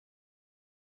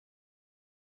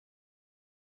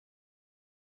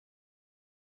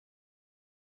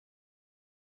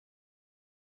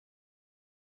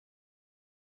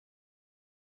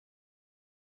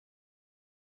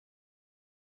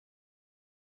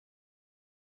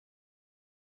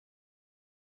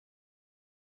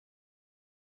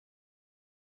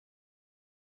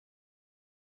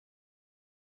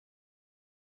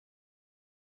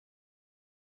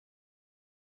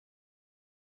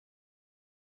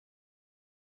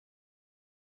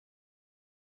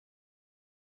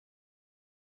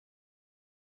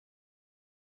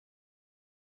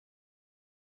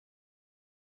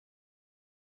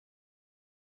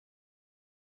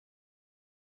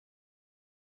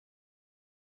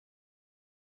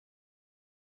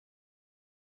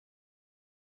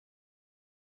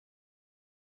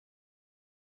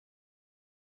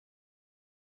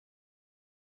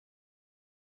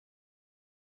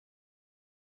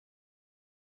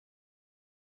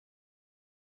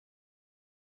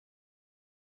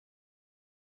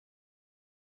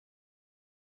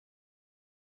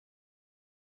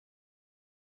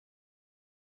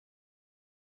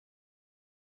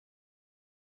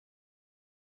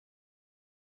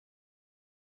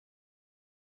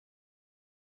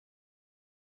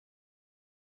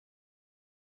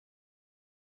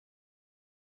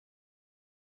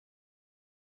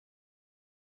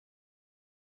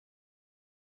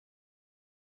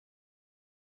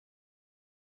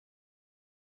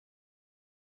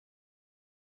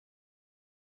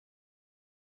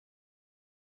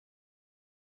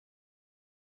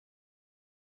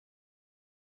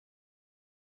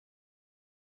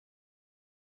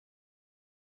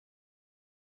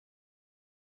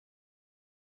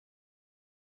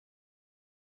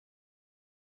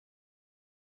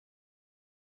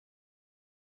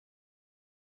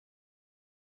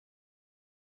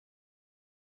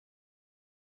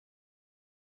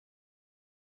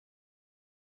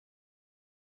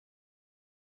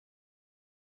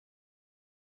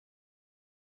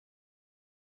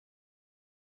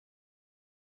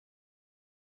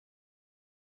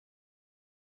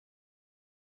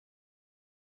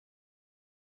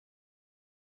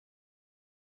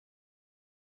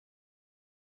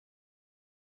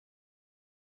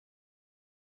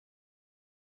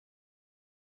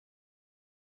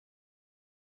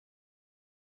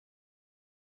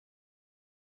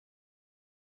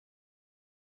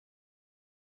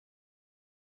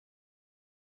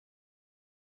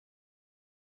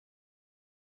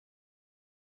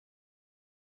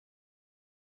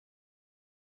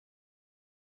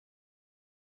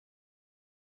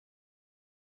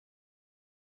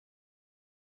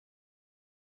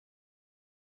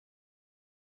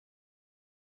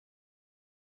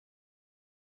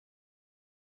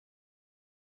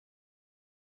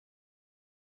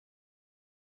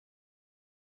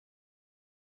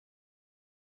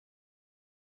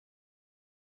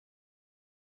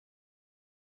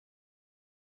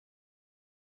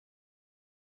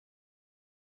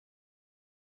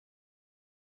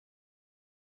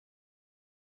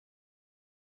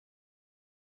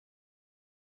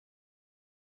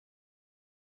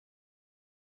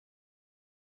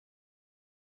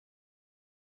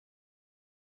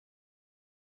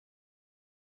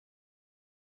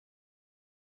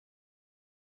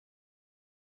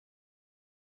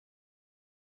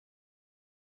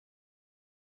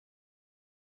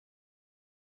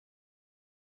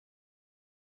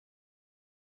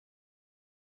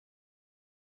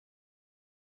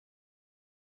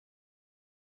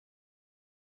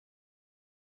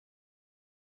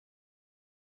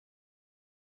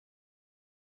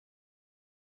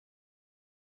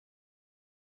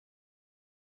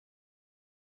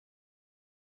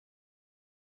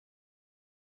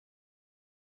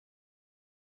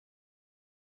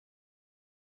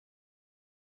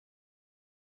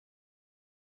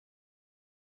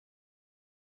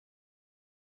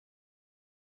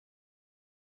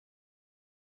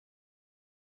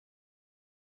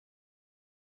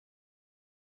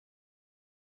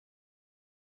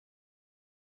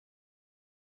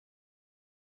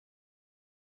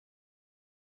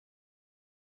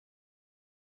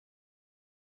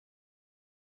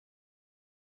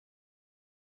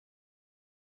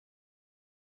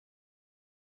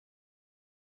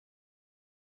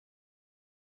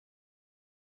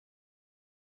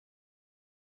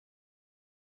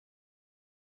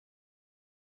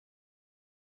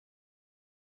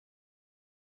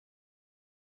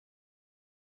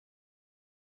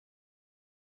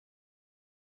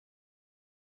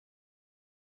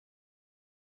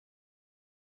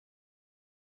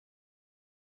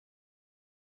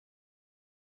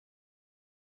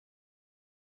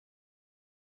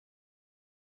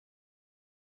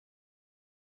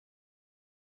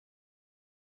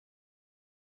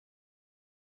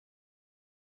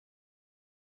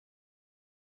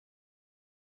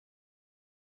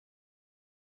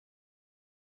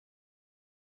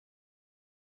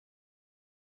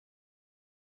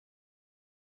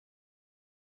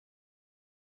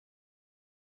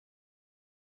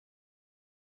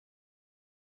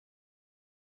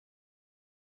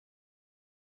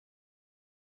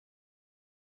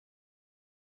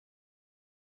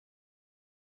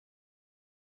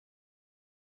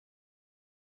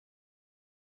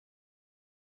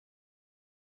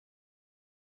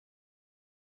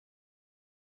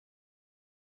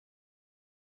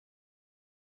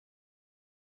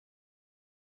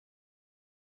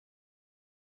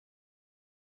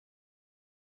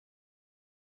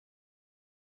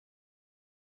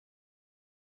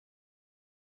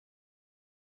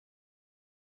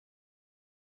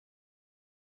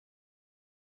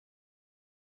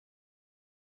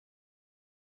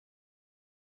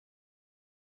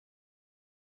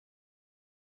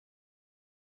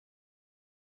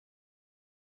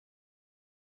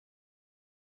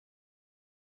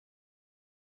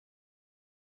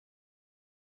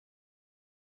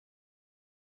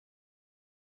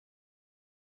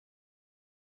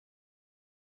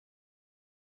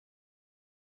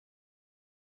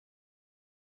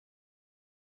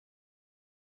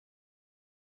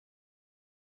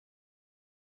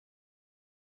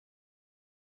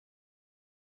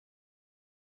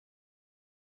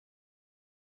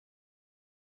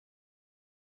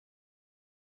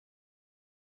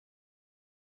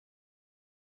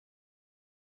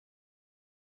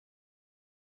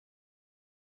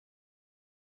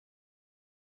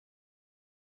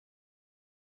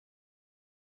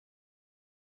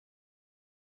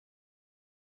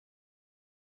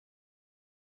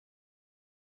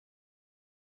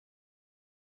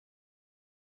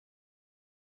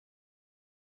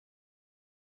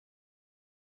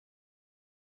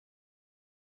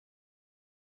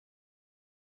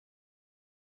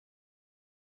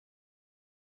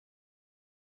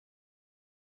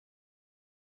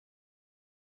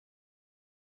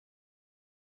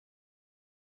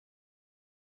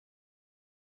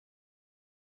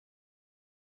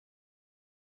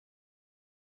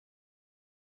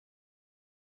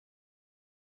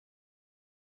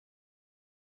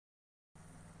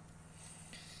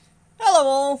Hello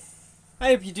all! I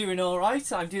hope you're doing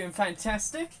alright, I'm doing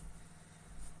fantastic.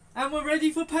 And we're ready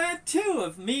for part 2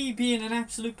 of me being an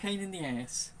absolute pain in the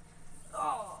ass.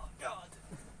 Oh god.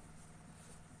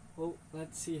 Well,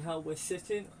 let's see how we're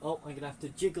sitting. Oh, I'm gonna have to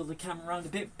jiggle the camera around a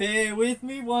bit. Bear with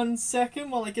me 1 second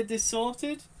while I get this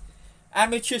sorted.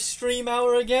 Amateur stream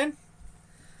hour again.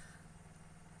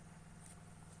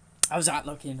 How's that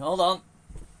looking? Hold on.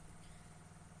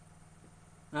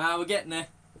 We're getting there.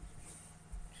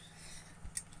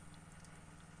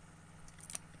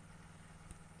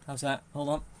 How's that? Hold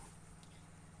on.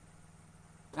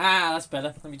 That's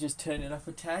better. Let me just turn it up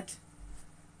a tad.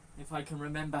 If I can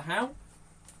remember how.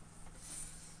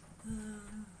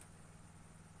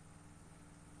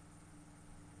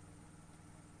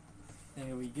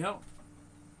 There we go.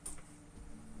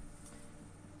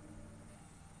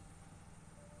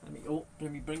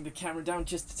 Let me bring the camera down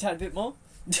just a tad bit more.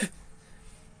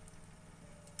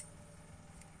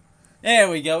 There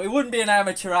we go. It wouldn't be an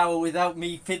amateur hour without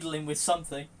me fiddling with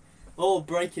something. Or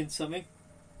breaking something.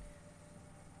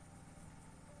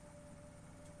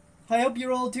 I hope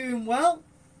you're all doing well.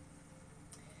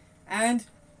 And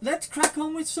let's crack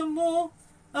on with some more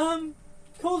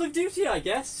Call of Duty, I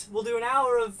guess. We'll do an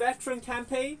hour of veteran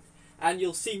campaign. And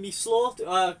you'll see me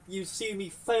slaughter. You'll see me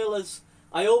fail as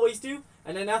I always do.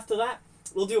 And then after that,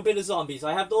 we'll do a bit of zombies.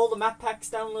 I have all the map packs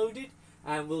downloaded.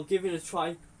 And we'll give it a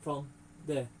try from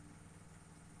there.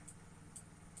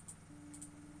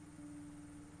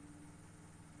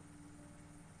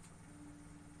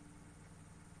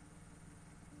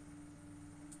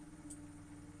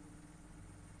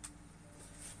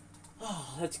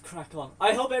 Let's crack on.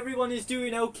 I hope everyone is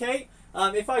doing okay.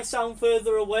 If I sound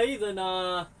further away than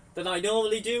I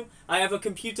normally do, I have a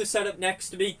computer set up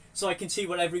next to me so I can see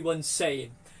what everyone's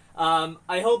saying.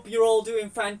 I hope you're all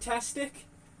doing fantastic.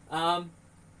 And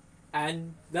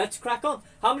let's crack on.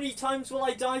 How many times will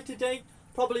I die today?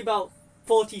 Probably about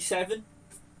 47.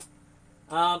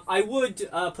 I would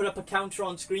put up a counter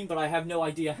on screen, but I have no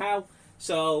idea how.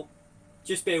 So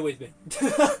just bear with me.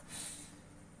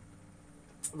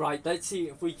 Right, let's see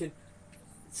if we can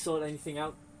sort anything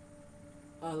out.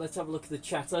 Let's have a look at the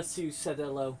chat. Let's see who said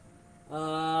hello.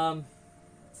 Hello,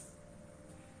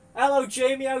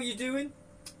 Jamie. How you doing?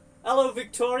 Hello,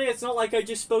 Victoria. It's not like I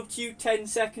just spoke to you 10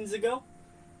 seconds ago.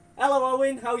 Hello,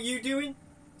 Owen. How you doing?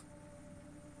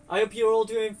 I hope you're all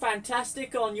doing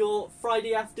fantastic on your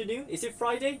Friday afternoon. Is it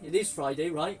Friday? It is Friday,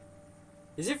 right?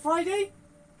 Is it Friday?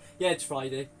 Yeah, it's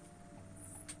Friday.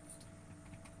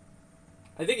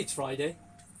 I think it's Friday.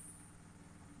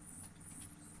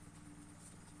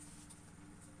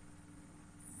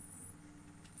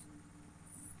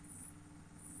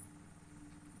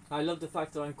 I love the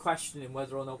fact that I'm questioning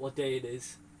whether or not what day it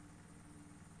is.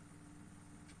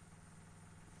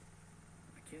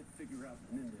 I can't figure out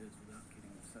Menendez without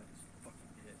getting inside his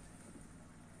fucking head.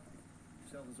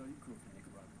 Salazar, you grew up in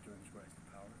Nicaragua during his rise to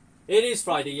power. It is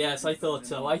Friday, yes, I thought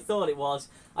so. I thought it was.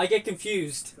 I get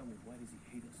confused. Tell me, why does he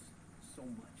hate us so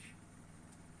much?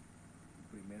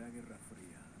 Primera Guerra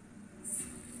Fría. As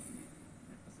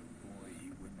a boy,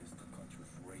 he witnessed the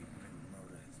country's rape and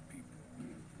murder his people.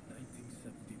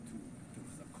 1972, there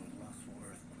was a colossal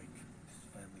earthquake. His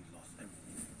family lost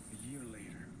everything. A year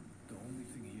later, the only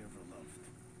thing he ever loved,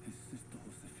 his sister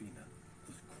Josefina,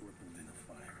 was crippled in a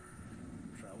fire.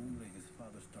 Raúl and his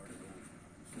father started over,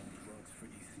 sold drugs for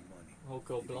easy money. Oh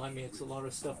god, blimey, it's a lot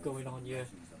of stuff going on here.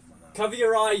 Cover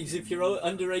your eyes if you're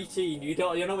under 18.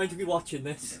 You're not meant to be watching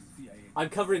this. I'm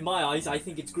covering my eyes. I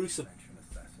think it's gruesome.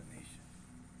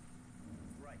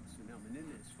 Right, so now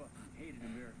Menendez fucking hated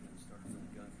America and started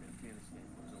moving guns from Afghanistan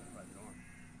for his own private army.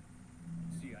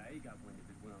 CIA got wind of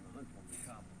it, went on the hunt for him in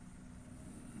Kabul.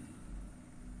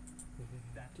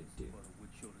 That was the photo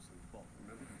Wood showed us in the vault,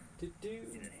 remember?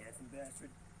 In a handsome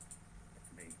bastard?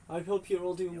 That's me. I hope you're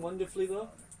all doing wonderfully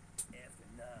though.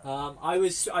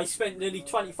 I spent nearly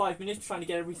 25 minutes trying to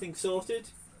get everything sorted.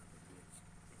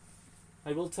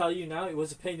 I will tell you now, it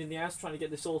was a pain in the ass trying to get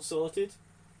this all sorted.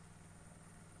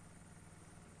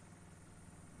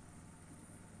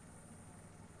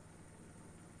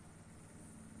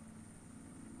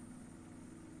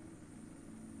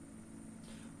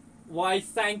 Why,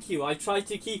 thank you. I try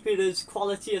to keep it as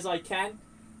quality as I can.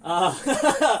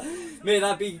 May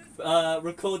that be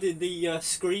recorded the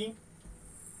screen.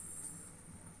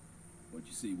 What'd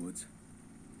you see, Woods?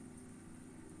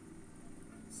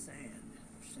 Sand.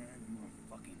 Sand, more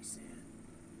fucking sand.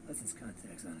 Hudson's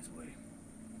contact's on his way.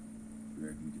 You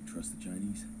reckon we can trust the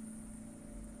Chinese?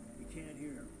 We can't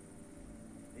hear him.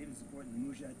 They've been supporting the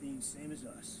Mujahideen, same as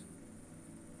us.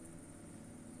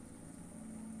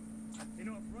 You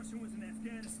know, if Russia was in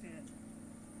Afghanistan,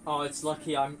 Oh, it's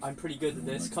lucky I'm pretty good at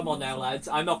this. Come on now, lads.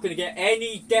 I'm not going to get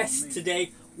any deaths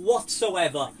today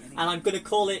whatsoever. And I'm going to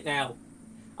call it now.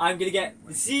 I'm going to get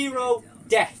 0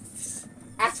 deaths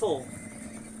at all.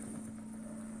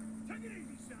 Take it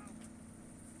easy, Sal.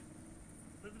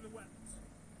 Deliver the weapons.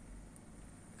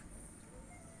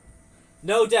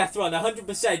 No death run,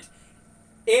 100%.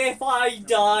 If I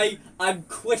die, I'm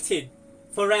quitting.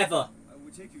 Forever. I will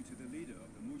take you to the leader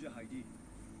of the Mujahideen.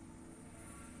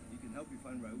 He can help you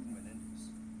find Raoul Menendez.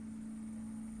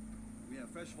 We have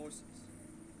fresh horses.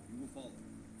 You will follow.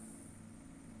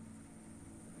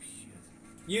 Oh, shit.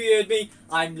 You heard me.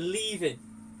 I'm leaving.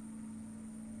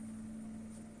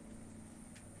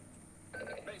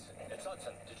 Mason, it's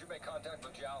Hudson. Did you make contact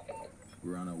with Zhao?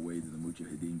 We're on our way to the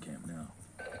Mujahideen camp now.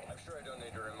 I'm sure I don't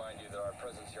need to remind you that our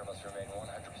presence here must remain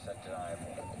 100%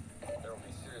 deniable. There will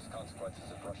be serious consequences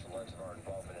if Russia learns of our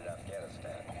involvement in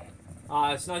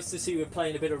Afghanistan. It's nice to see we're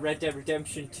playing a bit of Red Dead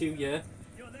Redemption 2 here.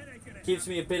 Gives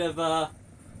me a bit of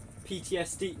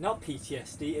PTSD, not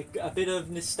PTSD, a bit of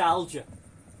nostalgia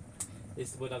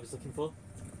is the word I was looking for.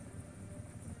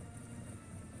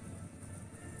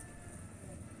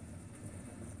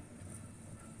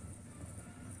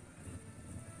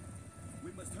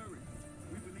 We must hurry.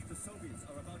 We believe the Soviets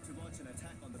are about to launch an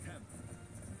attack on the camp.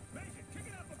 Mason, kick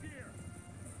it up here.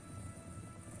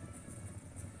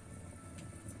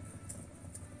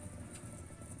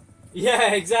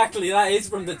 Yeah, exactly. That is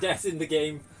from the death in the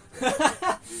game.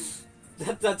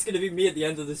 That's going to be me at the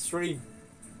end of the stream.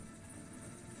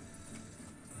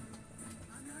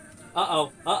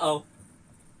 Uh-oh. Uh-oh.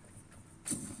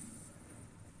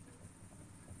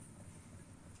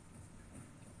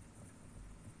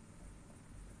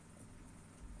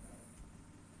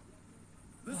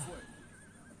 This way.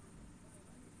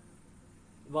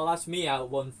 Well, that's me out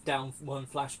one down, one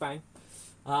flashbang.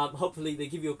 Hopefully they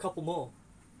give you a couple more.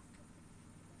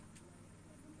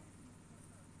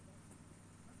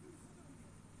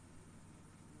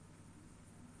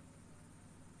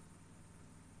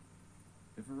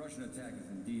 If a Russian attack is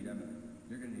indeed imminent,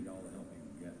 you're going to need all the help you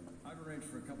can get. I've arranged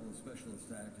for a couple of specialists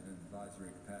to act in an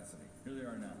advisory capacity. Here they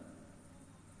are now.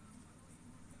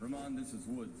 Ramon, this is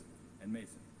Woods, and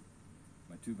Mason,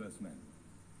 my 2 best men.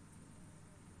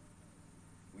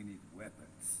 We need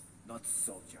weapons, not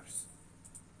soldiers.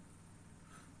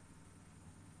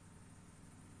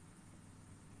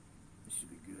 This should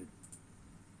be good.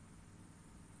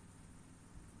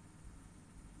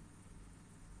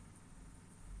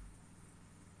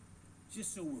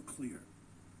 Just so we're clear,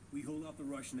 we hold off the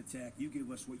Russian attack, you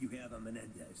give us what you have on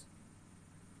Menendez.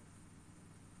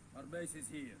 Our base is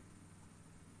here.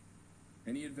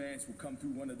 Any advance will come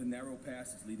through one of the narrow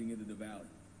passes leading into the valley.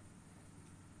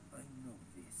 I know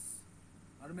this.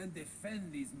 Our men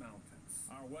defend these mountains.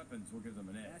 Our weapons will give them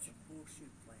an That's edge. a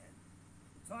bullshit plan.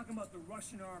 We're talking about the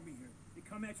Russian army here. They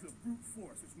come at you with brute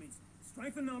force, which means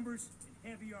strength in numbers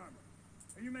and heavy armor.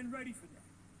 Are your men ready for that?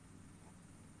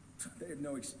 They have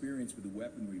no experience with the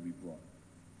weaponry we brought.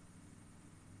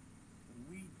 And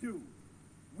we do.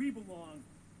 We belong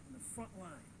on the front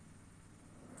line.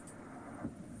 The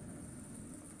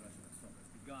Russian assault has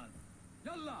begun.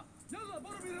 Yalla! Yalla!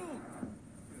 Borobiru!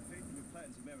 You have faith in your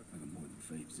plans, America. I got more than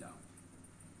faves out.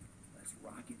 Let's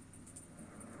rock it.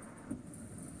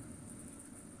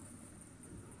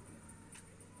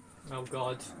 Oh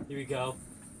god, here we go.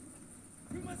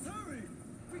 We must hurry!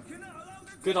 We cannot allow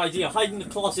them. Good idea, hide in the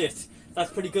closet.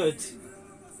 That's pretty good.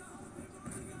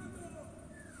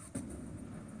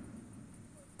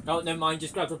 Oh, never mind,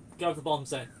 just grab the bombs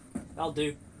then. That'll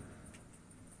do.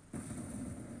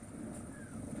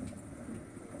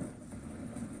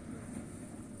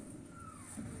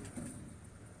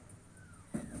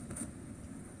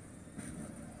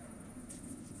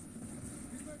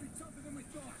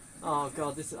 Oh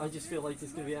god, I just feel like this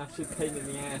is going to be an absolute pain in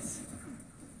the ass.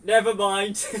 Never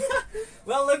mind.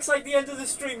 Well, looks like the end of the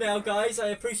stream now, guys. I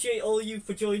appreciate all of you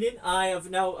for joining. I have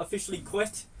now officially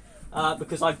quit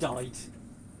because I've died.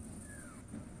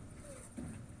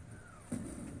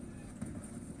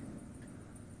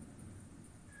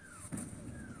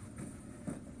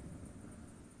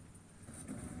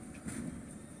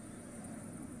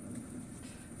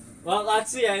 Well,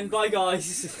 that's the end. Bye,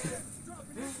 guys.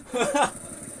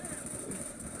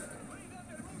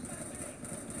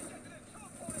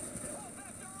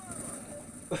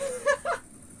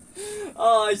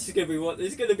 Oh, it's gonna be what?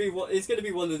 It's gonna be what? It's gonna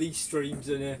be one of these streams,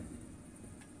 isn't it?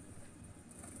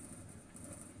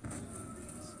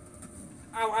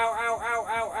 Ow! Ow! Ow! Ow!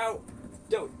 Ow!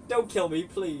 Ow! Don't kill me,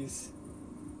 please.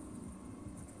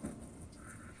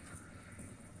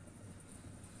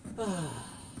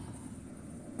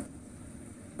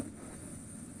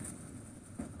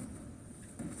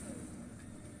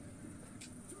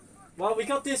 Well, we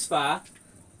got this far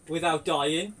without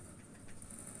dying.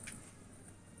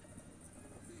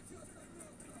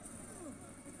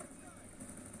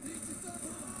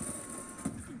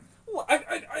 What?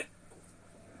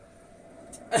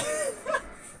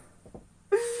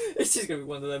 This is gonna be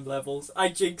one of them levels. I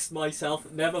jinxed myself.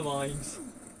 Never mind.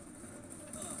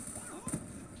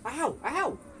 Ow!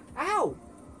 Ow! Ow!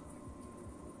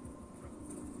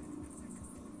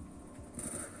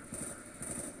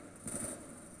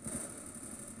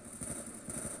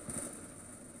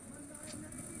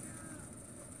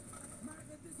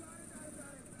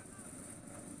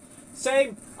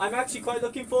 Same. I'm actually quite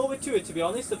looking forward to it, to be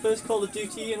honest. The first Call of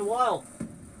Duty in a while.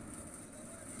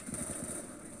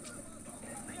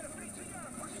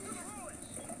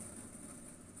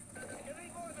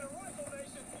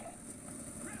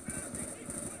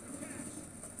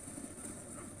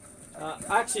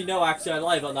 Actually, no, I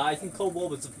lie about that. I think Cold War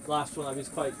was the last one I was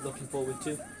quite looking forward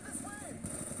to.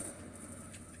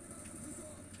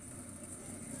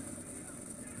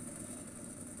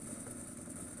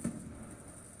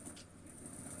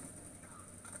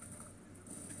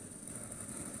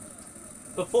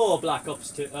 Before Black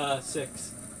Ops 6.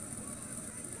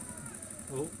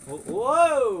 Oh, oh,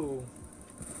 whoa!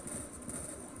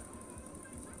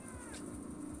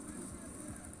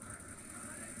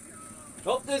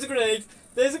 Oh, there's a grenade!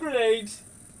 There's a grenade!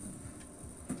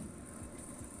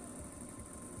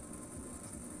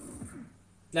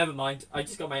 Never mind, I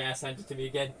just got my ass handed to me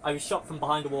again. I was shot from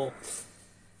behind a wall.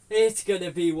 It's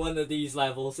gonna be one of these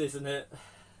levels, isn't it?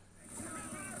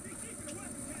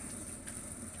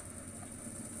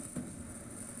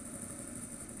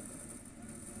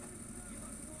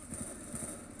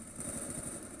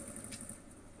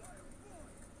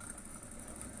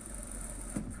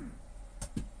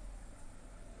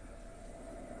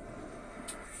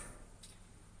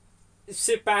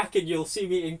 Sit back and you'll see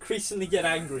me increasingly get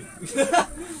angry.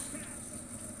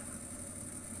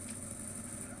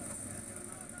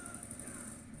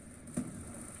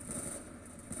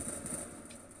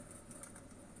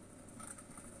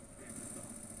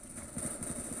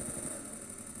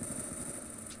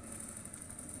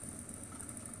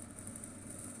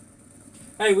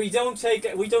 Hey, we don't take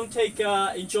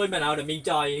enjoyment out of me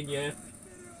dying, yeah.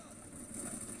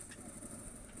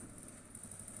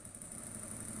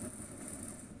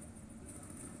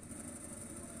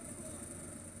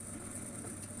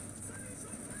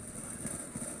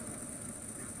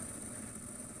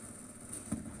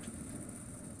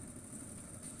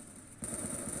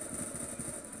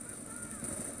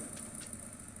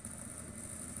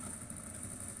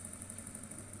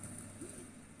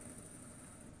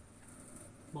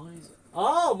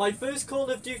 Oh, my first Call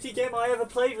of Duty game I ever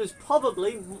played was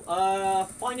probably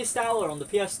Finest Hour on the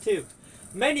PS2.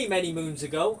 Many, many moons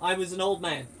ago. I was an old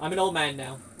man. I'm an old man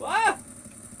now. Ah!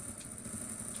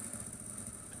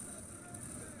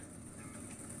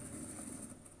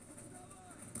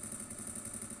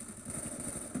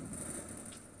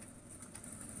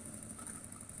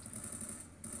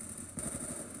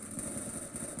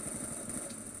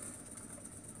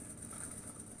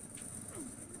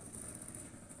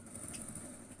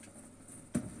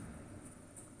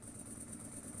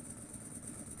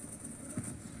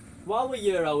 While we're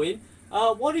Euroing,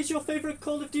 what is your favourite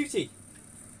Call of Duty?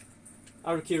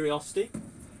 Out of curiosity.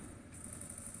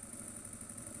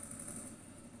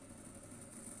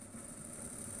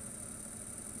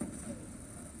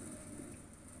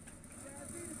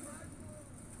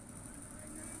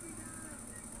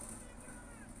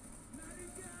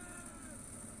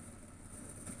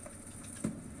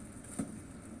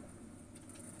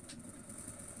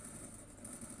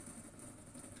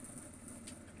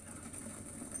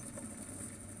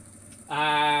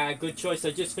 Good choice. I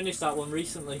just finished that one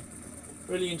recently.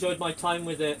 Really enjoyed my time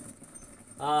with it.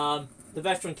 The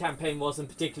veteran campaign wasn't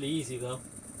particularly easy though.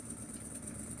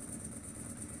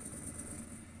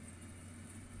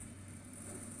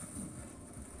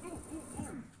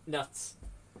 Nuts.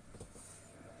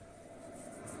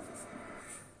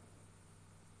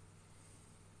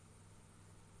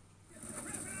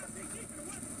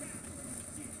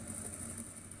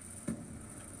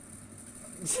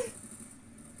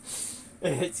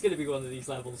 It's gonna be one of these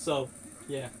levels, so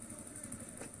yeah.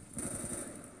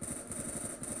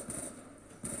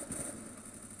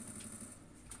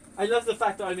 I love the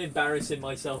fact that I'm embarrassing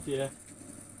myself here.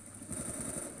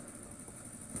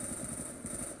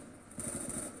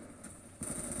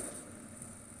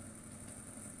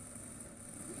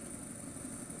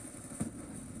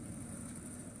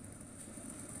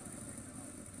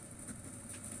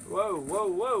 Whoa, whoa,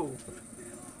 whoa.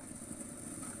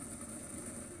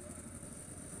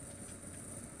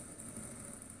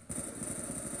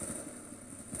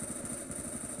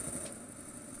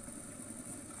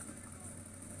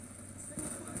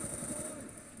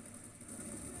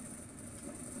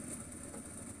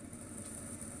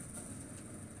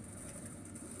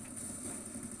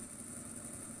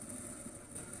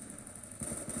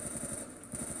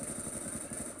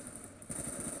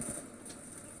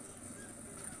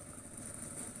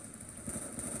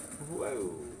 whoa,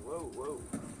 whoa, whoa.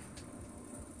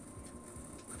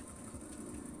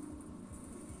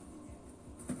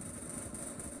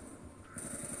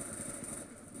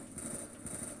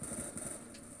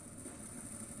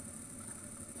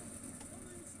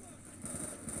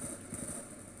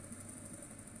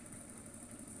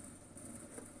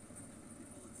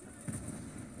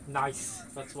 Nice.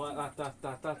 That's what that's that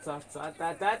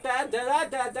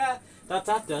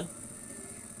done.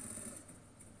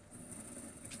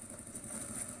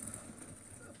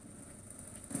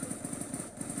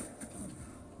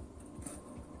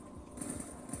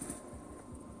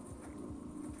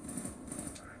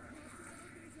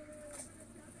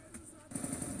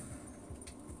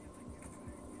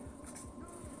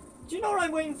 Do you know what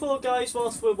I'm waiting for, guys,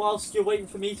 whilst you're waiting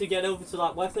for me to get over to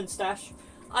that weapon stash?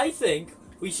 I think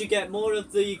we should get more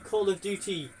of the Call of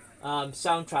Duty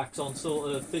soundtracks on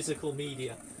sort of physical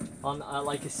media. On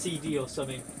like a CD or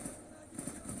something.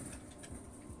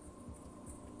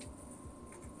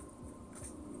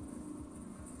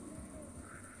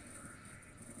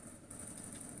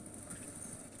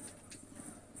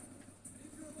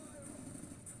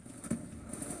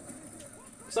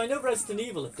 Because I know Resident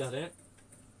Evil have done it.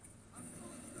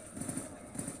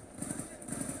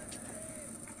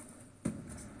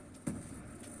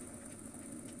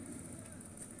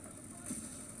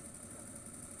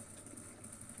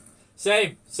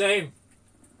 Same.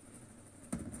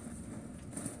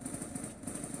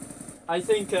 I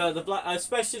think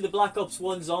especially the Black Ops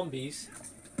 1 zombies.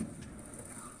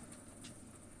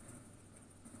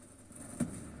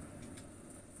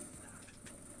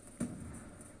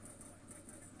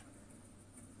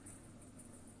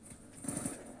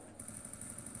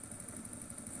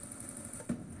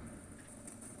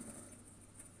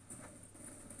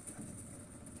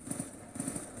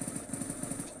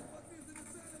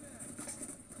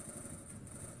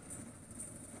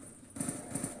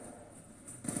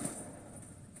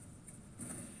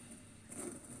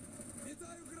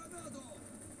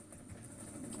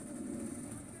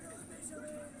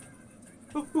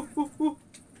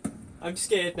 I'm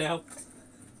scared now.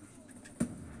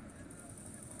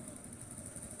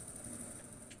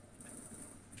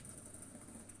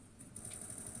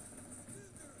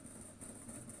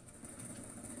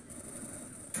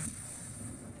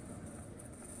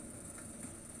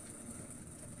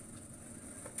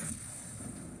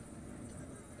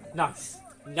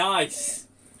 Nice.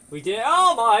 We did.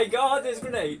 Oh my god, there's a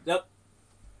grenade. Yep.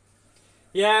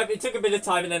 Yeah, it took a bit of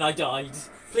time and then I died.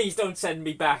 Please don't send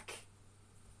me back.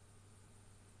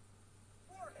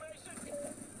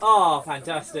 Oh,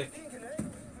 fantastic.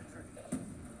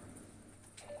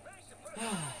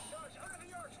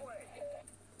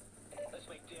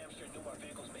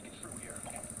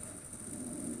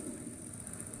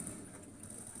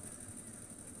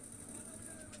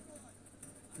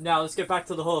 Now let's get back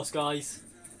to the horse, guys,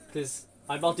 because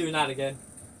I'm not doing that again.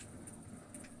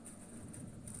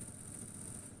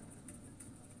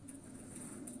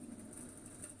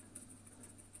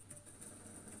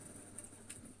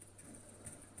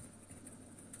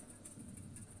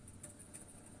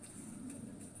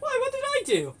 Why? What did I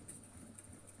do?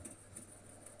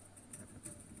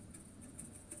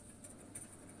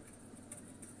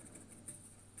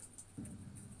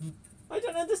 I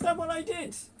don't understand what I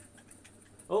did.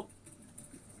 Oh.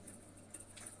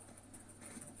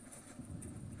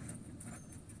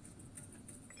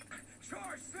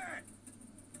 Charge set!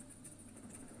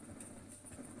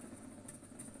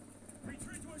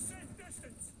 Retreat to a safe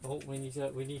distance. Oh, we need to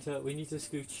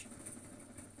scooch.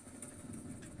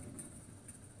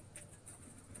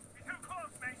 You're too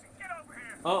close, Mason. Get over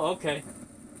here. Oh, okay.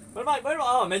 Where am I?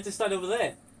 Oh, I meant to stand over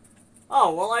there.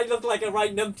 Oh, well, I look like a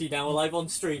right numpty now live on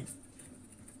stream.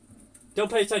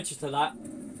 Don't pay attention to that.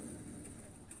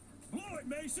 Blow it,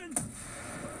 Mason.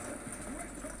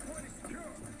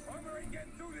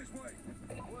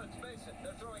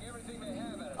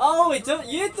 Oh, it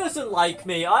doesn't like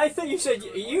me. I thought you said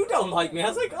you don't like me. I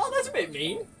was like, oh, that's a bit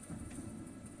mean.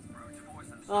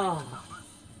 Ah.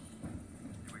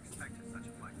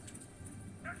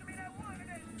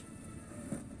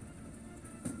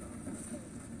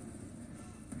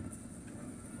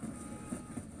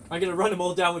 I'm gonna run them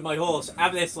all down with my horse.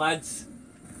 Have this, lads.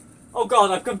 Oh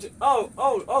god, I've come to.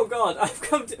 Oh god, I've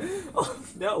come to. Oh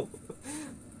no.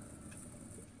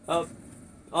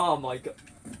 Oh my god.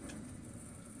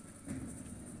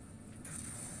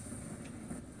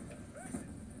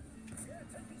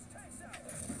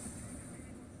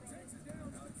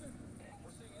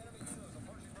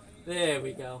 There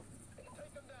we go.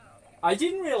 I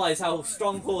didn't realise how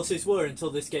strong horses were until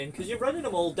this game, because you're running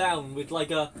them all down with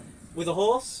like a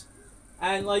horse,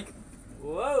 and like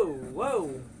Whoa,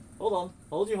 whoa. Hold on.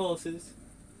 Hold your horses.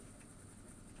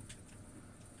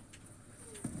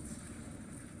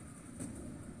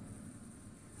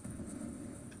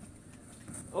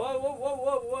 Whoa, whoa, whoa,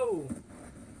 whoa, whoa.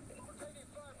 We're taking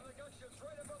fire from the gunships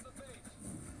right above the base.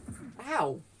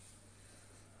 Ow.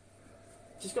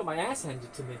 Just got my ass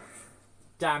handed to me.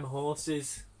 Damn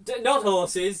horses. Not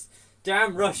horses.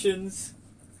 Damn Russians.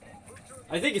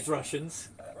 I think it's Russians.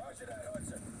 Roger that,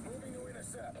 Hudson. Moving to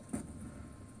intercept.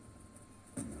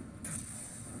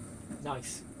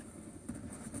 Nice.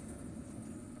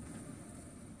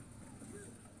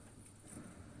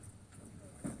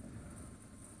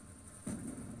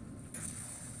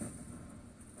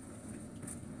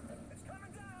 It's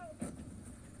coming down.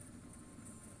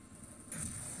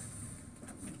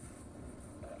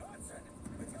 Hudson,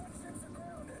 the gunships are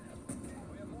grounded.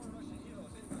 We have more Russian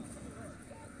helos inbound from the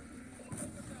north.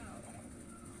 Take them down.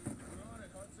 We're on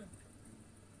it, Hudson.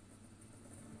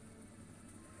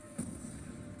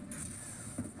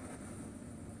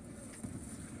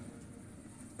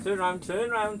 Turn round,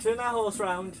 turn round, turn that horse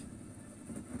round.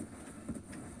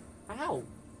 Ow.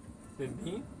 Bit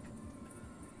mean.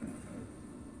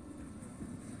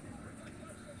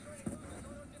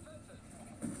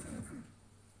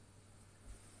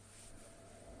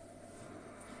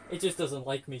 It just doesn't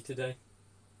like me today.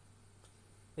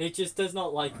 It just does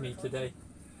not like me today.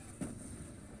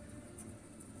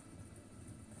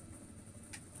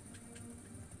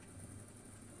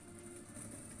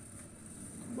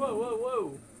 Whoa, whoa,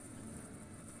 whoa.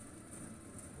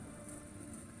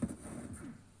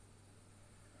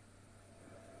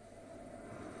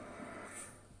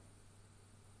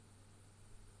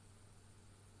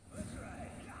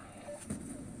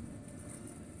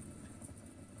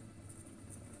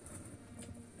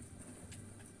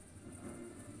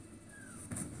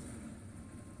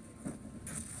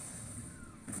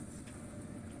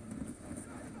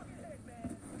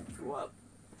 What?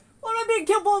 What am I being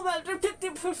killed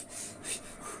for?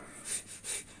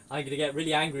 I'm gonna get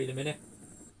really angry in a minute.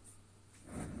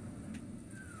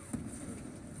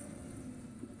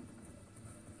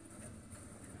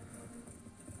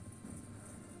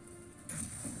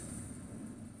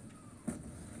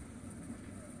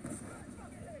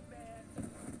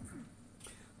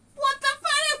 What the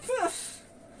fuck?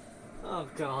 Oh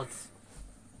god.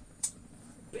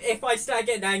 If I start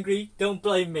getting angry, don't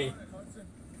blame me.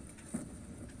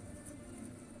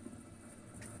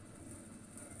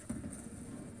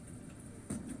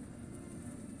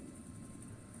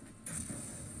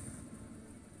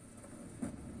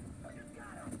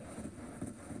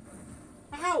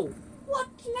 Ow! What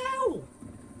now?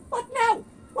 What now?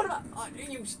 What about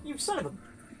you son of a...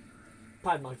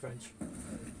 Pardon my French.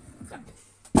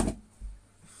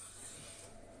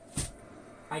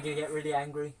 I'm gonna get really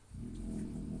angry.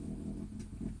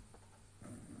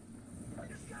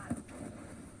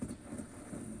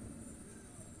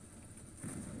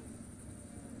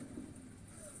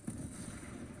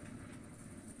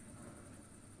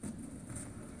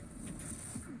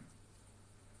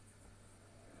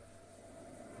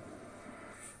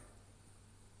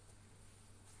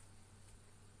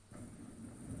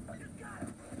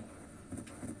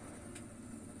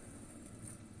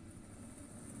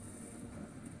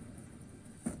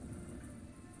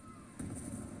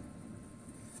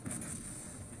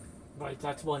 Right,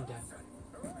 that's one down.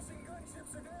 The Russian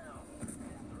gunships are down. The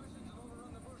Russians have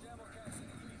overrun the Bruges ammo cache to the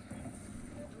east.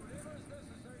 Do whatever is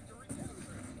necessary to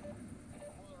recapture it.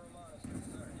 Muller Roman is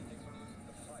concerned. He thinks we're losing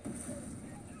the fight.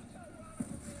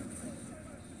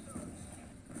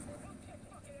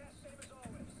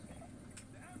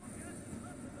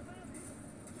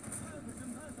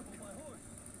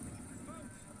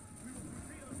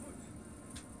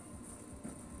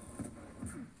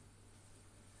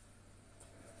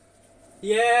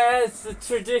 Yeah, it's the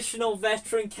traditional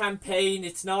veteran campaign.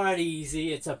 It's not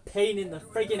easy. It's a pain in the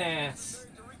friggin' ass.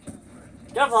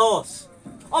 Get off the horse!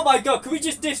 Oh my god, can we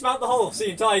just dismount the horse the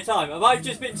entire time? Have I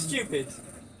just been stupid?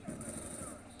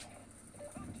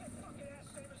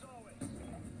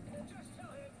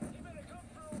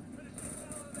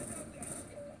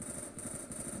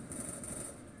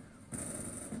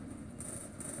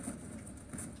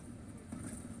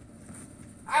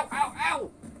 Ow, ow,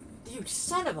 ow! You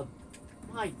son of a...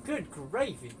 My good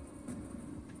gravy.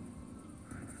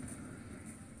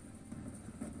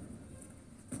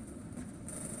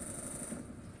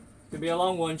 Gonna be a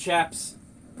long one, chaps.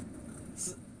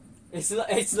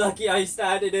 It's lucky I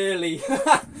started early.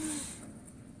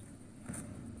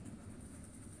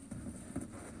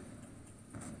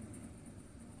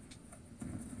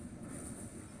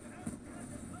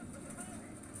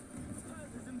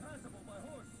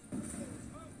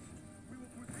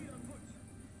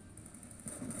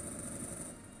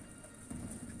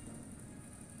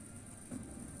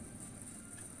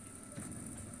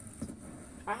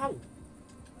 Ow!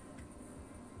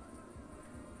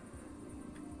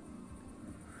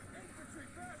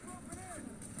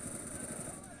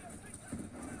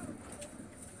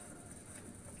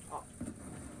 Oh.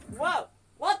 Whoa!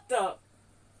 What the?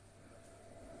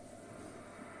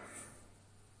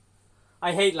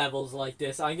 I hate levels like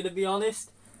this, I'm gonna be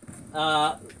honest.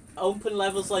 Open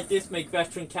levels like this make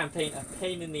veteran campaign a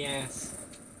pain in the ass.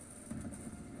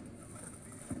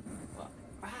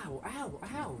 Ow, ow,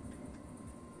 ow.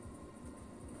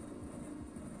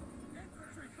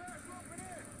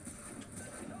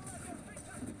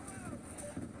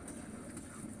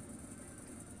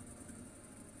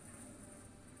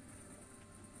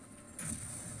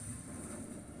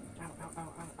 Ow, ow,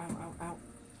 ow, ow, ow, ow, ow.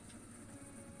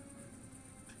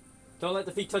 Don't let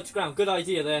the feet touch the ground. Good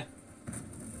idea there.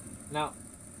 Now.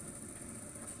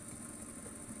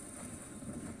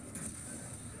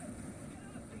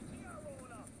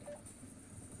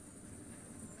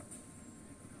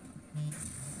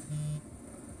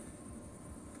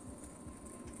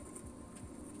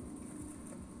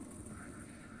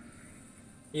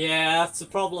 Yeah, that's the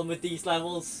problem with these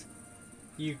levels.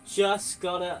 You just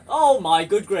gotta... Oh my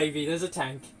good gravy, there's a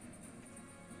tank.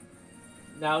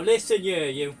 Now listen here,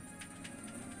 you.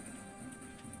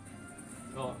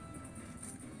 Oh.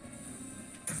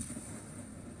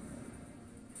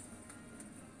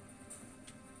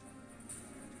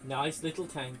 Nice little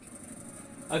tank.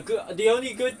 The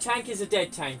only good tank is a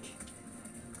dead tank.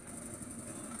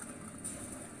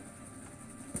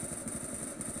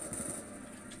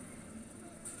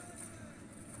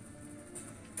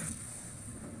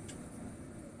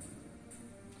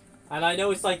 And I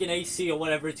know it's like an AC or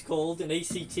whatever it's called, an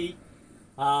ACT.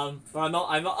 But I'm not.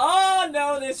 Oh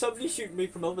no! There's somebody shooting me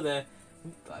from over there.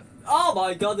 Oh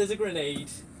my god! There's a grenade.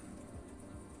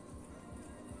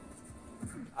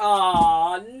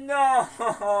 Oh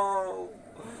no!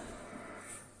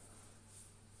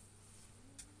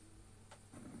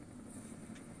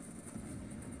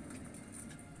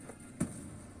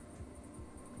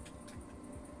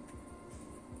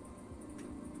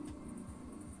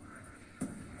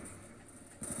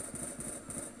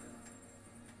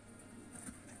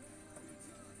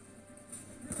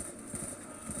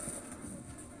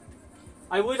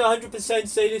 I would 100%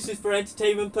 say this is for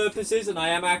entertainment purposes, and I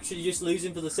am actually just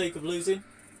losing for the sake of losing.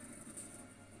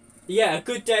 Yeah, a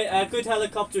good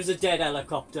helicopter is a dead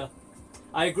helicopter.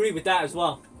 I agree with that as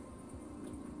well.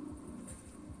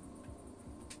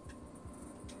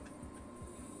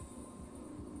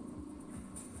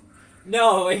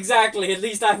 No, exactly. At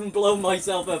least I haven't blown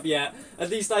myself up yet. At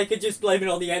least I could just blame it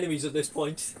on the enemies at this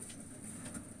point.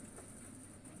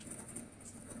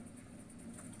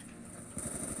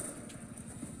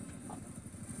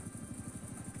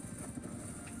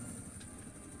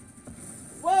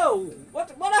 Whoa!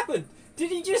 What happened?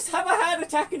 Did he just have a heart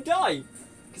attack and die?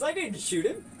 Because I didn't shoot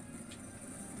him.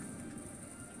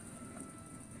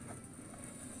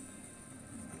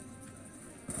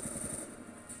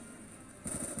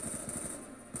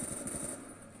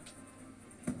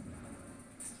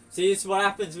 See, this is what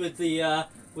happens with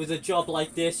a job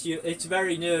like this. It's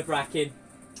very nerve-wracking.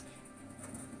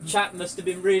 Chap must have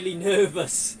been really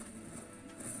nervous.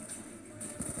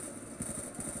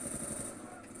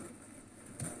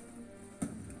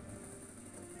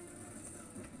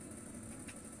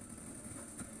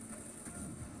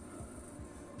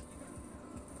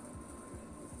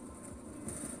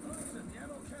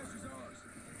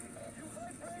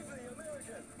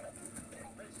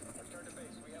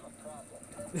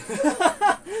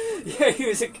 Yeah, he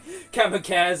was a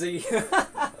kamikaze. You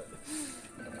better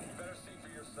see for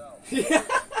yourself. Yeah.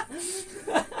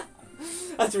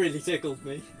 That's really tickled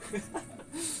me.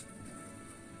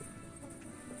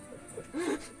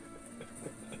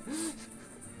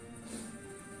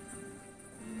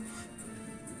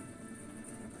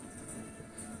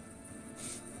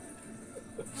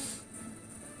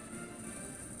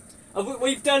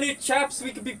 We've done it, chaps.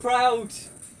 We can be proud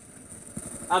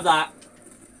of that.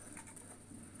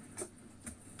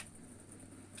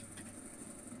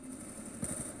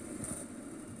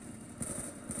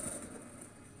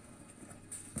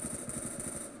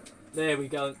 There we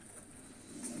go.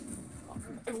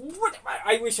 What?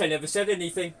 I wish I never said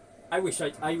anything. I wish I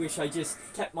just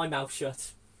kept my mouth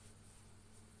shut.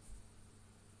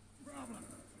 You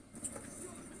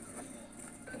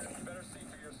better see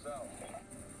for yourself.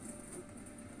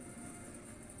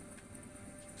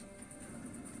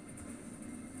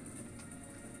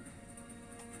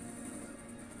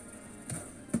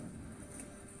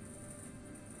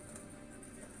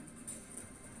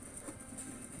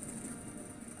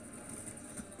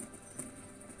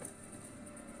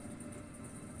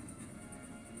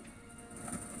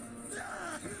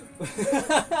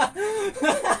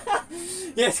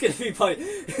 Yeah, it's gonna be by.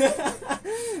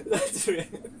 That's real.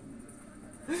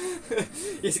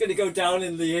 It's gonna go down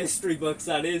in the history books.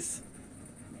 That is.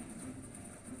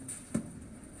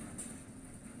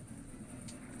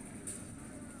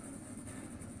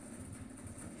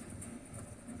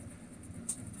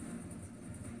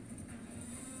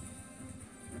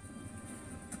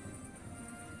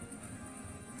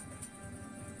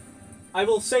 I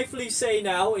will safely say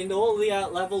now, in all the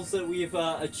levels that we've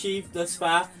achieved thus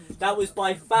far, that was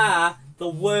by far the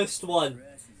worst one.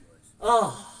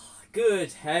 Oh,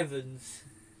 good heavens.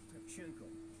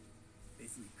 Kravchenko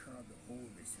basically carved a hole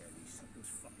in his head. He stuck those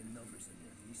fucking numbers in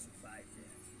there. He survived that.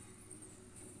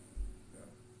 No.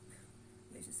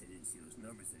 They just said they didn't see those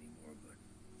numbers anymore, but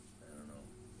I don't know.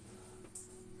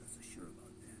 Not so sure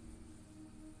about that.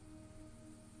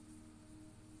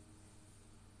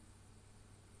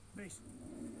 Mason.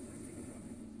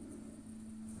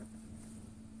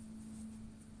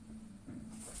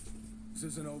 This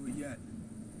isn't over yet.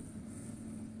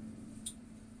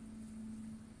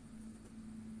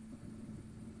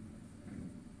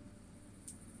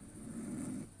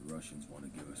 The Russians want to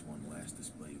give us one last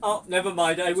display. Oh, never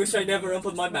mind. I wish I never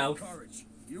opened my mouth. Courage.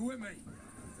 You with me?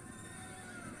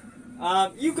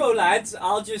 You go, lads.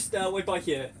 I'll just wait by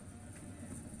here.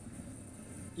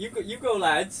 You go,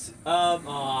 lads.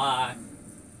 Ah.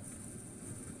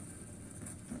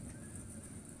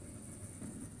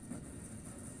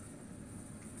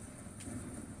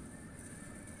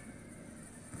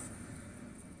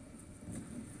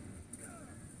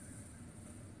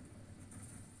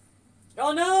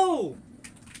 Oh no!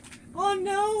 Oh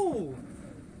no!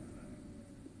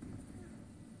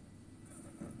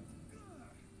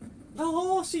 The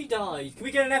horse, he died. Can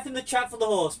we get an F in the chat for the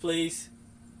horse, please?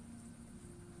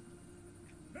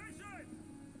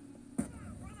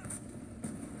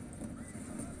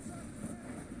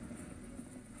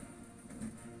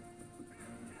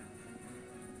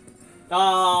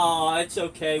 Oh, it's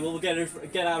okay. We'll get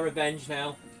our revenge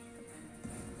now.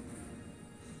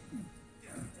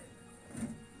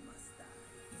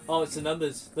 Oh, it's the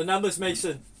numbers. The numbers,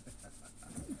 Mason.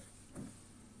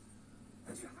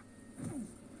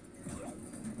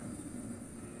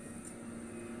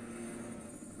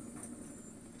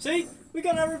 See? We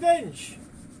got our revenge.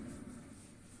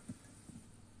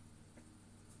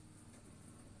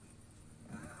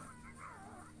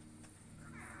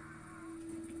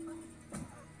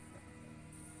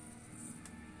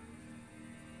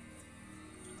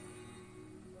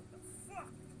 What the fuck?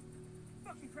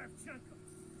 Fucking Kravchenko.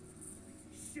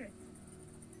 Shit.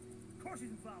 Of course he's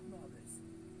involved in all this.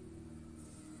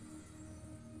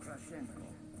 Kravchenko.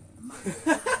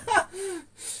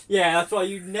 Yeah, that's why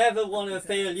you never want to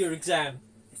fail your exam.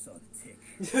 I saw the tick.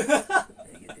 They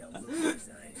get that look in his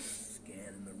eyes,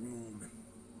 scanning the room.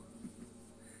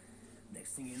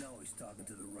 Next thing you know, he's talking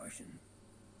to the Russian.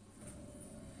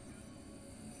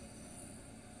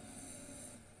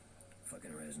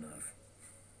 Fucking Reznov.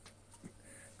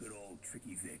 Good old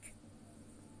tricky Vic.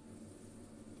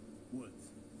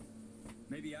 Woods.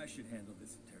 Maybe I should handle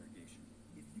this interrogation.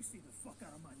 If you stay the fuck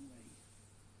out of my way,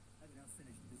 I can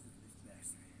unfinish business with this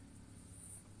bastard.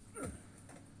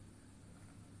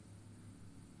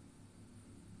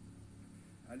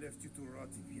 I left you to rot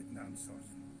in Vietnam,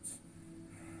 Sergeant.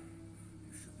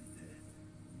 You should be dead.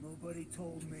 Nobody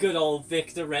told me. Good old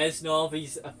Victor Reznov.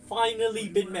 He's finally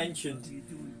been mentioned.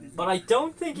 But I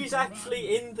don't think he's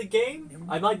actually in the game.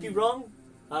 I might be wrong.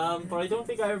 But I don't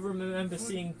think I ever remember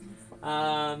seeing,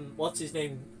 what's his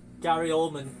name? Gary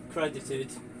Oldman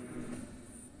credited.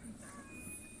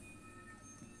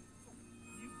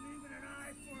 You believe in an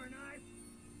eye for an eye?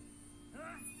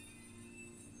 Huh?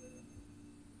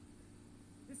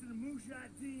 This is a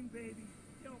Mujahideen, baby.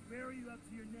 They'll bury you up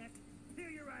to your neck,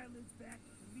 peel your eyelids back,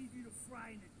 and leave you to fry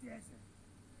in the desert.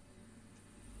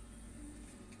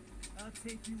 I'll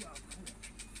take you out quick.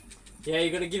 Yeah,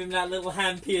 you gotta give him that little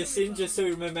hand piercing just so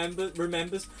he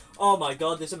remembers. Oh my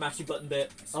god, there's a matchy button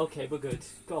bit. Okay, we're good.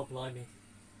 God blimey.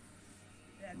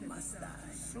 That doesn't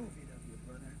sound Soviet of you,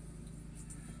 brother.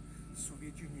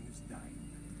 Soviet Union is dying.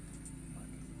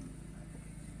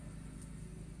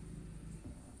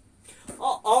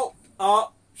 Oh,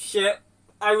 shit.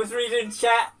 I was reading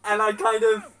chat and I kind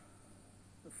of...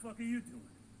 The fuck are you doing?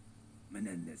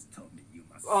 Menendez told me you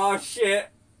must. Oh shit.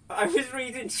 I was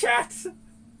reading chat.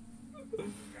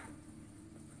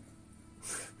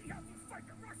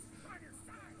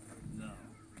 No.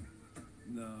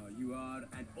 No, you are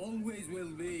and always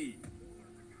will be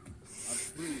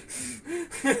a true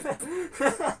enemy.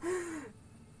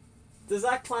 Does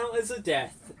that count as a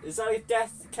death? Is that a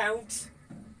death count?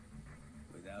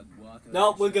 Without war,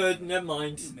 No, we're good. Never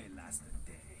mind. You may last a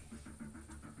day.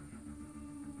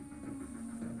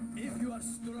 If you are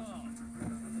strong.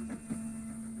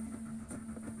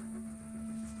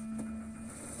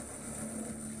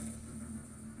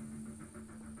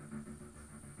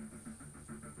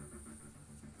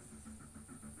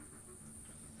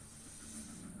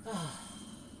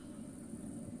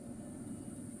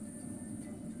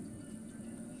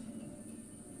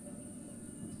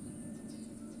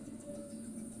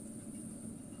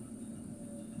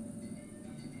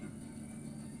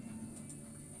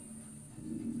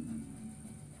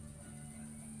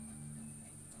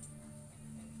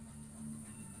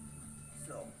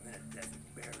 So, in a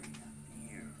desert buried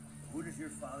here, who does your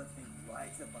father think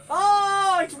rides up on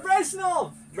Oh, it's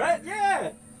Reznov!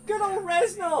 Yeah! Good old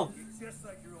Reznov! It's just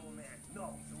like your old man.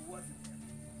 No, it wasn't him.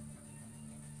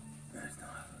 That's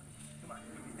not. Come on,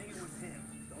 if you think it was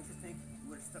him, don't you think you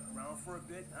would have stuck around for a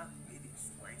bit, huh? Maybe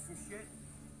explain some shit?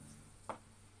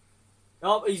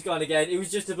 Oh, he's gone again. It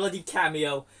was just a bloody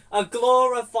cameo. A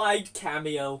glorified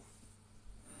cameo.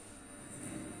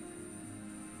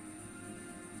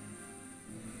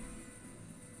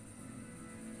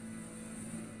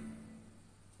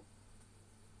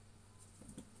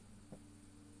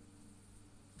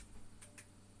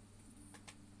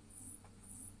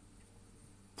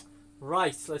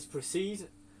 Right, let's proceed.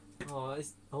 Oh,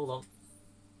 hold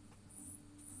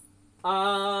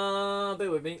on.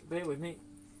 Bear with me, bear with me.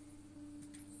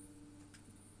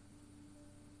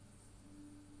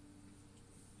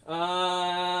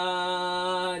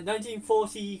 Uh,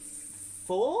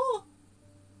 1944?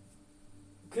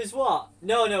 Because what?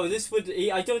 No, this would...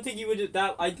 I don't think he would...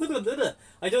 I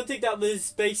don't think that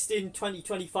was based in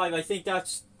 2025. I think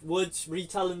that's Woods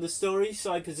retelling the story,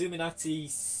 so I'm presuming that's the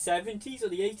 70s or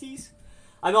the 80s?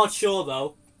 I'm not sure,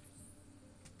 though.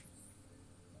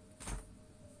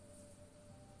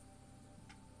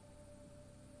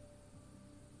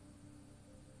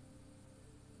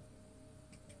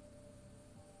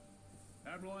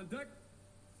 Admiral on deck.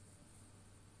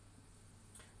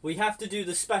 We have to do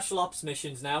the special ops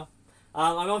missions now.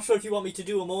 I'm not sure if you want me to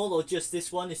do them all or just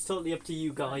this one. It's totally up to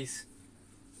you guys.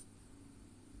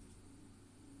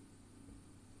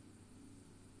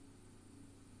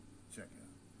 Check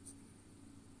out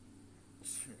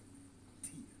this guy.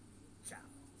 Chen Zhao.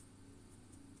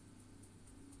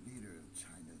 Leader of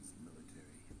China's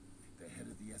military. The head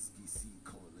of the SDC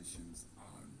coalition's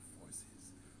armed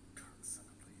forces.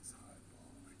 Cocksucker plays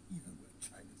hardball, even with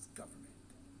China's government.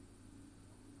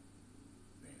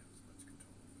 They have as much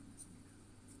control over him as we do.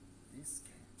 This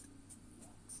cat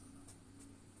walks alone.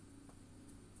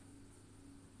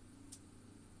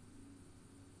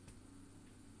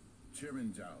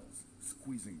 Chairman Zhao's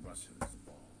squeezing Russia's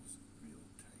balls real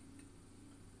tight.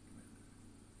 Commander.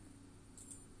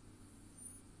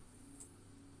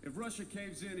 If Russia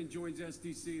caves in and joins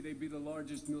SDC, they'd be the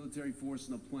largest military force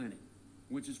on the planet,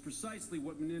 which is precisely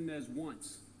what Menendez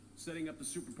wants, setting up the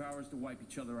superpowers to wipe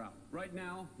each other out. Right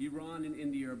now, Iran and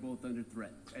India are both under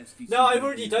threat. SDC No, I've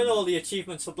already done all the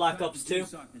achievements for Black Ops 2.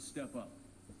 To step up.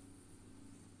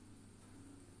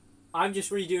 I'm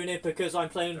just redoing it because I'm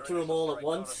playing through them all at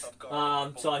once.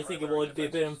 So I think it would be a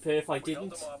bit unfair if I We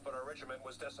held didn't. them off, but our regiment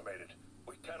was decimated.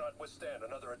 We cannot withstand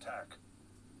another attack.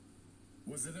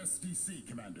 Was it SDC,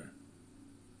 Commander?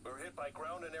 We were hit by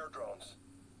ground and air drones.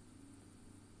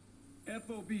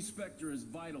 FOB Spectre is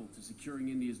vital to securing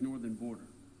India's northern border.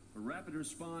 For rapid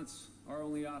response, our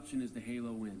only option is to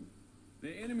halo in.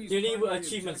 The enemy's The only primary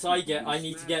achievements objective I is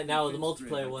need to smash get now are the defense multiplayer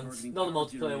grid by ones. targeting Not the power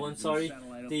multiplayer ones, generators sorry. and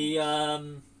satellite The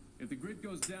outposts. If the grid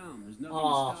goes down, there's nothing to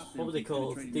oh, stop them what were they from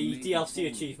called? penetrating The main DLC control.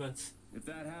 achievements. If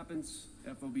that happens,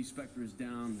 FOB Spectre is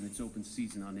down and it's open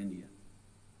season on India.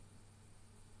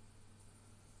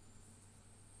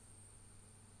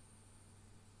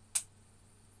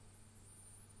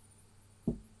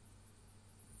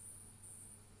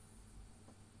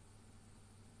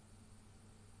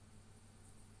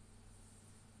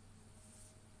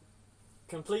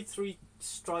 Complete 3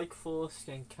 strike force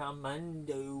and command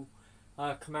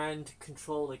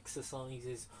control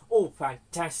exercises. Oh,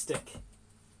 fantastic!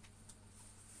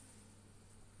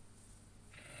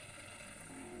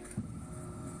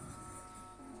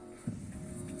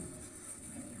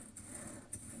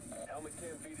 Helmet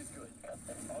cam feed is good.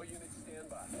 All units stand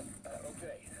by.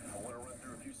 Okay, I want to run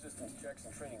through a few systems checks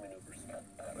and training maneuvers.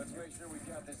 Let's make sure we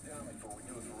got this down before we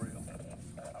do it for real.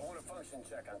 I want a function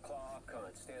check on Claw Opcon.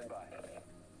 Stand by.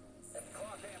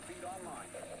 Claw cam feed online.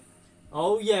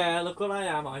 Oh yeah, look what I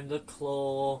am. I'm the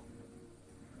Claw.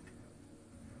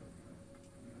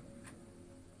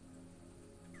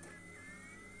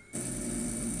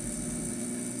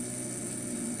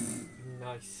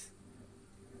 Nice.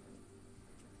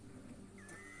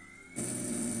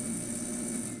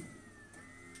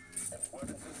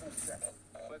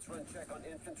 Let's run check on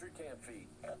infantry camp feed.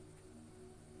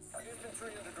 Infantry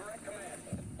under direct command.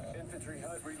 Infantry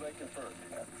HUD relay confirmed.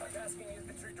 Tasking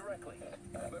infantry directly.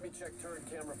 Let me check turret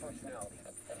camera functionality.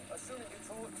 Assuming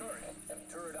control of turret.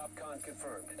 Turret opcon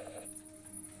confirmed.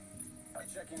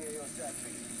 Checking AO stat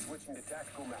feed. Switching to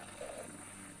tactical map.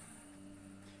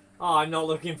 Oh, I'm not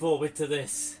looking forward to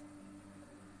this.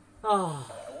 Oh.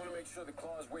 I want to make sure the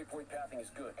claw's waypoint pathing is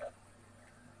good.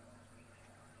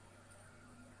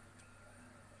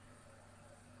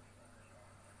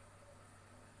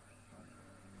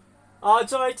 Oh,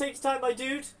 it's alright, take your time, my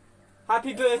dude.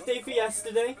 Happy birthday for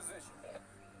yesterday.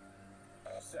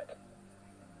 Set.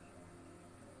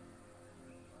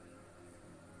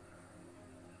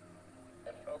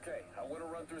 Okay, I want to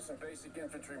run through some basic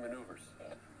infantry maneuvers.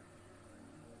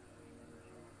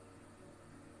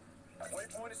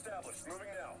 Waypoint established. Moving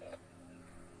now.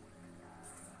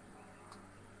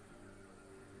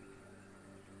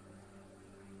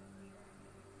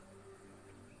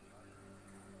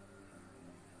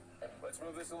 Let's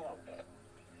move this along.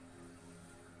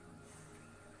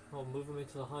 Oh, move them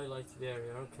into the highlighted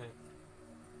area, okay.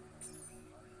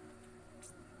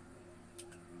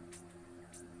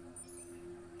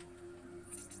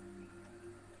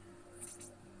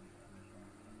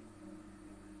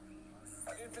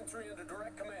 Infantry under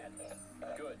direct command.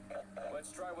 Good.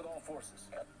 Let's try with all forces.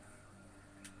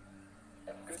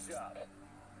 Good job.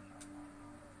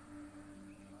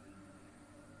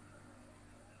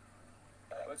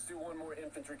 Let's do one more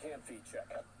infantry camp feed check.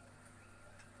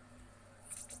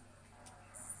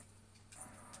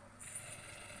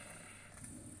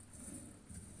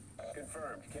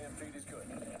 Confirmed. Camp feed is good.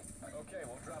 Okay,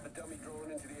 we'll drop a dummy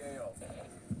drone into the AO.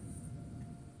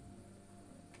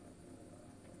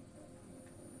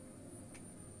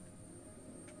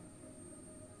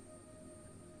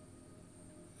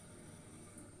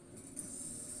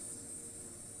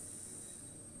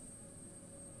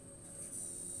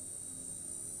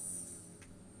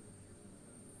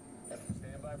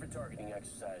 Stand by for targeting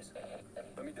exercise.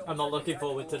 Let me I'm not looking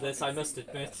forward to this, I must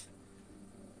admit.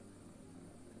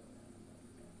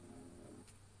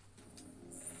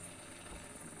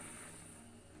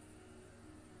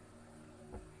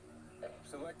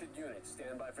 Selected units,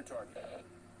 stand by for target.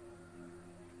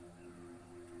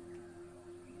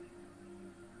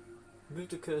 Move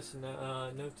the cursor,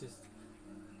 notice.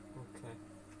 Okay.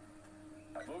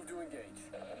 Move to engage.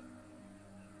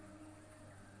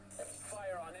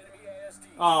 Fire on enemy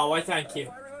ASDs. Oh, why thank you.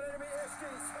 Firing on enemy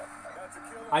ASDs. That's a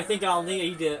kill. I think I'll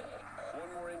need it.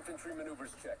 One more infantry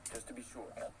maneuvers check, just to be sure.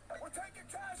 We're taking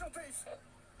casualties.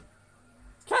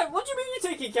 What do you mean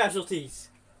you're taking casualties?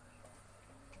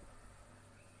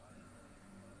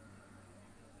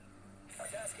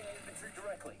 Tasking infantry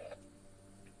directly.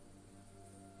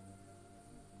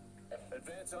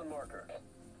 Advance on marker.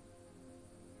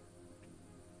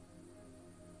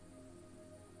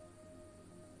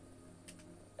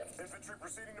 Infantry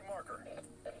proceeding to marker.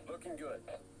 Looking good.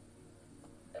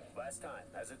 Last time,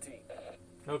 as a team.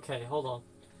 Okay, hold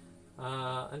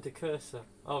on. Under cursor.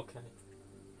 Okay.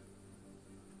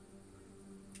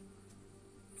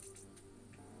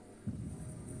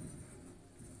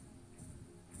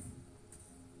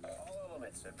 All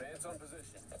elements, advance on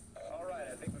position. Alright,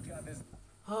 I think we've got this.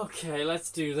 Okay,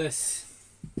 let's do this.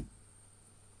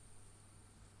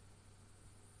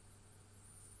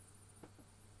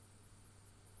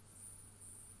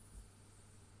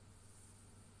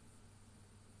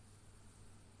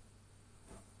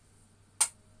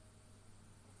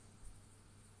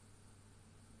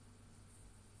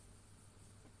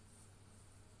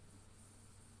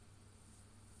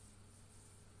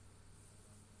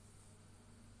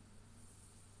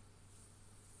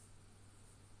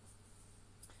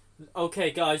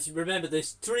 Okay, guys, remember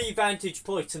there's 3 vantage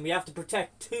points and we have to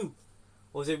protect 2.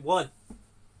 Or is it 1?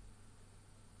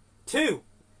 2!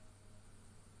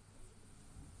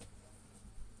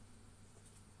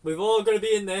 We've all got to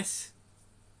be in this.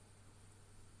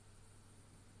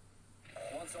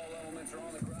 Once all elements are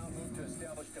on the ground, move to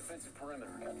establish defensive perimeter.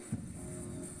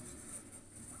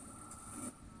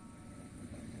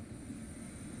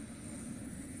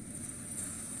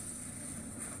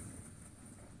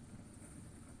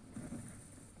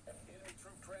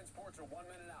 Transports are 1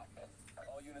 minute out.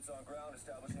 All units on ground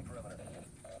establishing perimeter.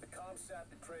 The comsat,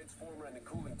 the transformer, and the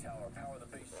cooling tower power the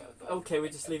base shield. Okay, we're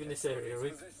just leaving this area, are we?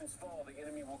 Positions fall, the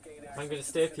enemy will gain access I'm going to to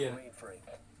stay the up here. mainframe.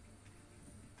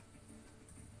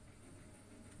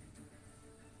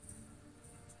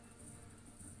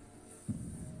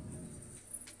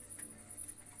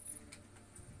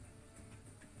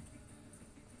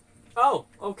 Oh,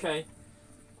 okay.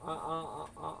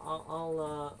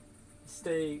 I'll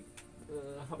stay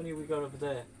How many we got over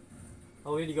there?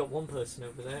 Oh, we only got one person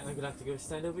over there. I'm gonna have to go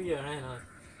stand over here, ain't I?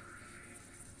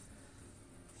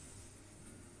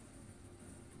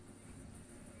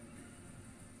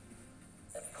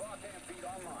 Clock and feed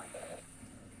online.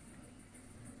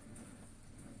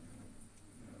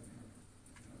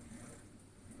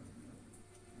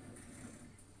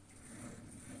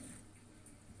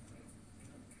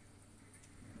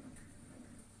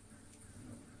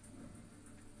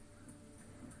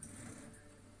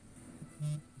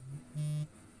 Mm-hmm.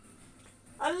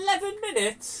 11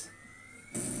 minutes?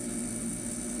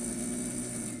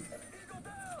 Eagle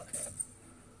down!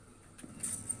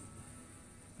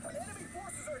 Enemy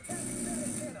forces are attacking that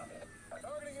antenna.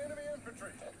 Targeting enemy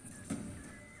infantry.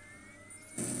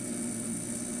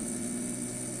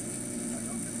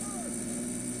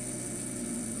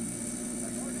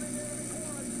 Targeting enemy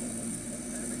quad.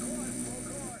 Enemy quad is low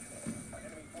guard.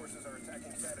 Enemy forces are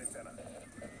attacking that antenna.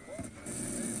 Quad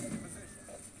units in position.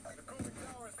 The cooling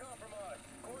tower is compromised.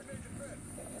 Coordinate defense.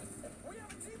 We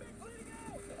have a teammate bleeding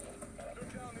out. Took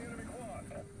down the enemy quad.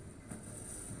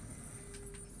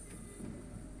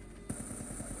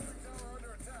 Cooling tower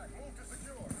under attack. Move to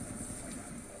secure.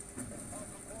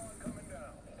 Hostile quad coming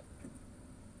down.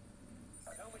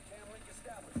 Helmet cam link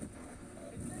established.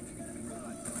 Engaging enemy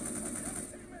quad. We have a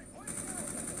teammate bleeding out.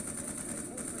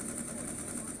 Reinforcements deployed.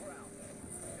 On ground.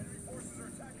 Enemy forces are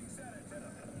attacking SAT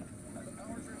antenna. The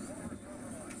power transformer is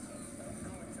compromised.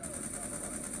 Cooling tower is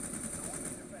compromised.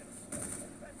 Coordinate defense.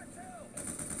 That's a kill.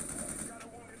 We've got a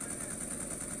wounded man.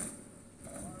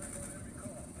 Firing on enemy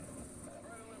call.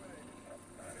 Threat eliminated.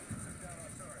 Enemy took down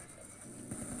our turret.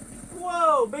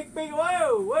 Whoa! Big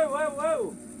whoa!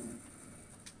 Whoa!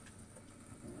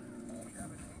 We have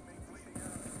a teammate bleeding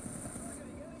out.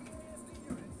 Targeting enemy ASD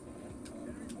units.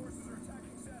 Enemy forces are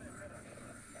attacking SAT antenna.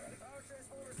 The power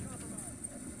transformer is compromised.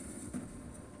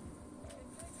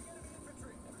 Engaging enemy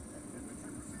infantry.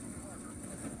 Infantry proceeding to marker.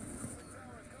 Cooling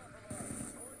tower is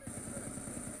compromised. Coordinate defense.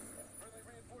 Friendly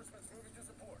reinforcements moving to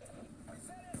support.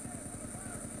 SAT antenna under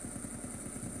fire.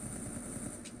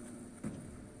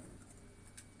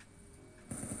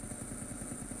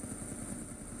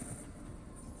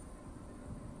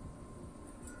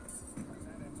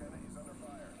 SAT antenna is under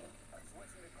fire.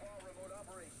 Switching to claw remote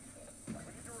operation. We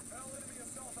need to repel enemy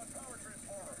assault on power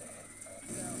transformer.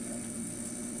 Down.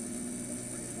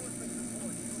 Reinforcements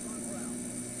deployed. Shields on ground.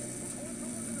 Report to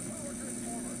look at the power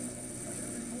transformer.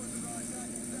 Enemy forces are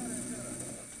attacking SAT antenna.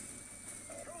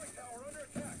 Cooling tower under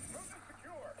attack. Move to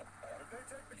secure. If they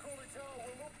take the cooling tower,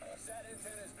 we'll move. SAT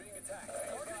antenna is being attacked.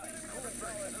 Cooling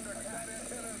tower is under attack. SAT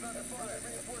antenna is under fire.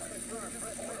 Reinforcements firm.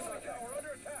 Cooling tower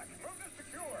under attack. Move to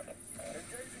secure.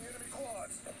 Engaging enemy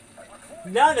quads.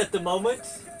 None at the moment.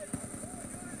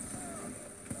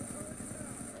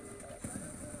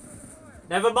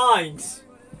 Never mind.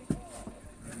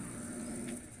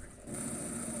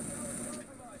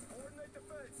 Coordinate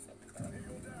defense.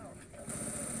 Eagle down.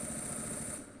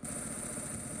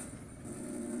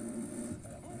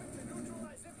 Moving to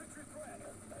neutralize infantry threat.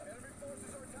 Enemy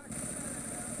forces are attacking SAT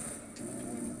antenna. Engaging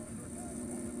enemy infantry.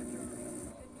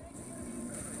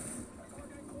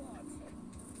 Targeting quads.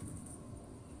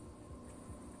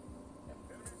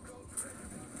 Enemy's built to take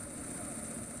down the cooling tower.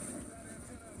 SAT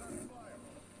antenna is under fire.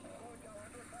 Cooling tower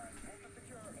under attack. Move to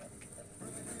secure.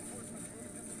 Friendly reinforcements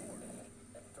moving to support.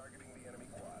 Targeting the enemy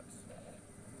quads.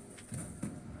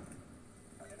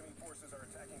 Enemy forces are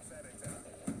attacking SAT antenna.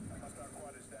 Hostile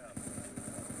quad is down.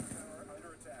 Tower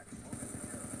under attack. Move to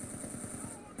secure.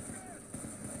 Wounded man!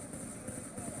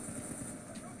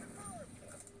 Kill confirmed!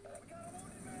 We got a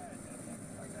wounded man!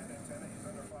 SAT antenna is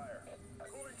under fire.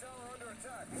 Cooling tower under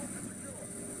attack. Move to secure.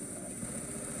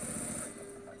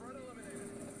 Threat eliminated.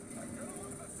 Gonna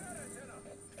lose the SAT antenna.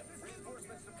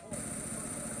 Reinforcements deployed.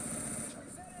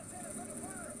 SAT antenna is under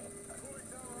fire. Cooling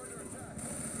tower under attack.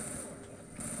 Move to secure.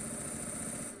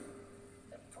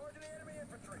 Targeting enemy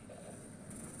infantry.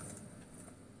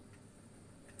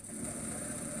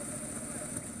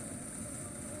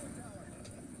 Cooling tower.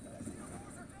 Shield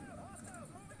doors are down. Hostiles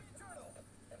moving internal.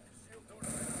 Shield doors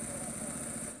are down.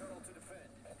 Internal to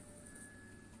defend.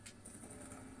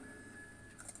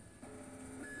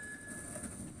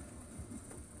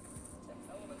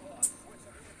 Element lost.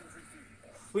 Switching to infantry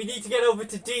feed. We need to get over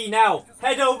to D now.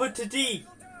 Head over to D.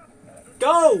 Eagle down.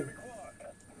 Go! Quad.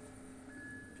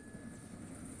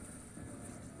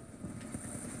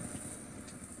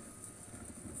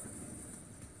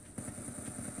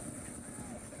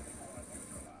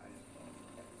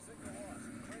 Signal lost.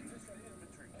 Transition to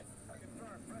infantry.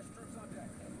 Confirm. Fresh troops on deck.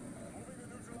 Moving to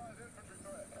neutralize infantry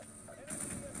threat.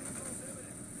 Enemy ESC close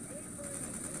evidence. Mainframe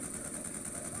and sensor.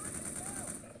 Target down.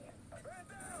 Man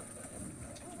down.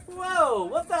 Whoa,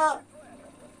 what the?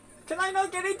 Can I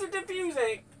not get into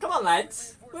defusing? Come on,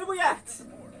 lads. Where we at?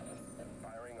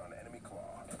 Firing on enemy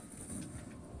claw.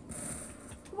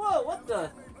 Whoa, what the?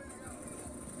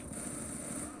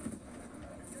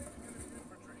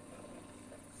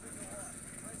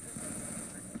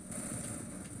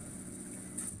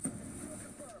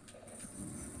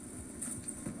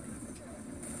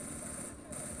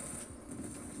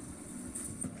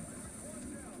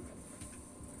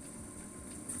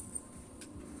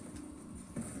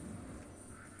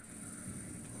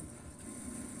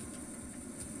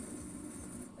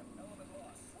 Element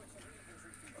lost. Switching to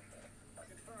infantry team.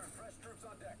 Confirmed. Fresh troops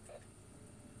on deck.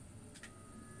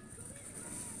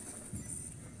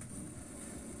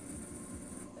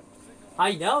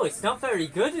 I know, it's not very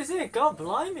good, is it? God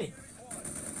blimey.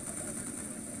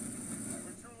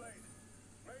 We're too late.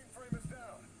 Mainframe is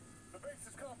down. The base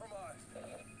is compromised.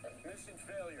 Mission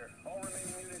failure. All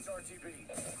remaining units RTB.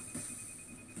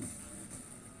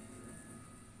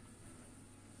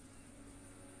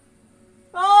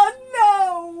 Oh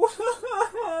no!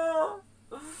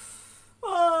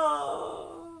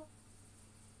 Oh.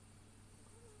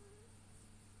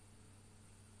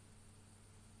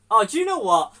 Oh, do you know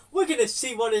what? We're gonna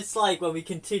see what it's like when we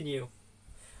continue.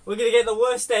 We're gonna get the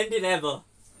worst ending ever.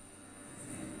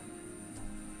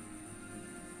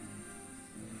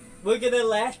 We're gonna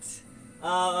let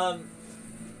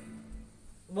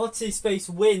what's his face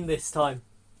win this time.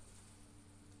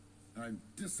 I'm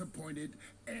disappointed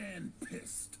and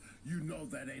pissed. You know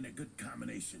that ain't a good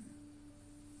combination.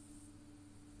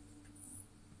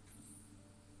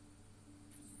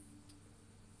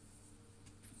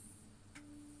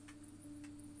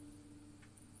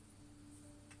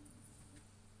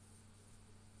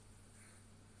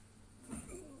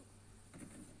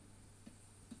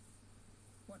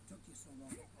 What took you so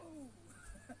long?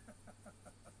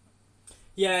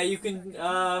 Yeah, you can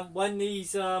when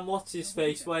he's what's his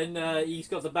face when he's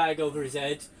got the bag over his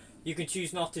head, you can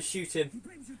choose not to shoot him.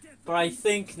 But I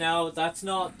think now that's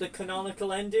not the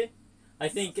canonical ending. I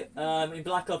think in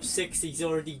Black Ops 6 he's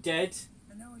already dead.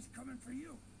 And now he's coming for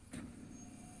you.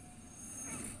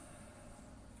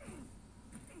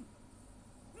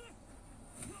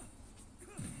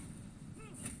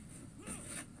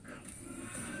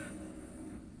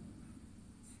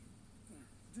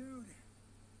 Dude.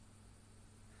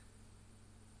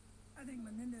 I think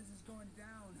Menendez is going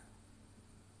down. I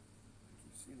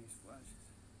keep seeing these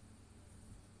flashes.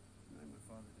 The night my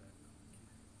father died when I was a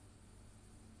kid.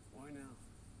 Why now?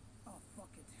 Oh,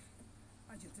 fuck it.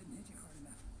 I just didn't hit you hard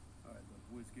enough. All right, look,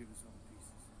 Woods gave us all the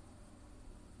pieces.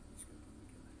 We're just gonna put them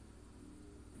together.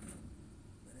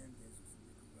 Menendez was in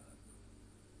Nicaragua.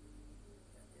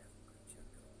 Got the African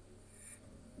Chaco.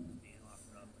 Being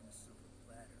offered up on a silver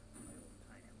platter by old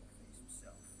pineapple face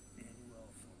himself.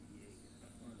 Manuel Noriega.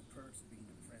 One of the perks of being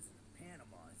the president of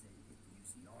Panama is that you get to use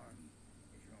the army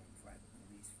as your own private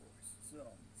police force.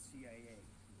 So, CIA,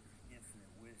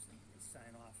 infinite wisdom, they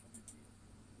sign off on the deal.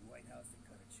 The White House, they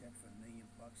cut a check for $1 million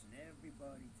and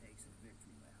everybody takes a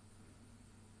victory lap.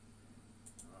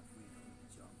 Off we go to the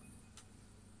jungle.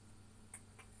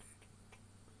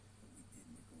 What we did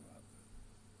in Nicaragua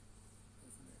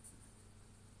was an accident.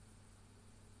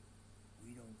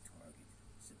 We don't target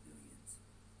civilians.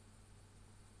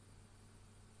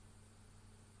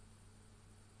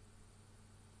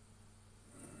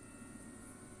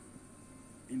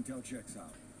 Intel checks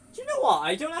out. Do you know what?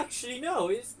 I don't actually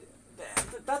know.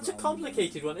 That's a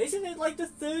complicated one. Isn't it like the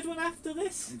third one after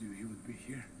this? I knew he would be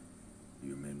here.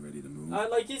 You men ready to move?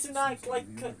 Like, isn't that like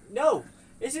no?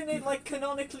 Isn't it like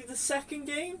canonically the second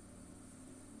game?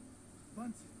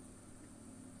 Bunsen.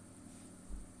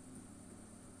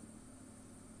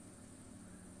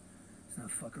 Let's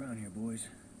not fuck around here, boys.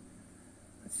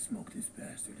 Let's smoke this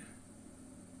bastard.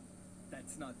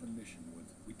 That's not the mission,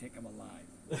 Woods. We take him alive.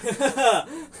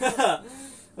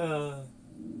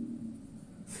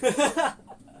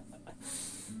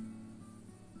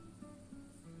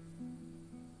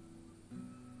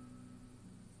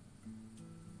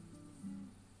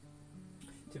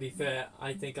 To be fair,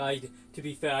 I think I'd. To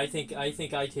be fair, I think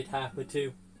I'd hit Harper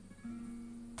too.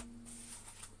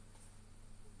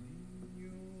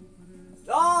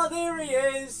 Oh, there he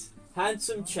is,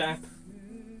 handsome chap.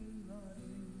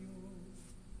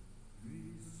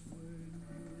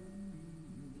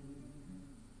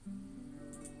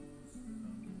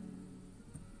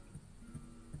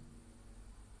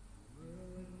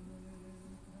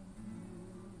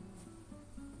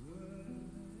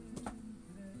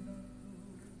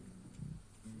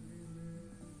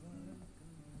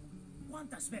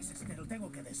 ¿Cuántas veces te lo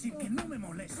tengo que decir que no me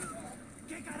moleste?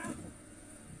 ¿Qué carajo?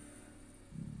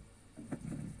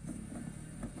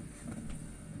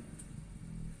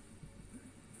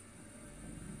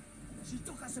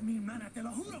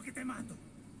 juro que te mato.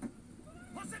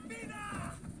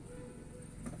 ¡Josefina!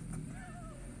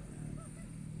 Este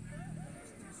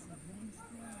es un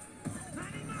monstruo.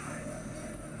 ¡Animal!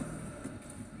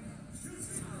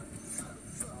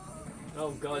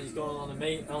 Oh god, he's going on a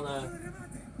mate on a.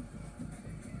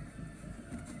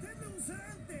 ¡Denme un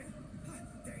sedante!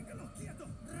 ¡Téngalo quieto!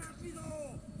 ¡Rápido!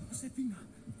 Josefina.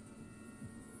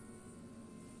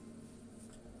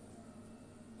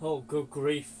 Oh, good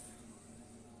grief.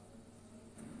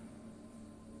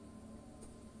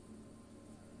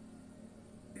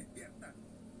 ¡Despierta!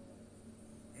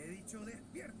 He dicho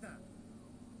despierta.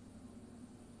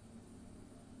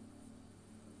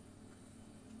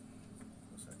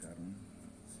 Lo sacaron.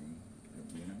 Sí, lo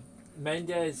vieron.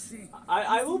 Mendez.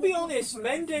 I will be honest,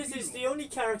 Mendez is the only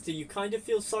character you kind of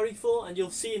feel sorry for, and you'll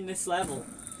see in this level.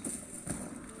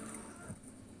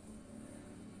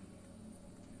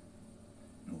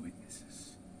 No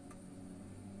witnesses.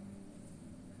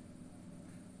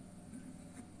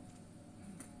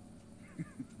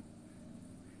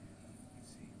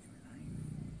 Saved your life.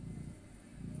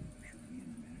 You should be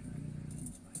an American by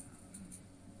now.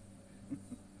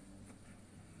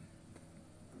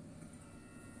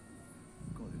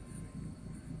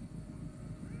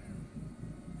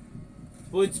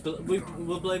 Woods,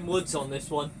 we'll blame Woods on this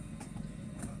one.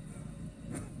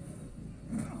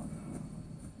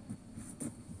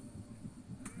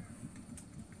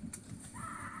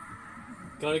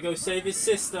 Gotta go save his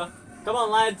sister. Come on,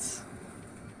 lads.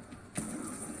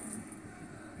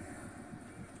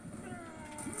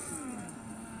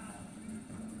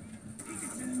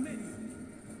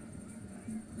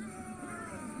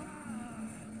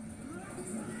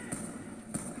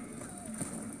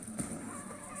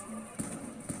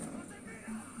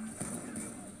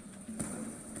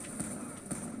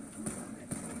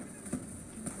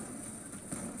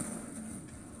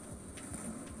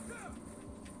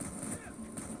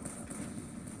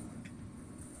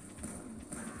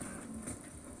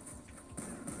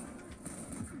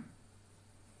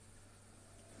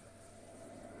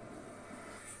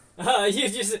 You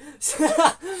just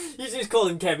you just call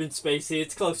him Kevin Spacey.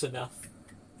 It's close enough.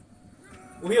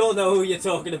 We all know who you're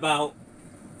talking about.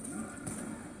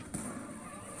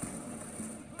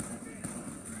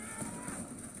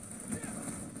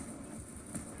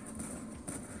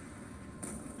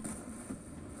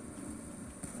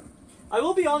 I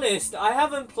will be honest. I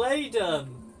haven't played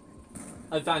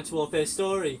Advanced Warfare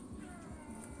Story.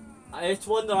 It's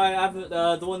one that I haven't.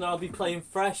 The one that I'll be playing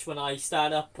fresh when I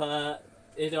start up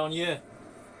it on you.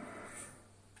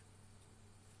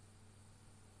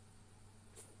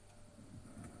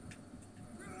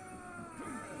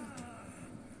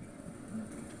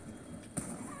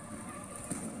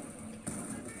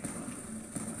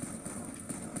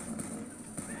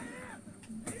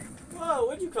 Whoa,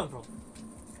 where'd you come from?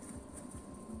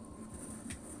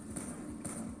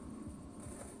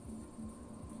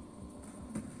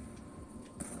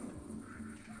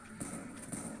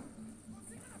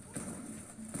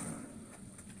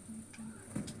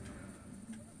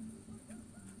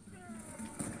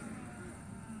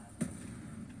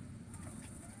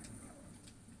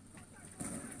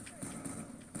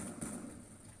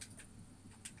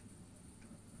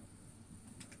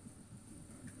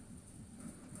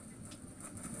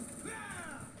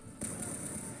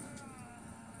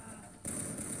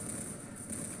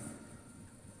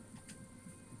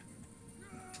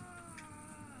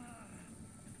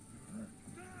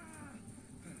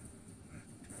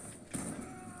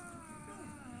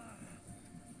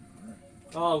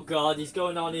 Oh god, he's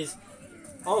going on his...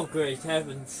 Oh great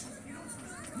heavens.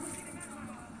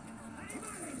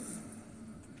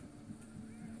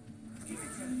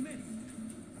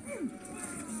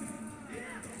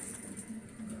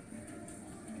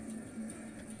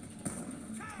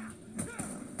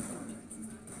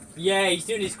 Yeah, he's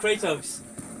doing his Kratos.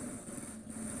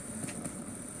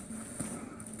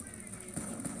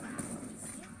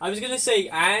 I was gonna say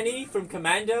Annie from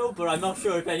Commando, but I'm not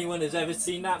sure if anyone has ever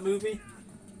seen that movie.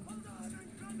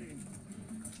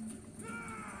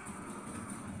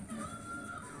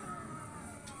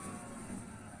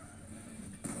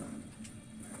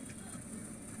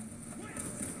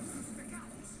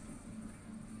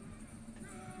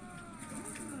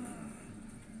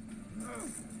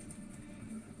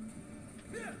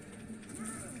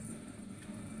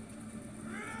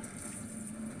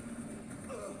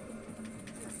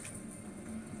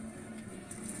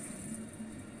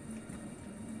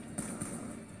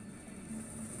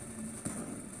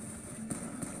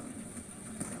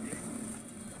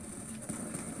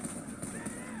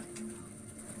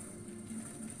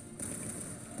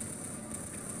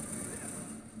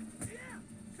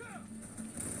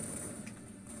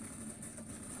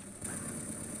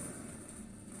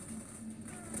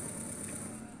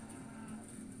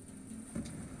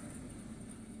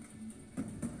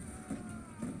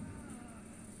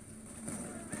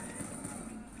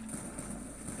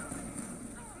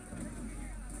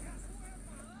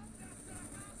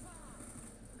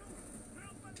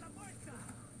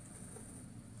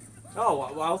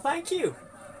 Oh, well, thank you.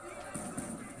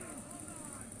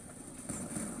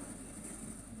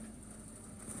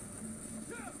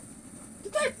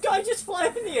 Did that guy just fly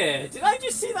up in the air? Did I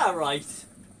just see that right?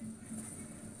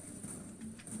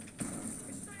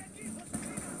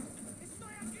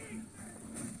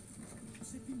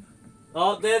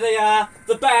 Oh, there they are.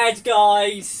 The bad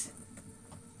guys.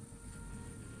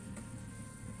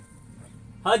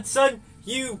 Hudson,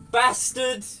 you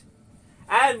bastard.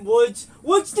 And Woods.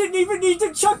 Woods didn't even need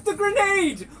to chuck the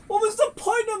grenade. What was the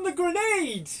point on the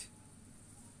grenade?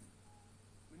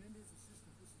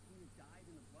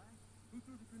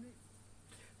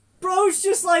 Bro's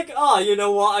just like, oh, you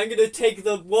know what? I'm gonna take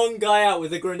the one guy out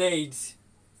with a grenade.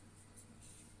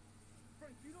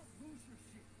 Frank, you don't lose your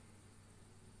shit.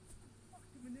 Fuck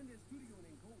the Menendez studio in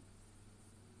Angola.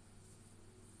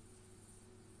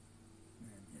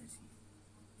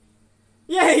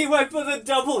 Yeah, he went for the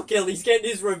double kill. He's getting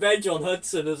his revenge on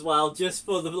Hudson as well, just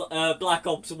for the Black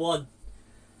Ops 1.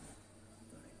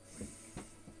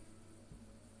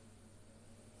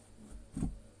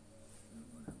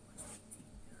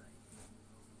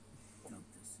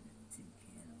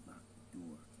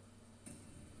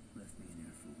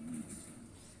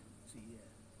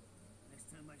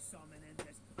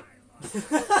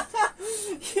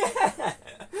 Yeah!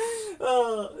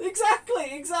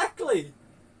 Exactly!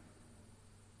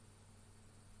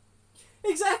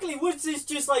 Exactly, Woods is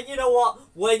just like, you know what,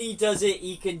 when he does it,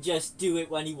 he can just do it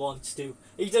when he wants to.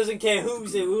 He doesn't care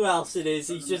who else it is,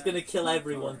 he's just gonna kill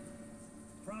everyone.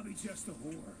 Probably just a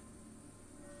whore.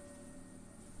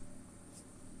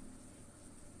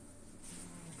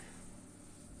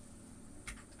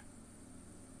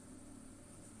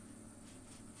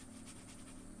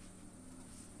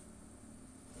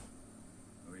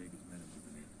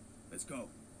 Let's go.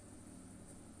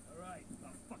 Alright,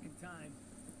 about fucking time.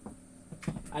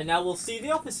 And now we'll see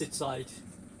the opposite side.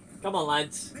 Come on,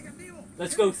 lads.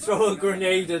 Let's go throw a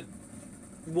grenade at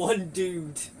one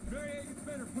dude. Very gets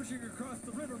better pushing across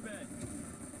the riverbed.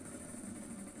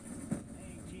 I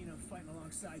ain't keen on fighting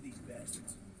alongside these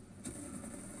bastards.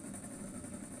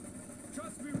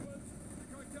 Trust me, Woods.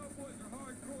 The cartel boys are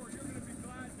hardcore. You're gonna be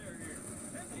glad they're here.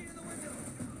 Empty in the window.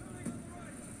 Building on the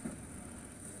right.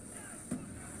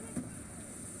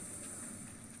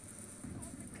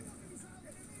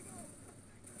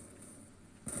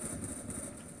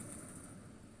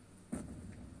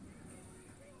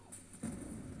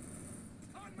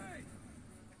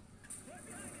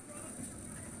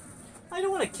 I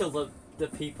don't want to kill the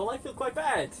people, I feel quite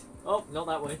bad. Oh, not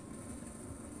that way.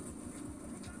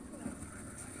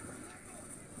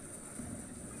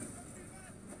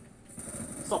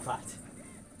 Stop that.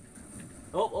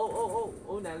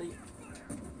 Oh, Nelly.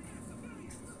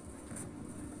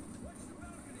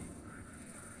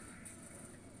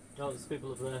 Oh, there's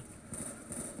people over there.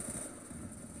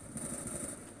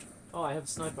 Oh, I have a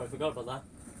sniper, I forgot about that.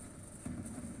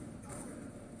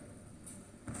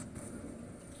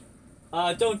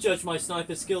 Don't judge my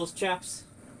sniper skills, chaps.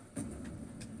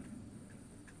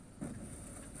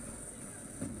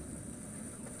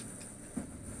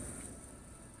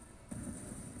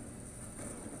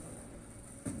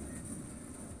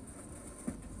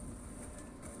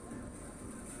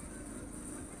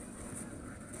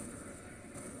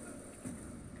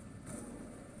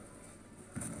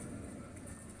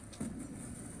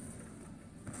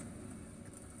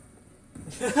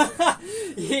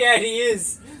 Yeah, he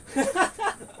is.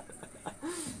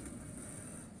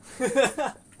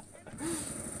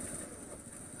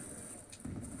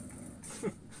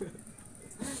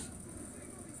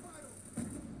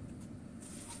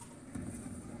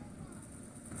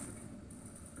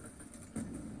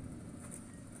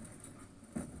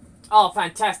 Oh,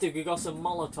 fantastic. We got some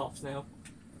Molotovs now.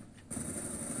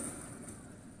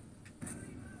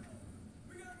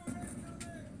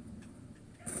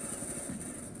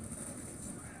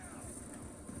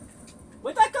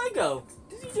 Where'd that guy go?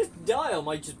 Did he just die or am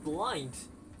I just blind?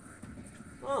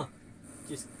 Huh.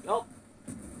 Just... Oh.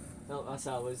 No, that's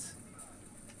how it was.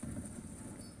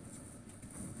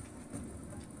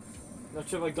 Not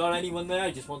sure if I got anyone there,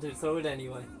 I just wanted to throw it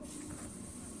anyway.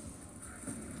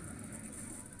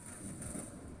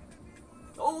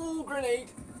 Oh, grenade!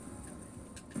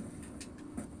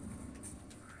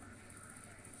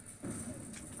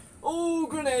 Oh,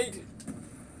 grenade!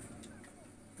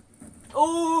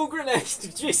 Oh, grenade!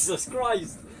 Jesus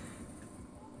Christ!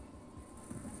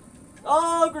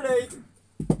 Oh, grenade!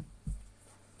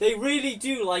 They really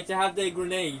do like to have their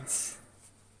grenades.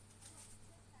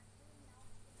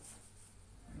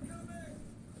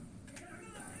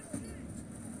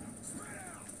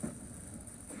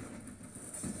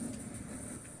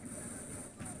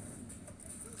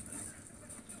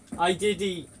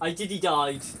 he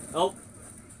died. Oh.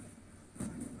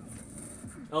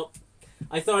 Oh.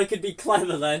 I thought I could be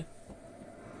clever then.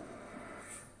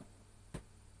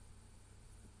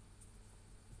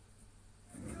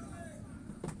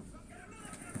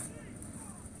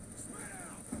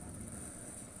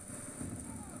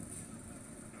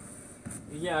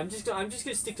 Yeah, I'm just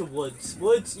gonna stick to Woods.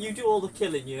 Woods, you do all the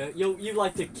killing. You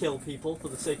like to kill people for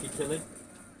the sake of killing.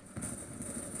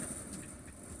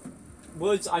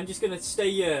 Woods, I'm just gonna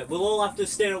stay here. We'll all have to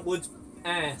stare at Woods'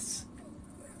 ass.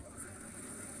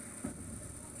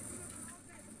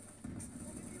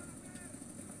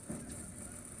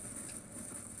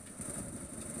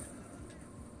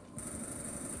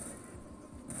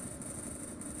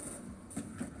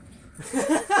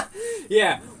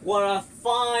 Yeah, what a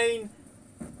fine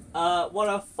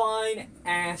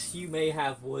ass you may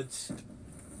have, Woods.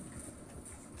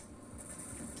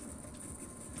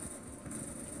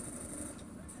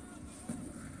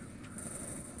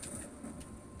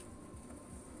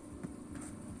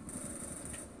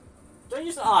 Don't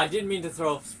you? Oh, I didn't mean to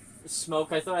throw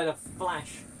smoke. I thought I had a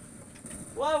flash.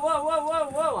 Whoa, whoa, whoa, whoa,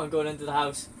 whoa! I'm going into the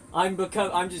house. I'm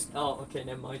just. Oh, okay,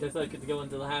 never mind. I thought I could go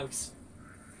into the house.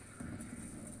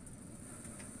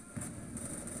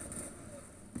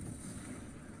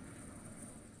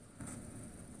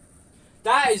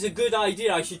 That is a good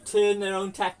idea. I should turn their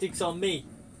own tactics on me.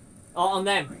 Or on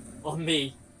them. On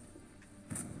me.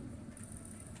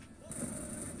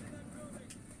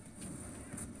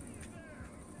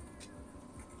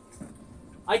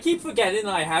 I keep forgetting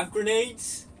that I have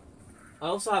grenades. I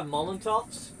also have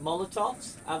Molotovs.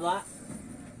 Molotovs. Have that.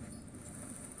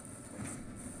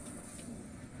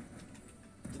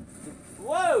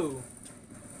 Whoa!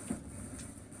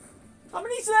 How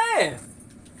many's there?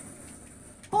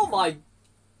 Oh my...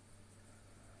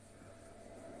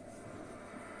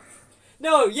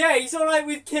 No, yeah, he's alright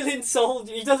with killing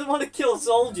soldiers. He doesn't want to kill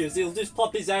soldiers. He'll just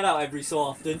pop his head out every so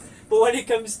often. But when it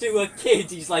comes to a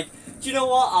kid, he's like, do you know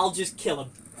what? I'll just kill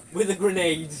him. With a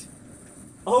grenade.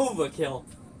 Overkill.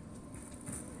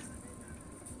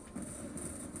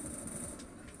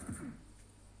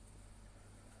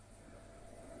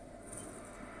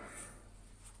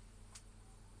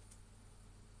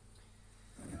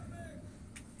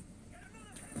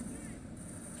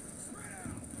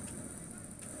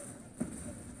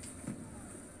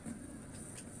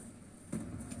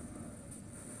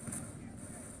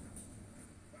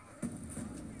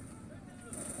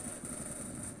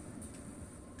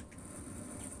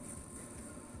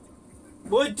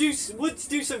 Would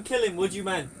do some killing, would you,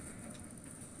 man?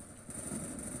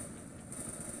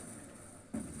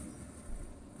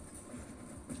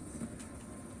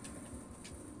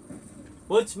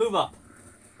 Woods, move up.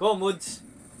 Go on, Woods.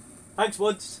 Thanks,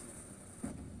 Woods.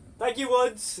 Thank you,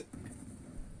 Woods.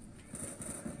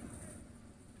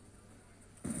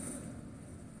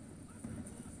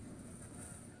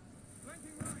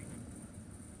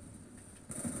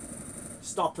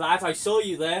 Stop that, I saw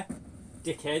you there,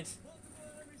 dickhead.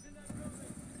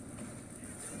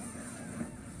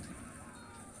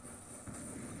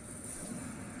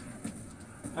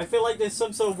 I feel like there's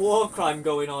some sort of war crime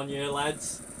going on here,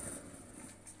 lads.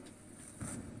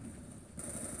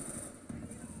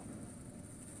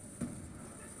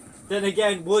 Then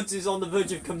again, Woods is on the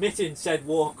verge of committing said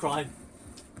war crime.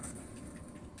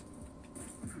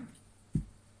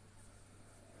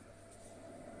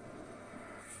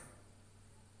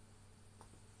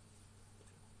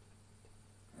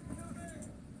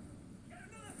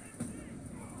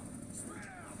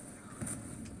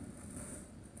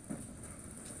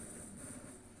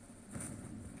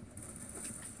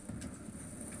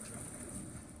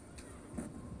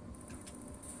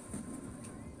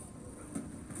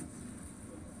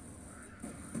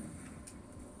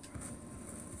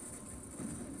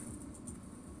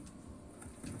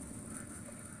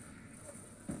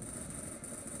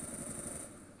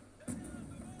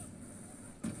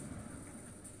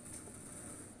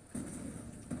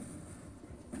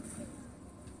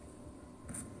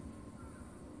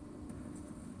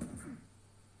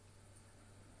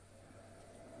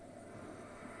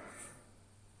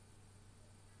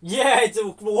 Yeah, it's a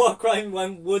war crime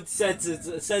when Woods says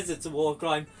it's a war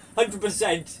crime.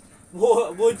 100%.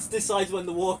 Woods decides when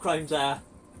the war crimes are.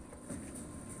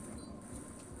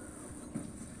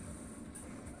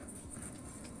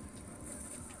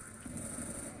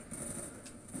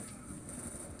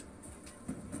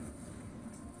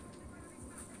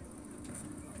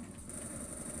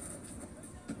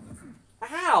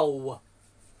 Ow!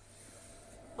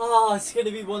 Oh, it's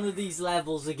gonna be one of these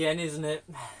levels again, isn't it?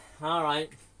 Alright.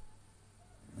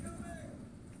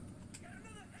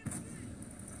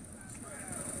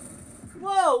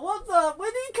 Whoa, what the?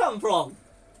 Where did he come from?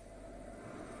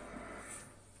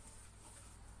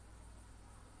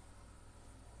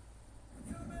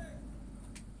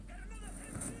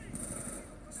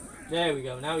 There we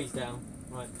go, now he's down.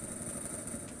 Right.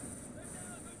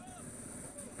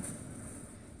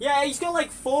 Yeah, he's got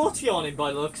like 40 on him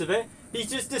by the looks of it. He's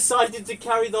just decided to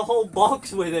carry the whole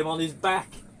box with him on his back.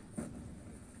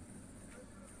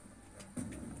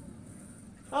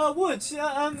 Woods,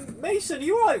 Mason, are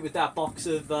you alright with that box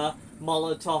of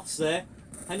Molotovs there?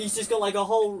 And he's just got like a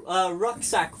whole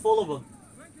rucksack full of them.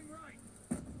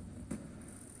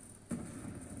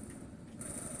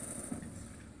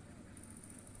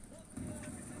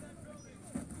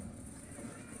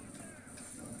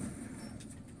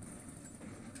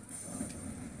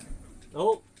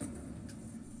 Oh.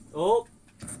 Oh.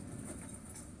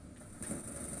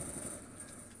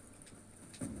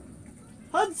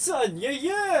 Hudson,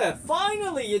 yeah!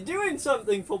 Finally, you're doing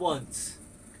something for once!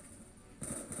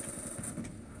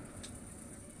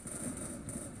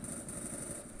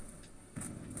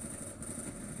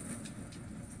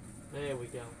 There we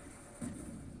go.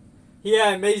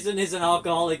 Yeah, Mason is an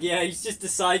alcoholic. Yeah, he's just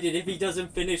decided if he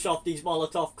doesn't finish off these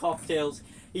Molotov cocktails,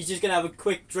 he's just gonna have a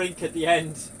quick drink at the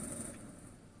end.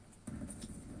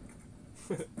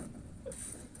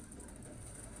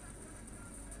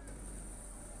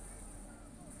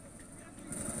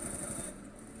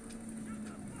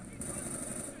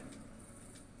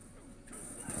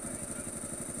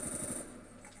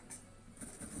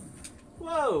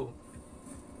 Whoa!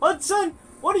 Hudson,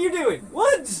 what are you doing?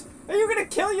 Woods, are you gonna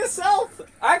kill yourself?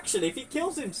 Actually, if he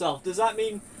kills himself, does that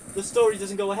mean the story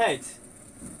doesn't go ahead?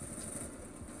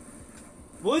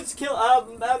 Woods,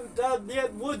 yeah,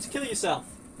 Woods, kill yourself.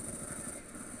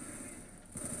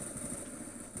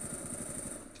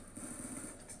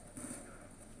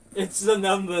 It's the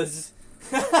numbers.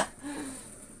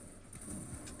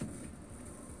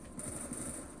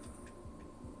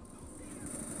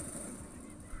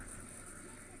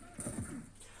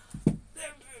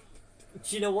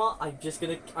 Do you know what? I'm just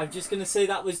gonna say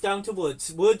that was down to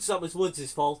Woods. Woods, that was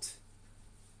Woods' fault.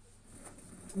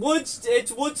 Woods,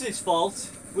 it's Woods'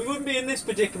 fault. We wouldn't be in this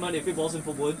predicament if it wasn't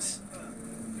for Woods.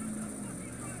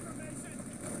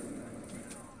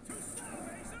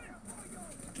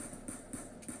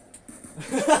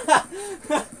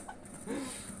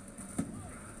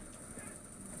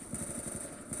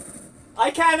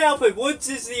 I can't help it. Woods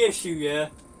is the issue, yeah.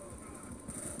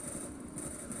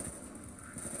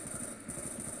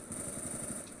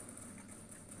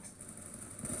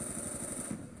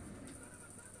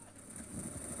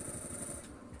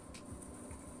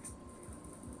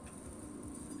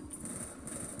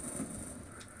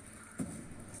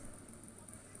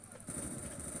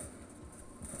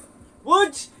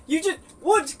 Woods,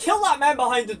 Woods, kill that man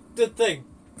behind the thing.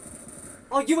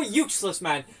 Oh, you a useless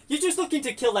man. You're just looking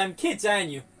to kill them kids, aren't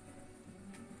you?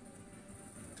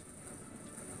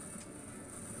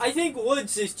 I think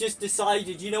Woods has just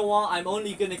decided, you know what, I'm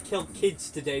only gonna kill kids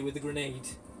today with a grenade.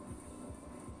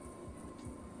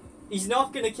 He's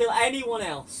not gonna kill anyone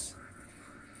else.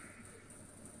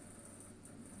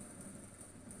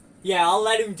 Yeah, I'll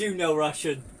let him do no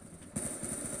Russian.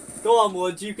 Go on,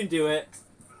 Woods, you can do it.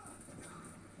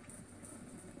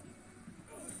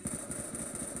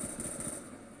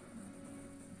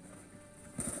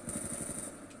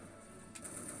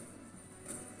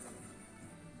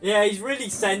 Yeah, he's really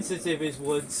sensitive, is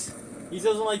Woods. He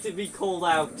doesn't like to be called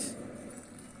out.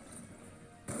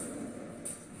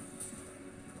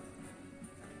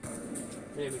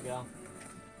 There we go. Are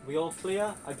we all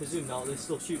clear? I presume not. They're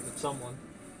still shooting at someone.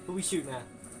 Who are we shooting at?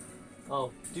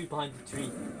 Oh, dude behind the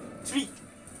tree. Tree!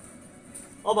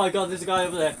 Oh my god, there's a guy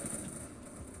over there.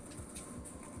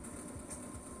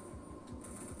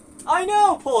 I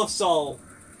know, poor soul!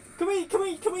 Can we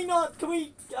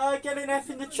get an F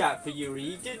in the chat for Yuri?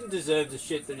 He didn't deserve the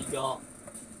shit that he got.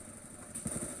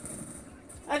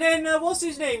 And then, what's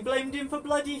his name? Blamed him for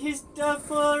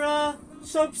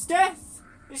Soap's death.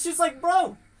 It's just like,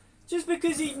 bro, just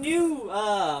because he knew,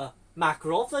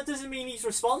 Makarov, that doesn't mean he's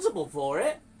responsible for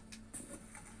it.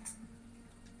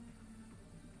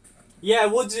 Yeah,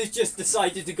 Woods has just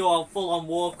decided to go out full on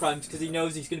war crimes because he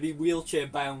knows he's going to be wheelchair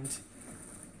bound.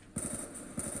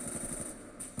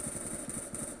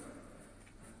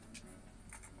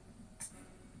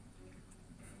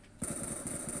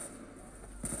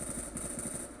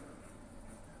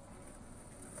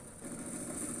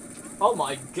 Oh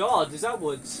my god, is that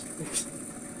Woods?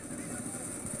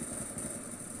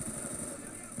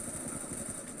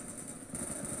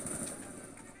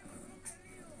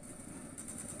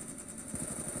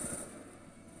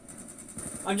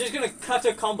 I'm just gonna cut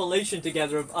a compilation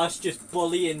together of us just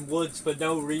bullying Woods for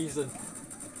no reason.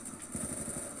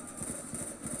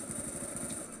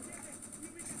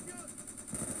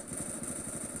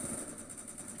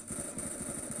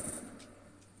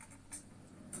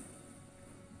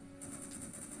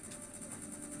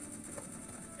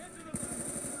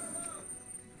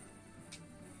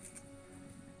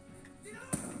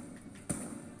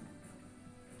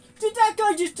 Did that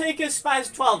guy just take a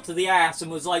Spaz 12 to the ass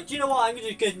and was like, do you know what, I'm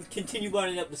going to continue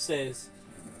running up the stairs?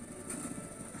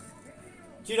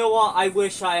 Do you know what, I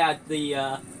wish I had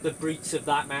the breeds of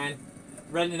that man.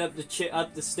 Running up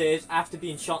the stairs after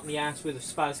being shot in the ass with a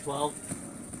Spaz 12.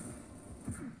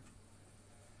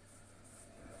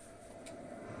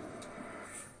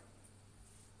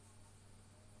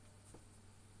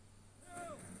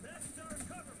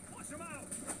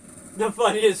 The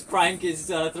funniest prank is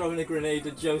throwing a grenade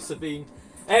at Josephine.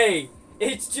 Hey,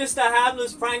 it's just a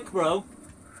harmless prank, bro.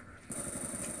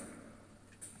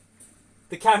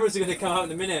 The cameras are going to come out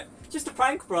in a minute. Just a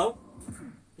prank, bro.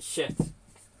 Shit.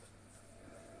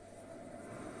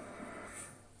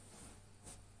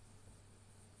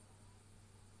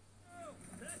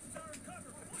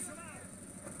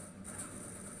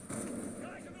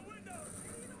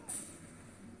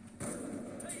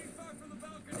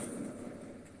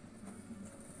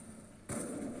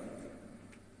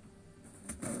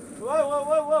 Whoa, whoa,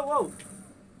 whoa, whoa, whoa.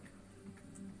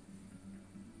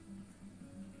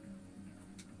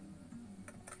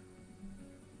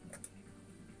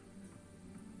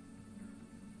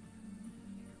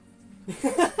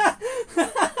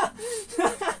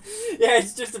 Yeah,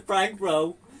 it's just a prank,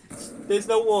 bro. There's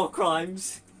no war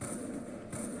crimes.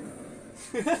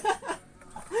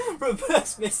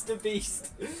 Reverse Mr.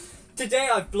 Beast. Today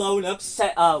I've blown up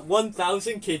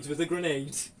 1,000 kids with a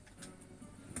grenade.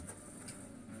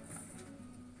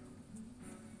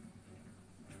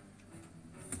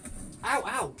 Ow,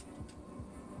 ow.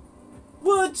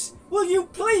 Woods, will you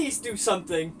please do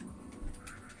something?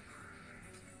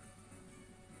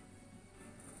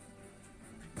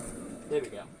 There we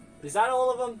go. Is that all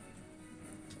of them?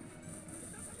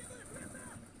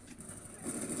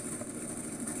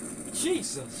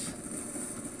 Jesus.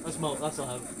 That's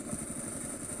loud.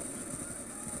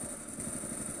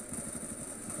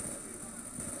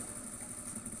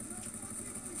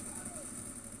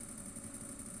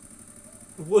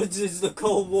 Woods is the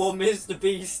Cold War Mr.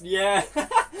 Beast, yeah.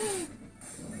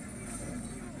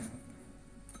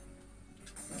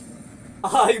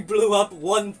 I blew up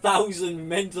 1,000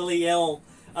 mentally ill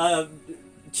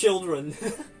children.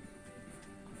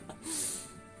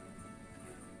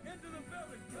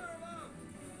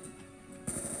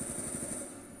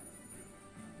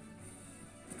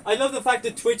 I love the fact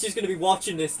that Twitch is going to be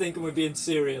watching this thinking we're being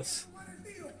serious.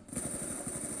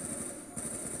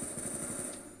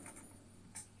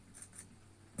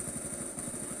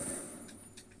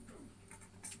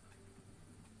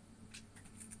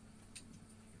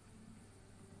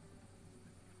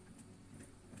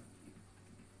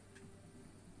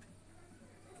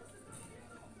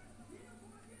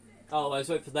 Oh, I was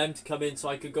waiting for them to come in so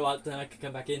I could go out, then I could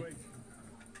come back in. Wait.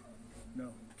 No,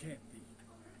 can't be.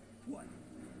 What?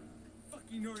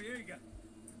 Fucking Noriega.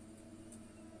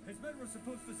 His men were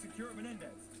supposed to secure Menendez.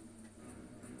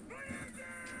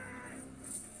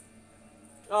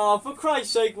 Oh, for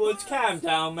Christ's sake, Woods, calm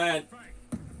down, man. Frank,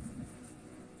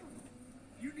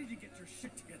 you need to get your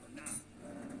shit together now.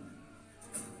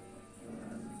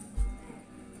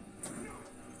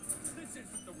 This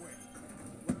isn't the way.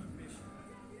 We're on a mission.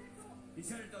 He's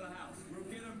headed to the house. We'll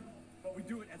get him, but we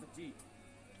do it as a team.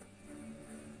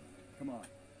 Come on.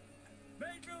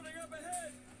 Main building up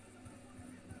ahead!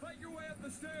 Fight your way up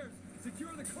the stairs!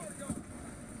 Secure the courtyard!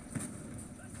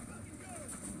 Let's fucking go!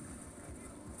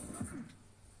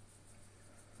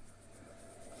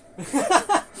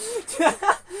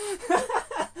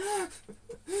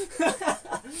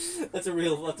 That's a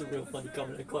real funny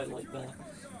comment. I quite like that.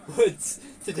 Woods,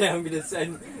 today I'm gonna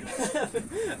send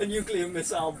a nuclear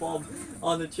missile bomb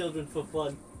on the children for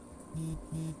fun.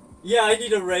 Yeah, I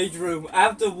need a rage room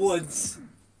after Woods.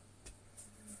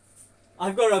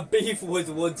 I've got a beef with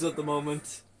Woods at the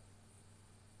moment.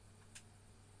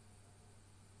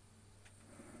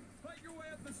 Fight your way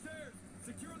up the stairs!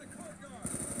 Secure the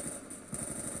courtyard!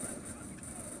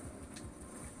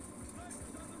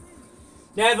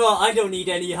 Never, I don't need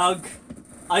any hug.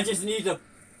 I just need to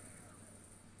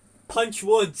punch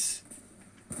Woods.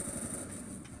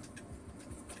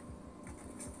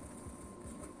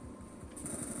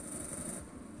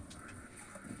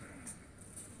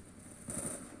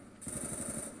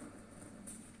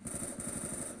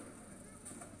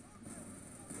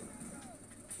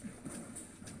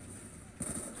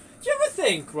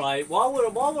 think, right, while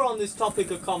we're on this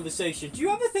topic of conversation, do you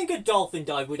ever think a dolphin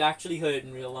dive would actually hurt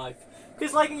in real life?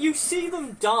 Because, like, you see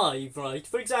them dive, right?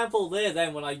 For example,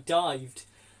 then when I dived,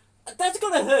 that's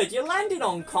gonna hurt. You're landing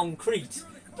on concrete.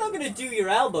 It's not gonna do your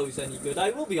elbows any good,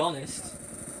 I will be honest.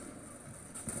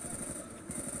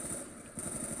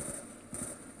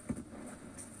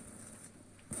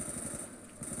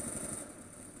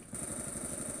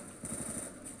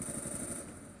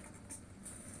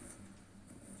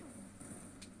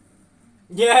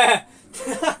 Yeah!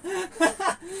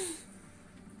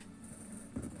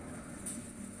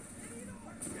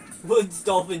 Woods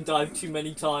dolphin dive too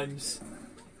many times.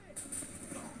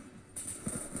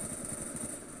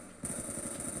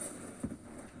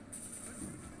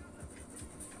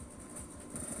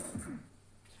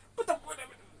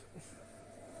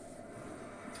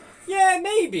 Yeah,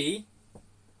 maybe.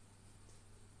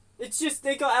 It's just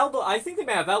they got elbow. I think they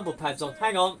may have elbow pads on.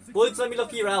 Hang on, Woods. Let me look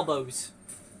at your elbows.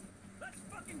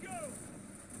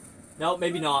 No,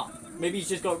 maybe not. Maybe he's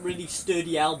just got really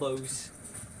sturdy elbows.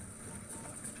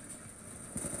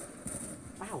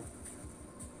 Ow.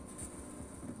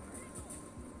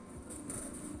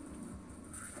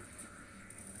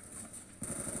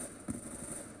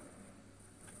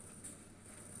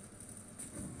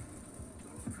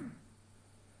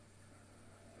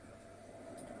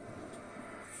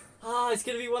 Ah, it's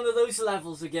gonna be one of those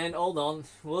levels again. Hold on,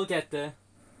 we'll get there.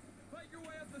 Fight your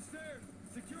way up the stairs.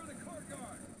 Secure the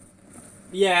courtyard.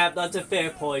 Yeah, that's a fair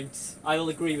point. I will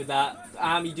agree with that.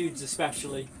 Army dudes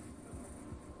especially.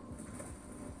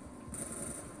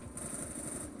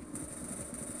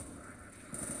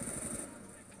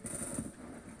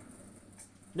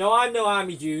 No, I'm no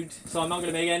army dude, so I'm not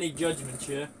gonna make any judgments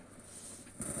here.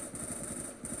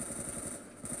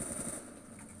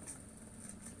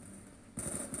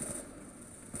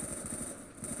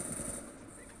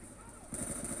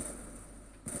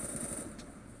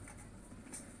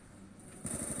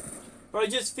 But I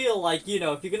just feel like, you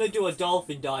know, if you're going to do a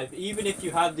dolphin dive, even if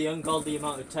you have the ungodly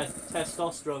amount of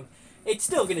testosterone, it's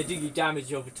still going to do you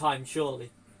damage over time, surely.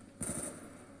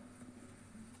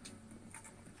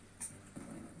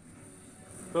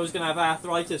 Bro's going to have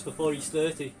arthritis before he's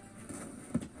 30.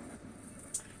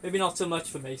 Maybe not so much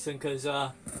for Mason, because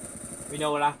we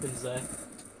know what happens there.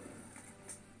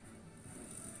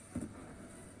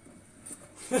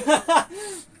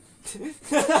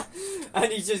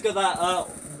 And he's just got that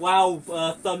wow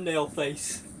thumbnail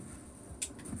face.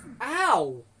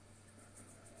 Ow!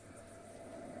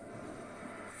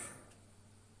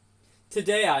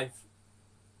 Today I've...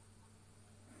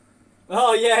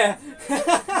 Oh yeah!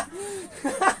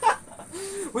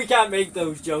 We can't make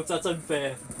those jokes, that's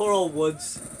unfair. Poor old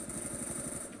Woods.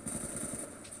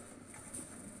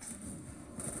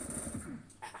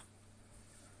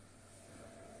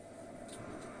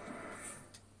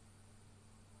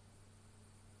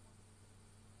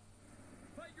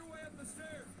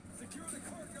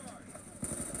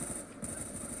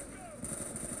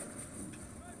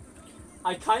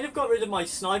 I kind of got rid of my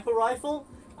sniper rifle,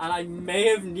 and I may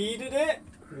have needed it.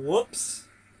 Whoops.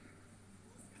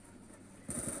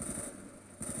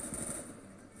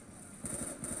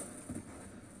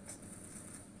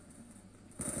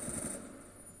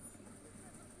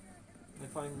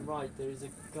 If I'm right, there is a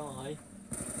guy.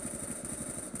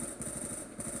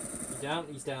 He's down?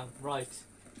 He's down. Right.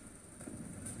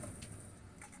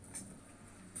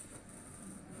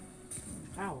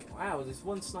 Ow, ow, there's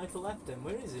one sniper left then.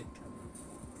 Where is he?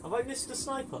 Have I missed a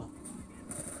sniper?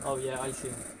 Oh yeah, I see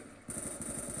him.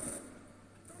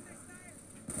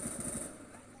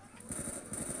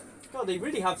 God, they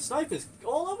really have snipers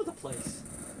all over the place.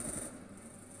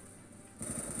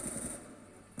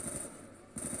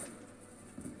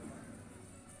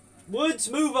 Woods,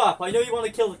 move up! I know you want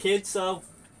to kill the kid, so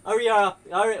hurry up.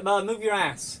 Hurry, move your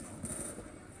ass.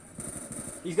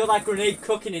 He's got that grenade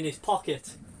cooking in his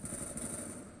pocket.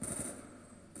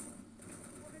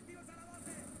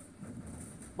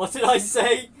 What did I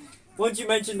say? Once you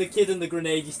mention the kid and the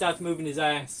grenade, he starts moving his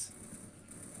ass.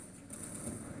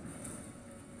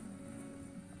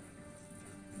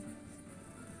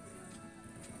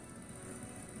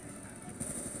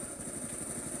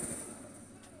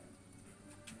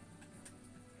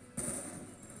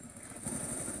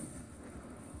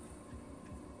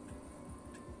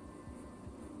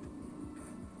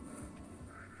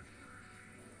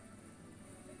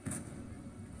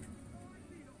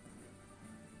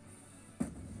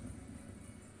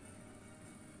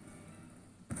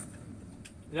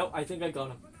 No, I think I got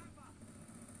him.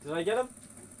 Did I get him?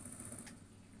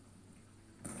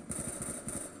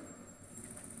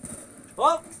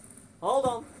 Oh! Hold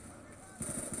on.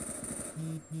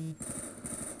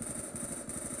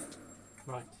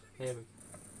 Right, here we go.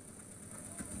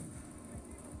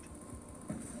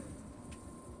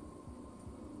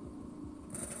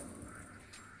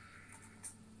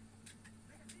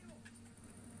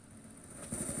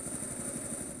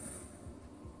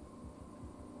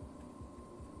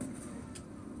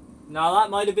 Now that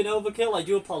might have been overkill, I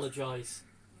do apologise.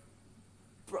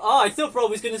 Oh, I thought Bro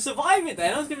was going to survive it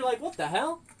then. I was going to be like, what the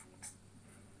hell?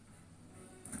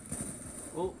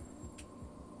 Oh.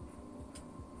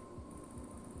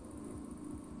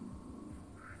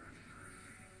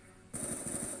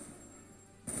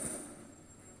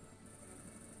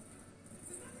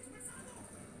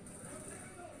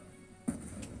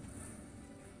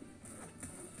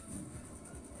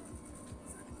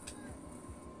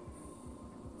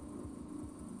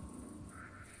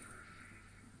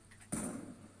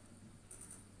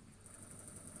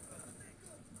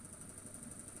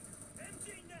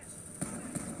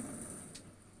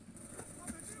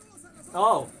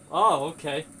 Oh,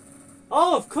 okay.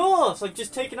 Oh, of course! I've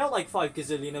just taken out like 5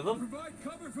 gazillion of them. Provide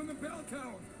cover from the bell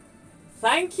tower.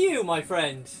 Thank you, my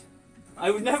friend.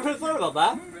 I would never have thought about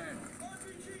that. Move in.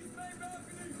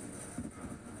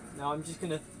 Now I'm just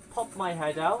gonna pop my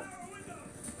head out.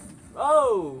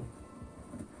 Oh!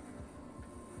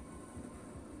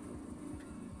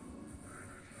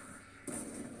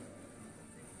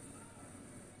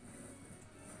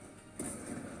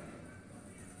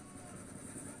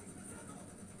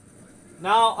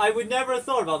 Now, I would never have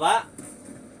thought about that.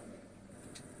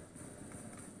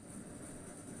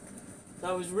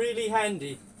 That was really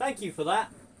handy. Thank you for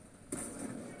that.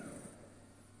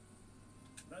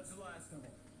 That's the last of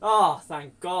them. Oh,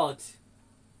 thank God.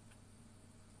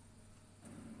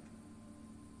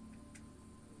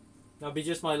 That'd be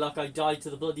just my luck I died to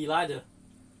the bloody ladder.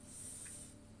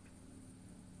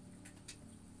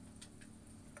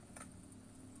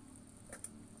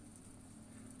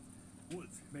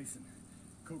 Woods, Mason.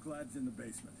 Coke lab's in the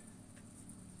basement.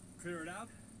 Clear it out.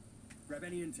 Grab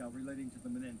any intel relating to the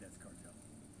Menendez cartel.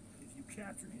 If you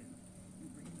capture him, you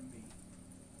bring him to me.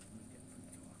 We'll get free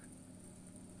talk.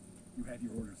 You have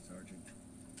your orders, Sergeant.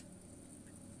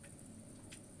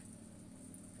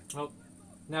 Oh.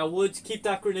 Now, Woods, keep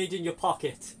that grenade in your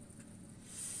pocket.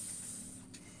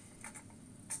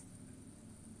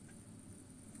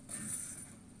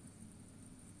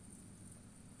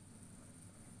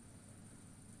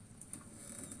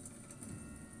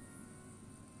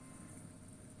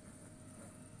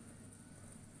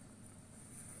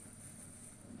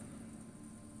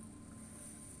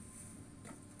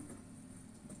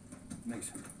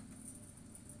 Mason.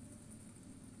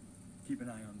 Keep an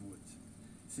eye on Woods.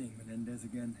 Seeing Menendez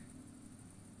again,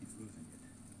 he's losing it.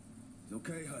 It's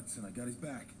okay, Hudson. I got his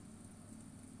back.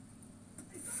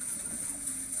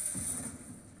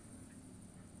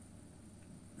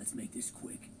 Let's make this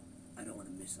quick. I don't want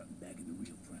to miss something back in the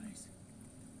real prize.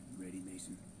 You ready,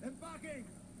 Mason? ¡Empaquen!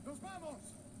 ¡Nos vamos!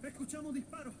 Escuchamos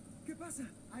disparos. ¿Qué pasa?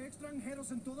 Hay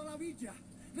extranjeros en toda la villa.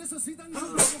 Necesitan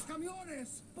los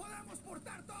camiones. Podemos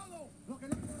portar todo. Lo que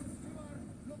no podemos llevar,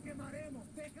 lo quemaremos.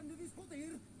 Dejen de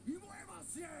discutir y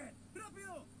muévanse.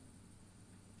 ¡Rápido!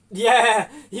 Yeah,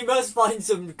 he must find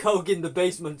some coke in the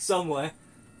basement somewhere.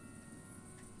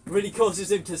 Really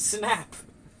causes him to snap.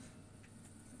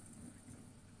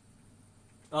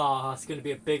 Ah, it's going to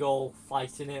be a big old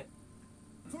fight in it.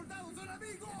 ¡Soldados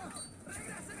enemigos!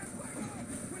 ¡Regresen al fuego!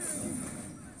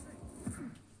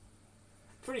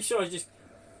 Pretty sure I just...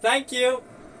 Thank you!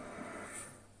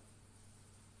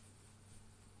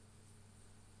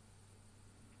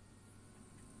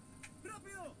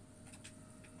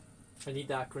 I need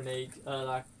that grenade,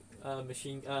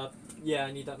 machine, yeah,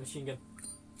 I need that machine gun.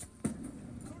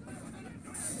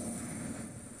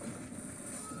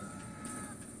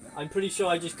 I'm pretty sure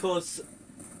I just caused...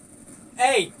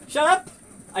 Hey! Shut up!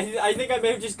 I think I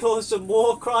may have just caused some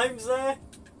war crimes there.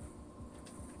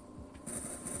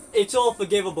 It's all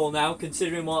forgivable now,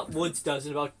 considering what Woods does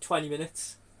in about 20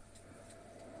 minutes.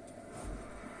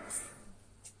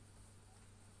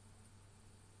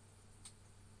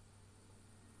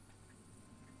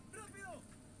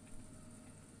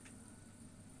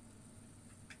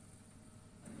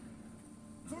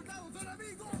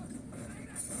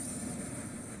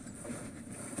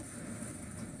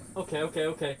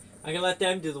 Okay. I'm gonna let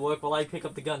them do the work while I pick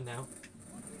up the gun now.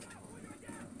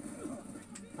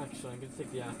 Actually, I'm gonna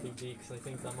take the RPG because I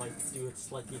think that might do it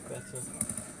slightly better.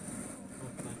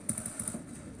 Okay.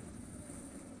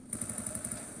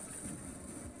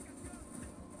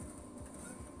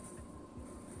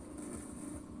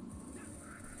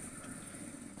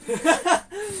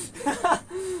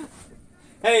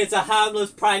 Hey, it's a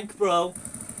harmless prank, bro.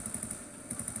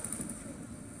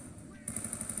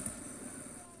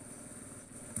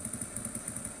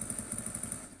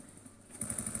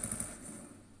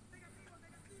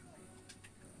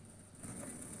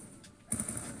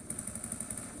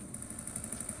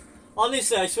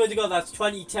 Honestly, I swear to God, that's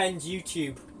 2010's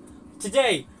YouTube.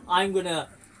 Today, I'm gonna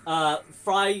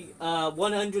fry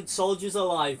 100 soldiers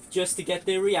alive just to get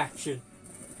their reaction.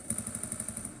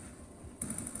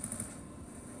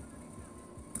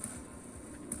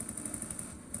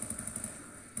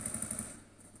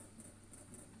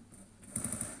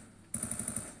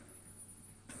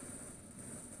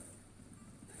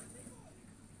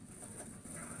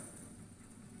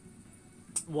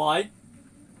 Why?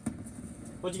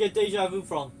 Where'd you get deja vu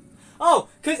from? Oh,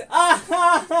 cause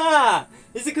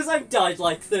is it cause I've died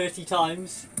like 30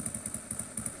 times?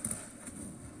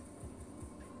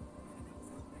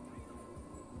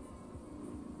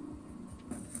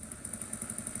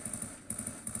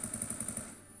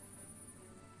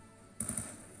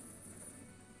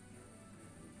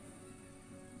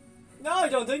 No, I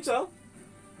don't think so.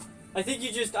 I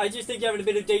just think you're having a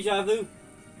bit of deja vu.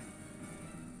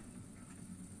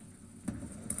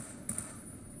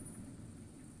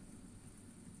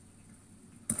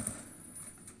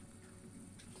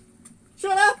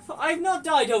 Shut up! I've not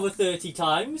died over 30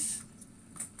 times.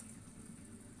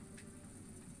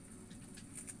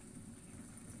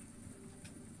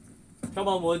 Come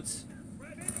on, Woods.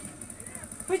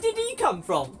 Where did he come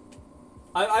from?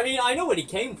 I mean, I know where he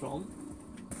came from.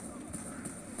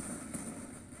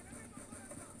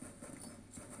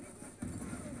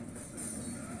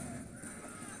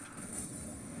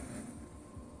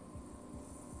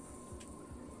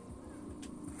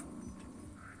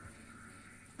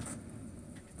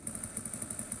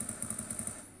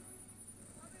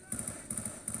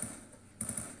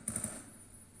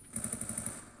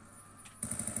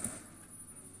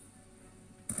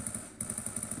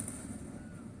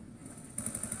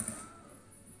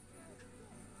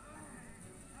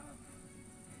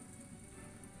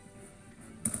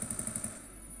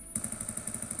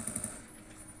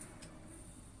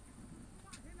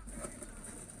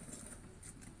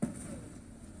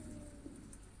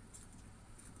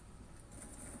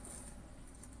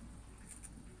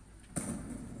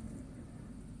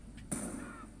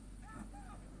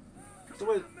 So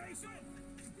wait.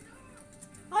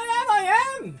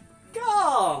 I am!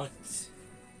 God!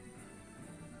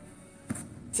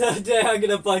 Today I'm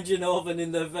gonna punch an oven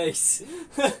in the face.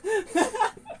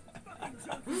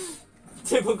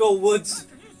 Typical Woods.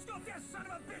 He's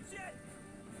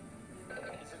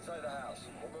inside the house.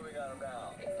 We're moving on him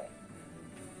now.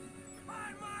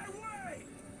 On my way!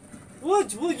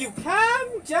 Woods, will you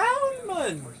calm down,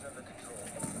 man? Push under control.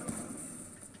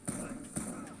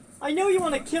 I know you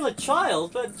want to kill a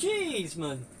child, but jeez,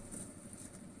 man.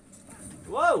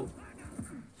 Whoa.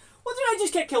 What did I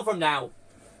just get killed from now?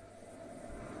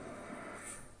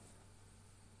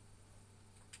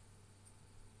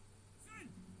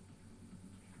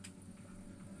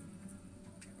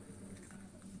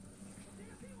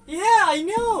 Yeah, I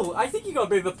know. I think you got a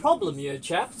bit of a problem here,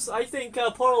 chaps. I think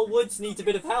poor old Woods needs a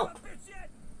bit of help.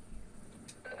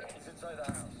 He's inside the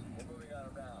house. We're moving on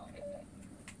him now.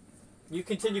 You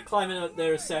continue climbing up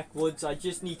there a sec, Woods. I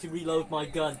just need to reload my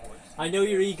gun. I know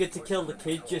you're eager to kill the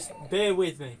kid. Just bear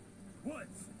with me.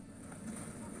 Woods!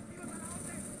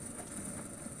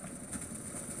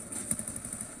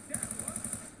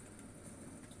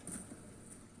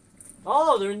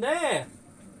 Oh, they're in there.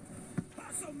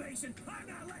 Hustle, Mason! I'm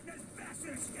not letting this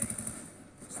bastard escape!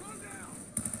 Slow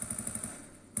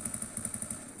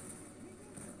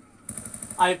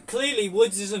down! Clearly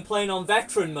Woods isn't playing on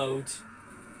veteran mode.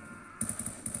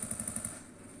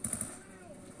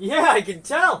 Yeah, I can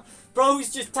tell. Bro's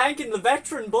just tanking the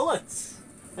veteran bullets.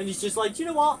 And he's just like, you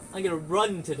know what? I'm gonna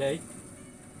run today.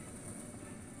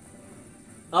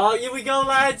 Oh, here we go,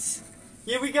 lads.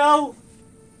 Here we go.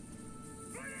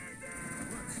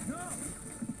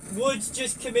 Woods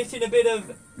just committing a bit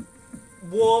of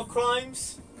war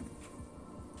crimes.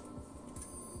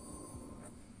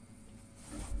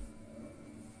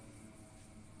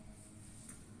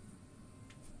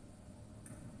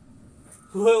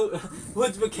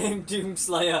 Woods became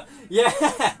Doomslayer. Yeah. Hay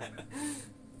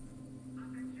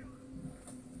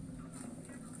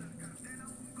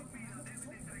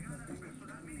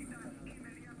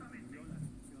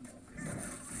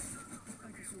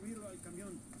que subirlo al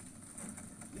camión.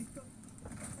 ¿Listo?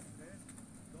 3,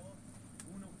 2,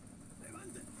 1.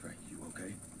 ¡Levanten! Frank, you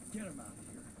okay? Get him out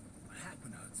of here. What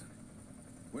happened, Hudson?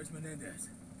 Where's Menendez?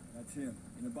 That's him,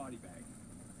 in a body bag.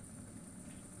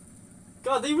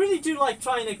 God, they really do like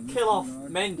trying to kill off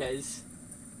Menendez.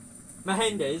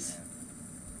 Menendez.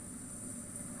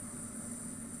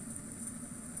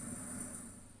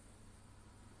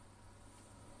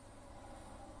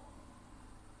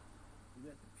 We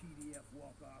let the PDF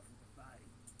walk off with the body.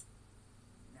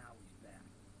 Now he's back.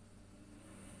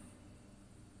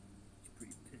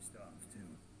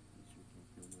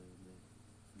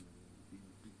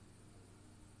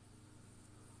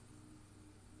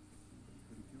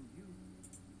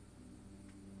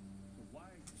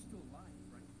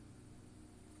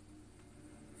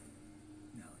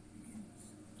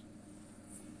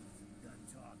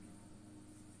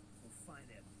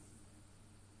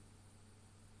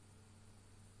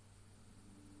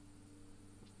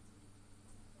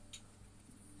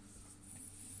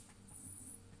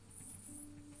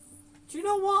 Do you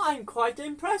know what? I'm quite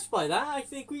impressed by that. I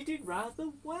think we did rather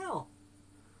well.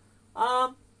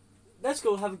 Let's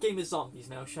go have a game of zombies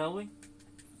now, shall we?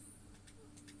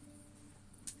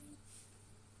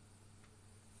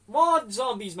 What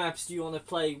zombies maps do you want to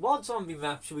play? What zombie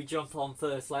map should we jump on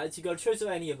first, lads? You got a choice of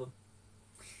any of them.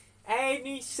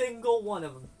 Any single one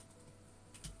of them.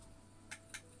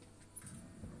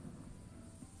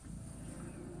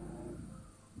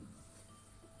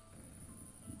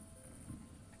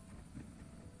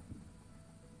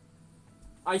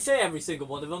 I say every single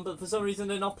one of them, but for some reason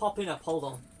they're not popping up. Hold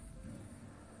on.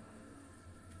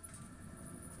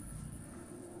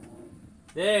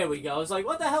 There we go. I was like,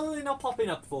 what the hell are they not popping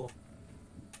up for?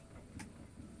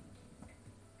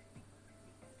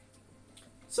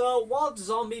 So, what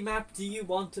zombie map do you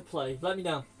want to play? Let me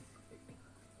know.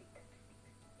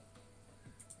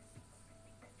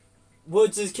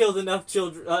 Woods has killed enough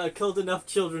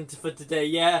children for today.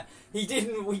 Yeah, he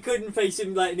didn't. We couldn't face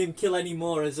him letting him kill any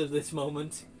more as of this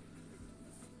moment.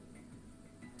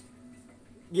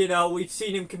 You know, we've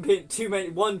seen him commit too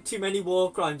many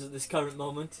war crimes at this current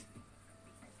moment.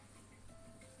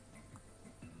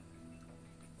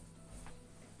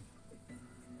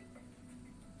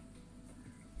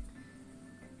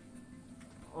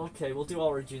 Okay, we'll do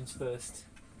Origins first.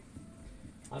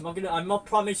 I'm not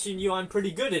promising you I'm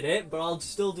pretty good at it, but I'll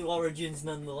still do Origins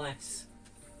nonetheless.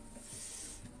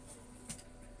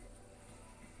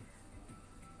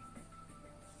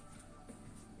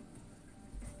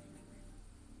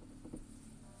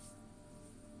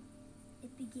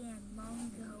 It began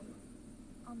long ago,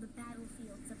 on the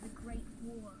battlefields of the Great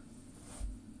War.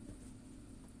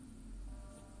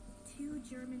 Two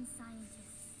German scientists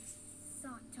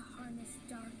sought to harness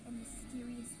dark and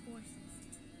mysterious forces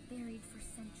buried for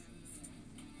centuries.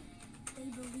 They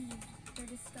believed their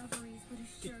discoveries would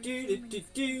assure Germany's ultimate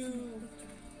victory.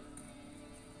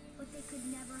 What they could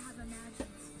never have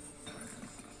imagined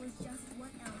was just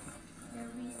what else their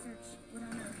research would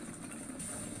unearth.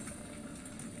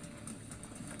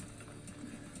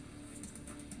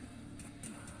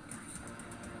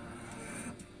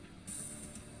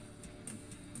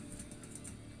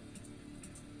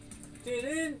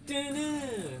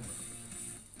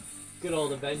 Good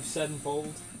old Avenged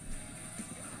Sevenfold.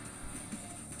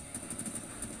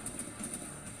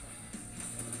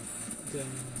 As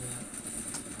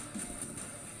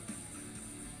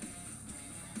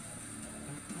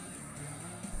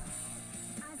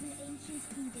an ancient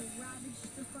evil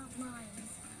ravaged the front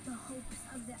lines, the hopes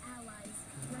of the Allies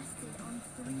rested on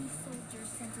 3 soldiers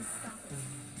sent to stop it.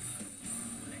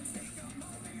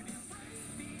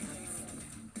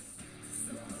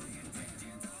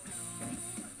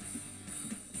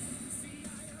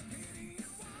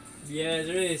 Yeah,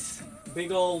 there is.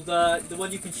 Big old, the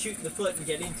one you can shoot in the foot and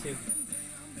get into.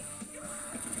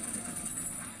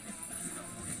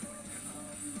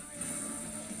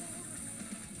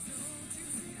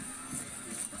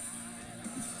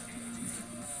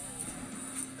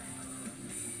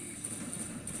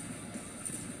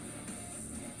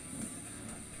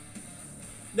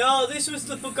 No, this was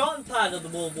the forgotten part of the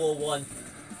World War One.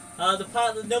 The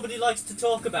part that nobody likes to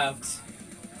talk about.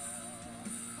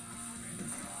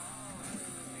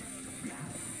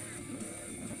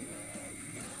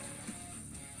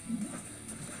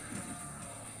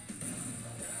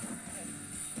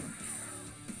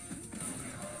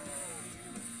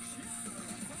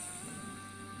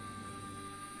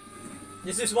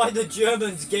 This is why the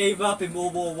Germans gave up in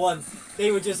World War One.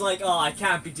 They were just like, oh, I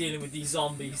can't be dealing with these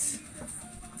zombies.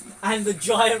 And the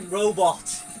giant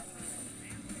robot.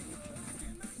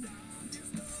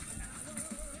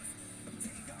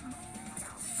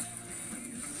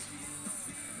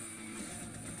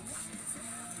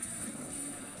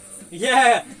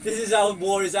 Yeah, this is how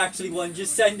war is actually won.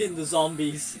 Just send in the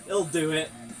zombies. It'll do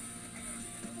it.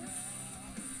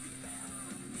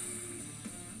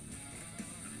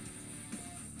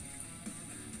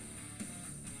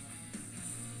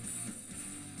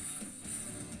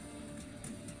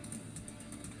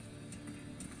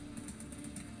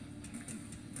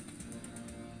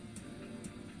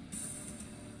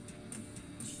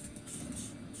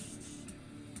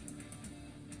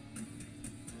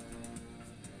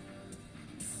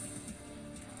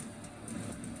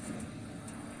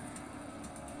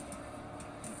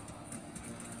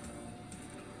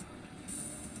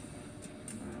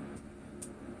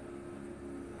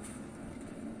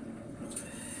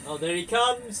 Oh, there he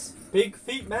comes! Big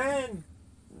feet man!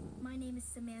 My name is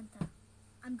Samantha.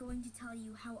 I'm going to tell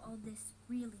you how all this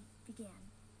really began.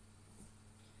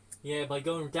 Yeah, by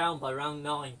going down by round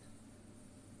 9.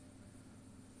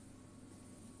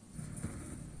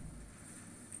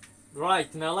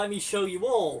 Right, now let me show you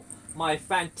all my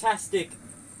fantastic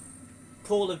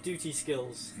Call of Duty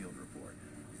skills. Field report.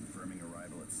 Confirming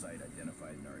arrival at site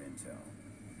identified in our intel.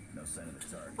 No sign of the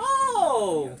target.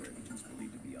 Oh! The other agents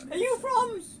believed to be on Are you innocent from?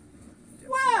 course.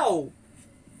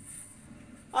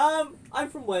 Wow! I'm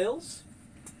from Wales.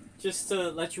 Just to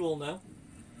let you all know.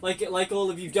 Like all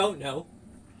of you don't know.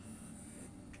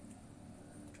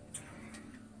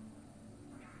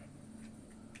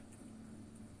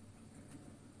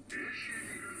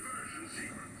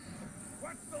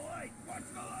 Watch the light! Watch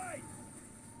the light!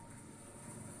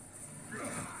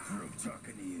 Through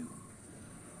talking to you.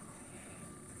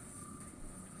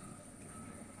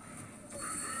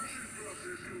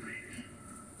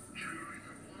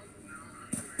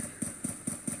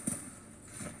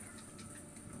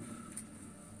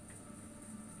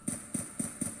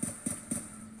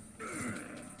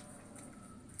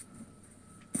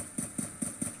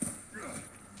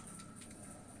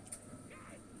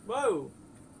 Whoa!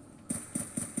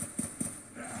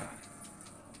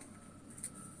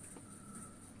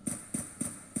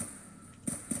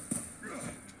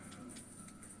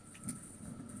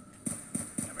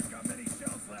 Haven't got many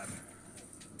shells left.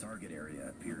 Target area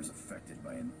appears affected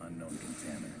by an unknown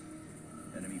contaminant.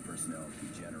 Enemy personnel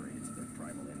degenerated to their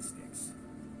primal instincts,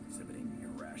 exhibiting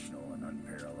irrational and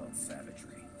unparalleled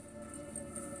savagery.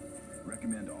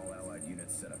 Recommend all allied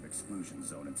units set up exclusion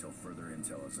zone until further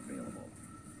intel is available.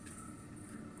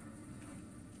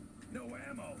 No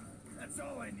ammo. That's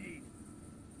all I need.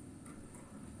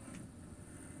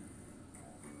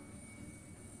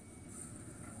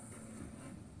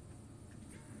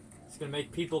 It's gonna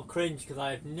make people cringe because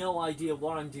I have no idea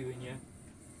what I'm doing here.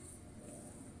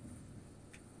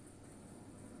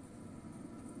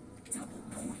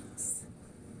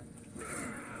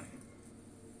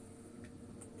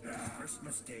 First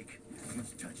mistake was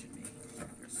touching me.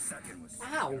 Your second was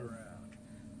Ow. sticking around.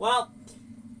 Well,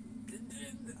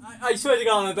 I swear to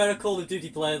God, I'm a better Call of Duty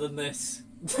player than this.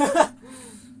 Couldn't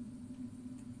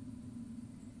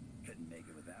make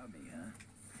it without me, huh?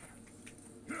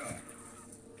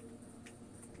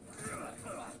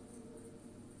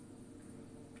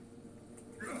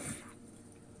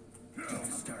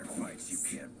 Don't start fights you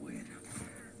can't win.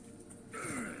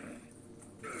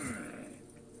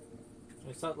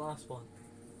 What's that last one?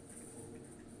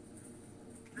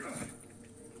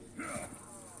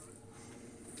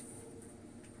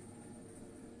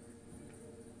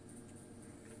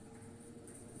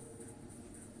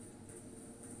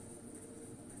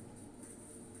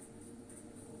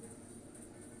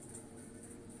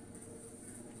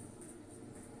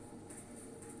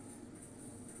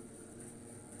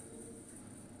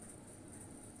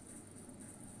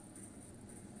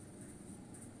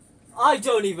 I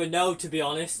don't even know, to be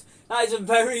honest. That is a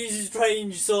very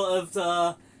strange sort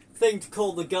of thing to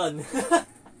call the gun. You've got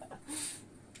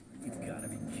to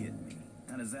be kidding me.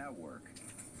 How does that work?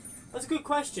 That's a good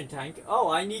question, Tank. Oh,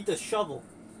 I need the shovel.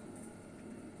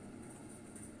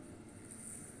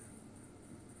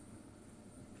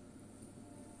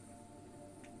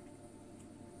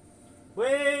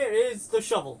 Where is the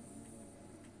shovel?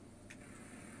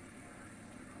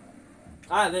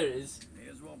 Ah, there it is. May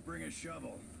as well bring a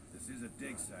shovel. This is a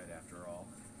dig site after all.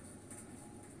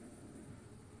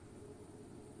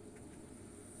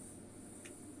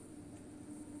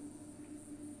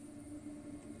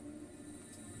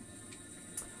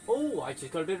 Oh, I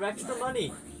just got a bit of extra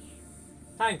money.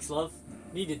 Thanks, love.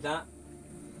 Needed that.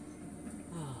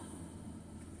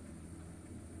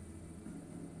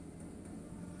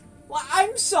 Well,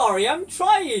 I'm sorry, I'm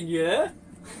trying, yeah?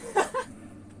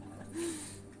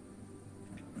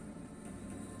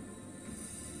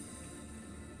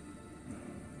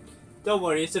 Don't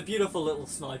worry, it's a beautiful little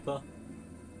sniper.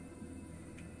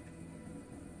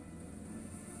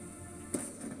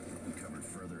 Uncovered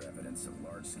further evidence of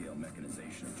large-scale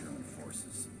mechanization of German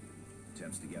forces.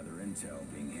 Attempts to gather intel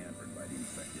being hampered by the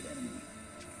infected enemy.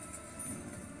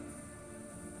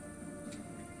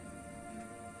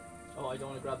 Oh, I don't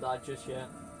want to grab that just yet.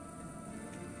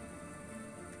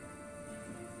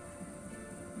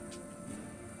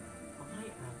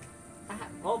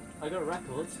 Oh, I got a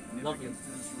record. Lovely. Significance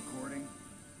to this recording?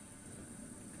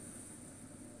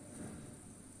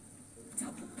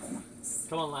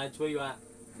 Come on, lads, where you at?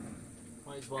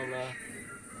 Might as well,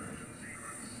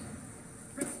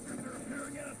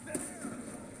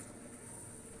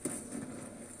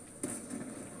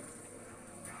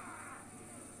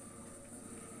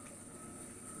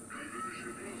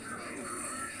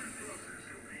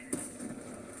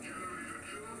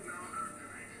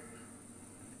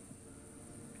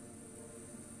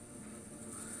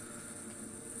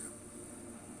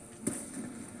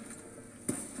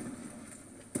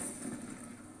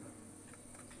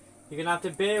 You're gonna have to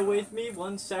bear with me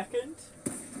 1 second.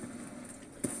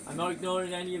 I'm not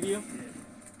ignoring any of you. I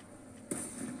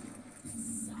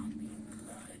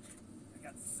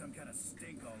got some kind of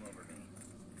stink all over me.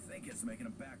 I think it's making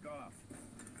them back off.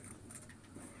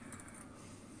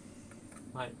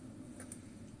 Right.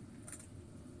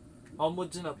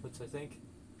 Onwards and upwards, I think.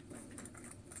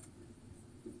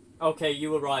 Okay,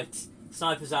 you were right.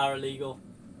 Snipers are illegal.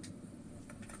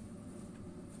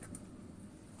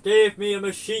 Give me a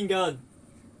machine gun!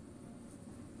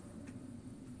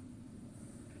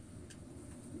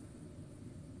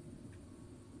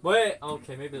 Wait,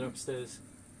 okay, maybe they're upstairs.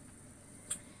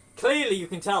 Clearly you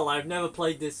can tell I've never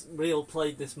played this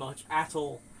much at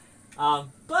all.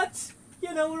 But,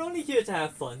 you know, we're only here to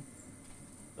have fun.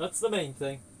 That's the main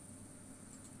thing.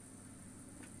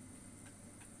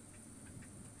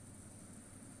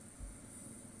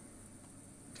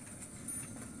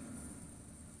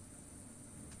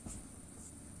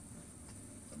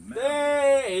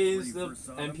 There is the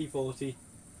MP40.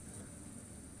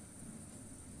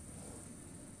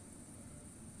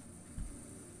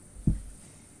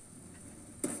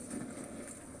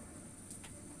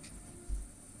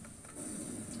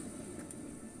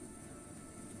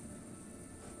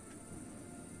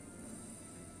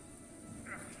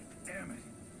 Damn it.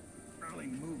 Barely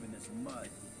move in this mud.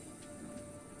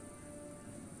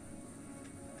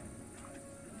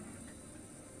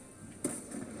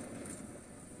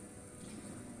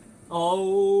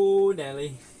 Oh,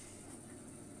 Nelly.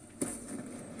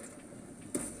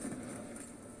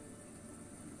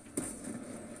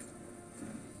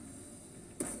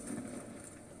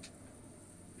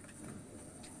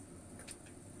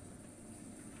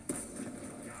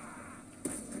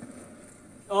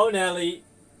 Oh, Nelly.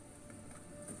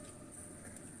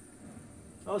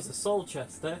 Oh, there's a soul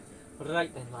chest there.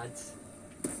 Right then, lads.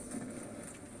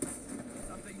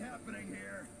 Something happening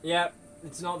here. Yep,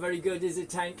 it's not very good, is it,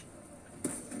 Tank?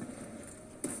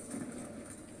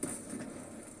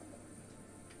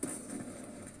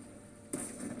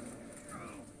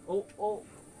 Oh,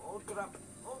 crap.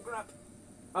 Oh, crap.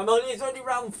 It's only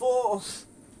round 4.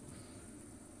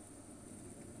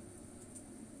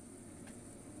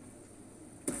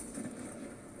 Didn't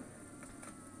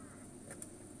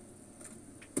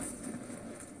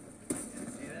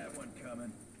see that one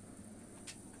coming.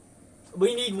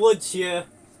 We need woods here.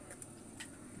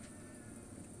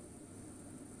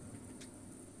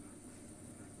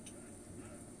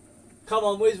 Come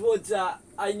on, where's Woods at?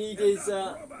 I need his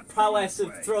prowess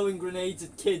of throwing grenades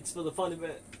at kids for the fun of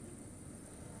it.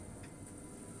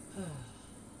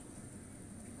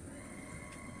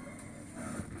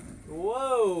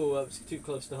 Whoa, that was too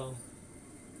close to home.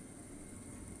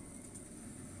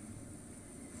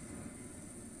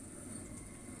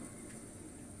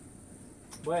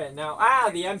 Where now? Ah,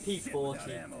 the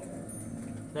MP40.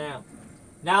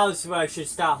 Now is where I should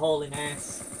start hauling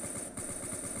ass.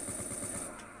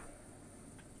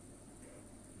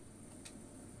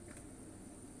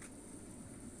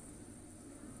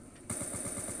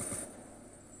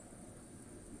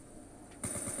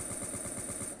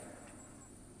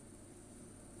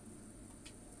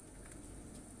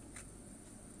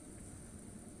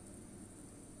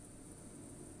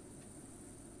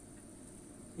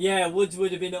 Yeah, Woods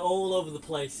would have been all over the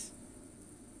place.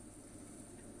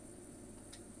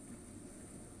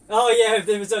 Oh yeah, if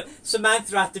there was a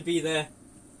Samantha had to be there.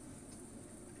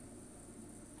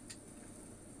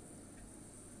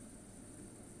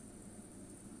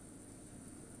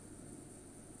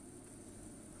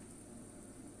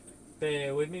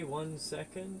 Bear with me 1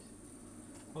 second.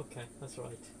 Okay, that's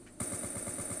right.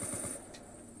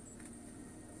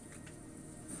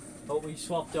 Oh, we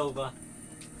swapped over.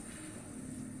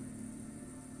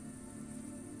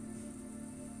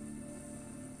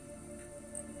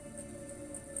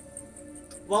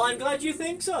 Well, I'm glad you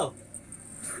think so.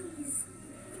 Please,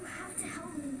 you have to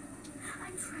help me.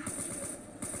 I'm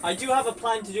trapped. I do have a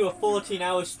plan to do a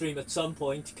 14-hour stream at some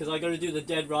point, because I got to do the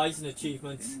Dead Rising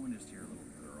achievements. Anyone is here, little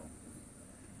girl.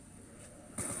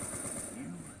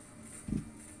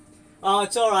 Oh,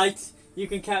 it's alright. You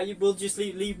can we'll just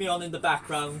leave me on in the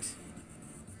background.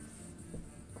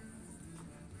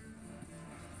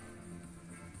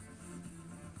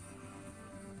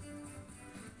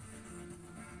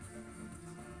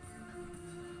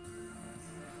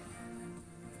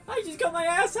 I just got my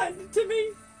ass handed to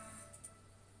me.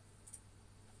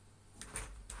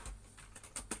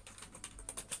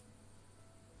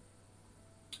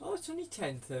 Oh, it's only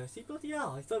 10:30. Bloody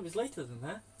hell! I thought it was later than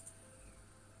that.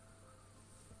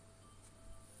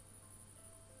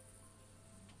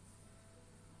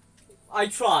 I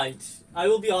tried. I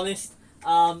will be honest.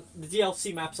 The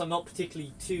DLC maps I'm not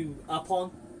particularly too up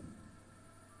on.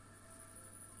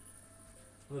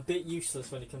 I'm a bit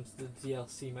useless when it comes to the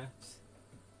DLC maps.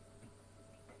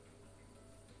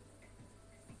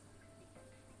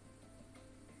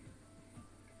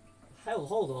 Hell,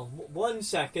 hold on. 1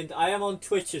 second. I am on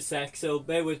Twitch a sec, so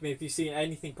bear with me if you see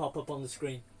anything pop up on the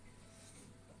screen.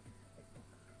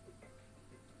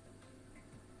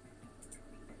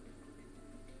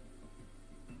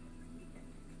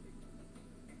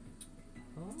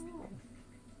 Oh.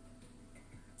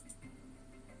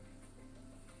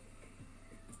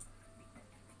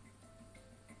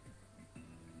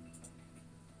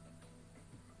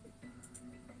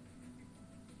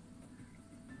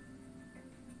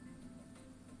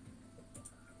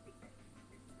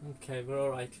 Okay, we're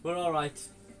alright. We're alright.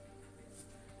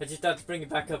 I just had to bring it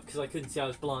back up because I couldn't see I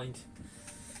was blind.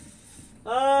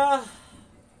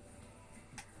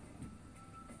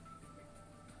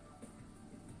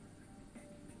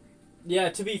 Yeah,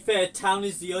 to be fair, town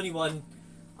is the only one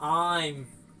I'm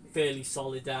fairly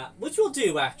solid at. Which we'll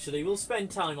do, actually. We'll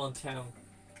spend time on town.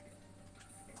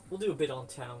 We'll do a bit on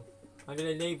town. I'm going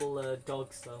to enable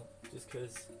dogs, though, just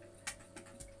because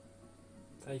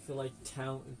I feel like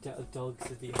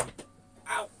dogs are the only...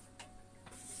 Ow!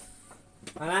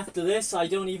 And after this, I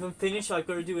don't even finish. I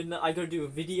gotta do a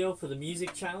video for the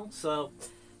music channel, so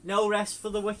no rest for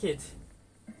the wicked.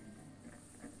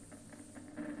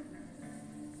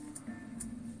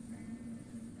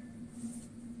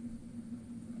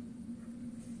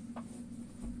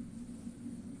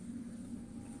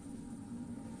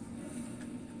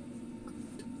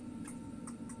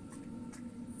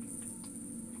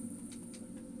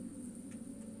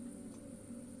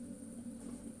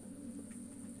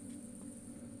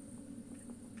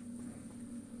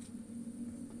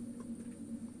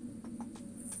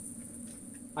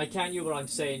 I can't hear what I'm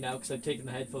saying now because I've taken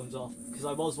the headphones off. Because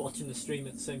I was watching the stream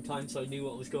at the same time, so I knew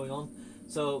what was going on.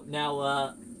 So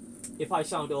now, if I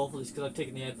sound awful, it's because I've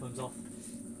taken the headphones off.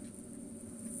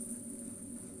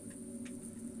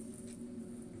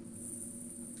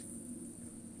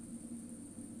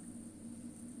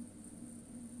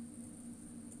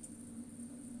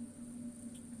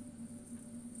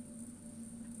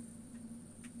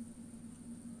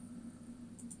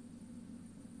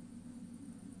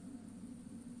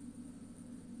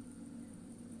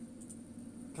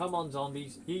 Come on,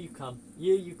 zombies. Here you come.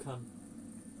 Here you come.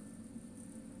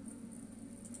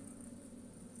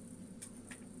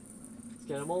 Let's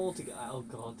get them all together. Oh,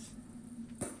 God.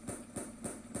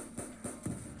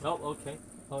 Oh, okay.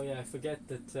 Oh, yeah, I forget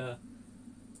that,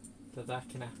 that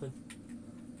can happen.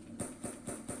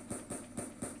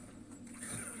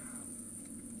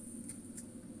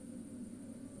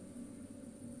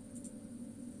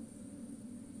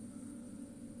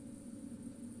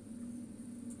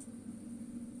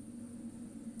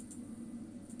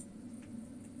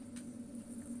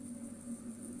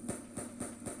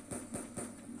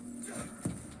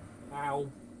 Ow.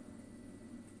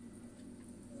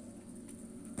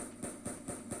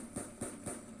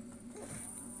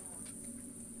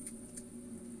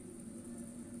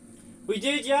 We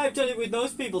did, yeah, I've done it with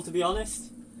most people, to be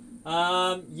honest.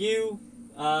 You,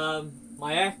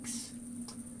 my ex,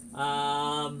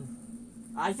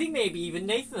 I think maybe even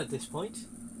Nathan at this point.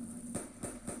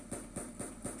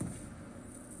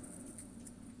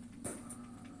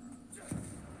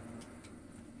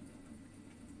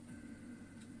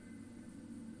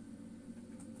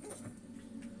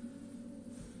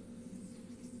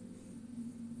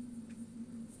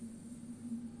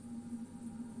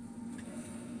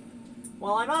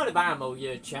 Well, I'm out of ammo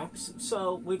here, chaps,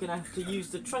 so we're gonna have to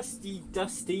use the trusty,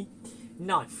 dusty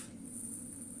knife.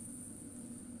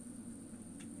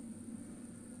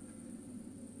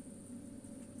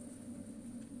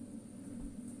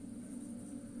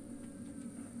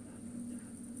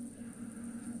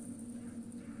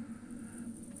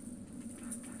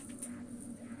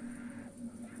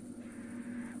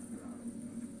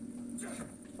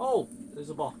 Oh, there's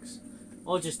a box.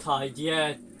 I'll just hide,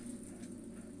 yeah.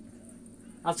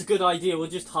 That's a good idea, we'll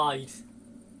just hide.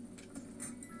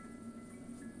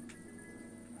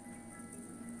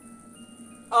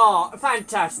 Oh,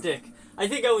 fantastic. I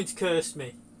think Owen's cursed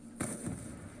me.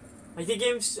 I think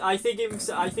him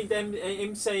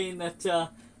saying that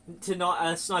to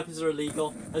not snipers are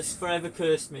illegal has forever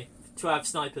cursed me to have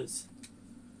snipers.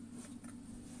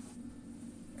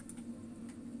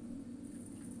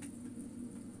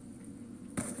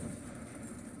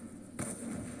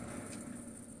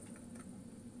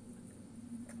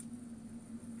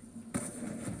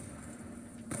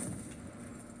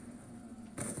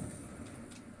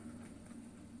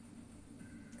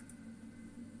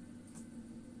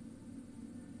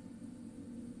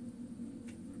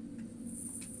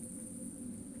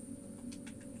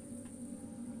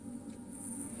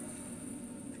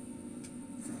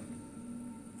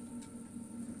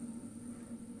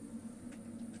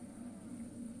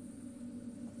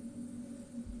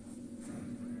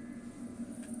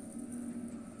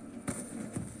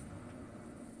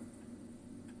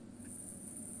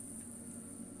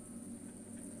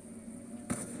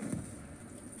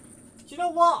 you know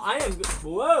what? I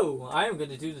am going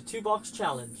to do the 2-box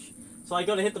challenge. So I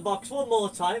got to hit the box one more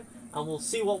time, and we'll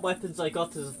see what weapons I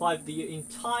got to survive the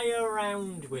entire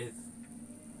round with.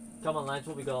 Come on, lads,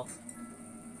 what we got?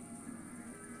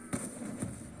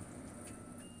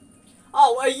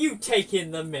 Oh, are you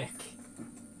taking the mick?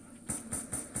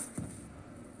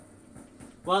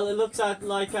 Well, it looks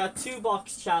like our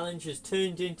 2-box challenge has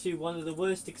turned into one of the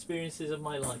worst experiences of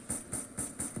my life.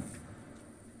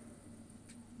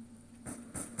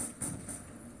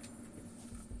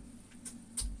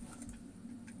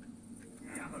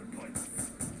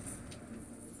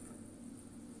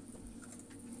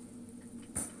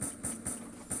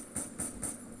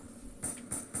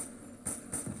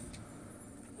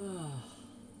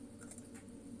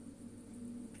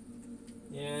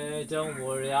 Yeah, don't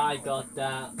worry, I got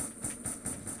that.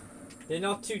 They're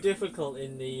not too difficult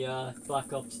in the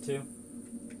Black Ops 2.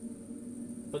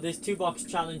 But this 2-box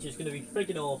challenge is going to be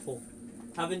friggin' awful.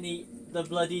 Having the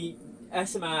bloody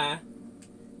SMR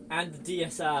and the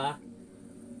DSR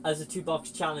as a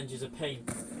 2-box challenge is a pain.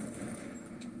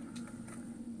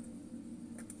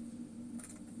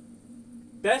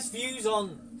 Best views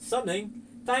on something.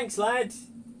 Thanks, lad.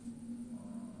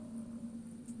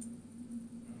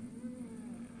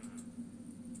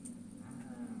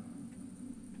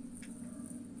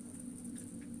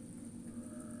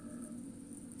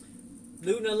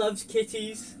 Luna loves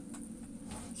kitties.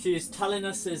 She is telling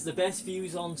us there's the best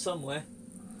views on somewhere.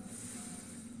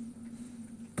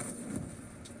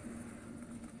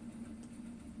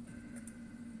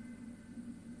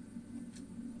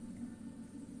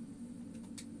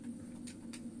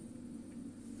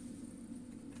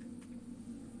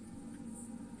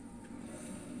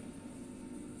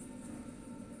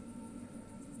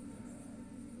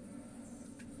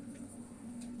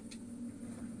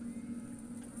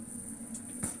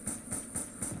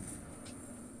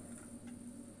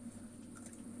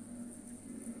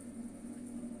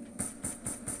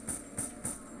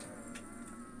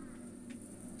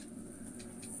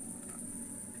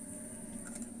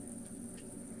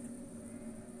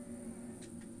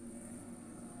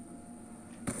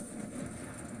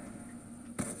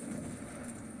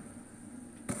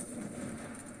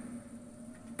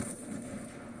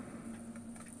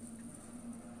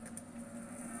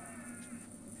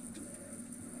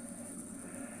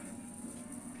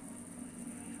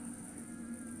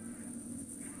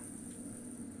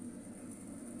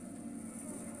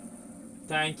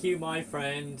 Thank you, my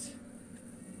friend.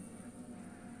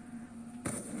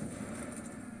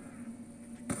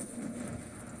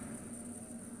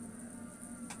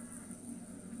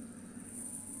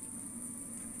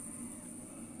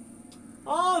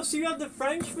 Oh, so you have the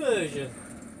French version.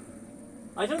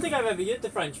 I don't think I've ever used the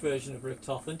French version of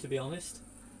Richtofen, to be honest.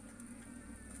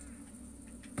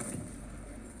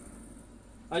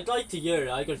 I'd like to hear it.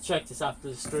 I gotta check this after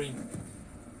the stream.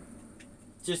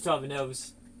 Just to have a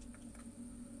nose.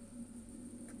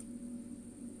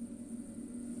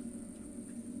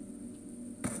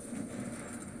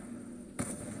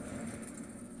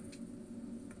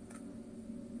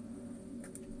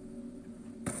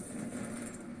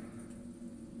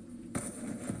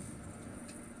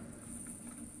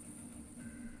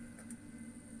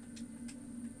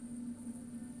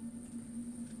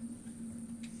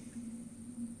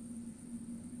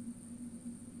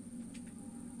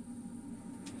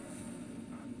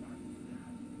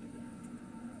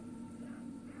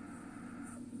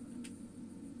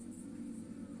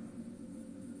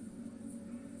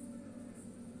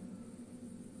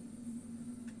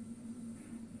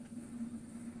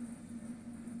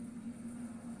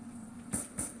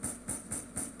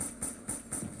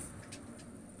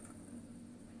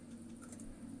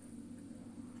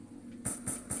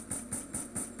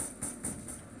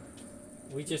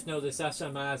 We just know this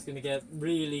SMR is going to get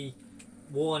really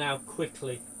worn out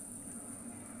quickly.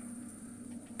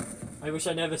 I wish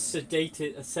I never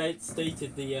stated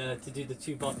the to do the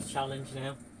 2-box challenge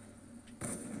now.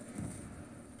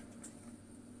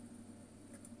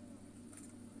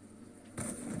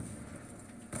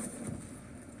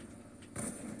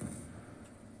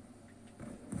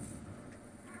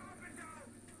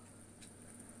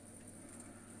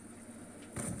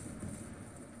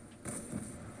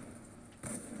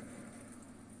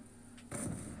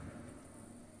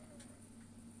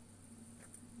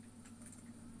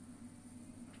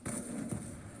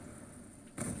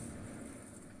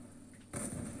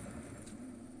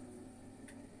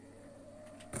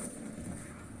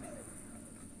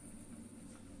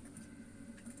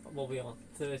 What are we on?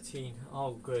 13.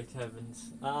 Oh, great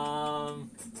heavens.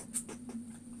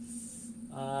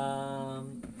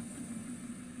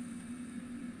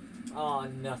 Oh,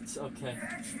 nuts. Okay.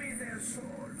 Fetch me their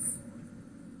swords.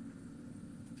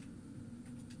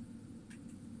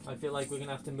 I feel like we're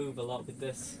gonna have to move a lot with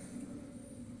this.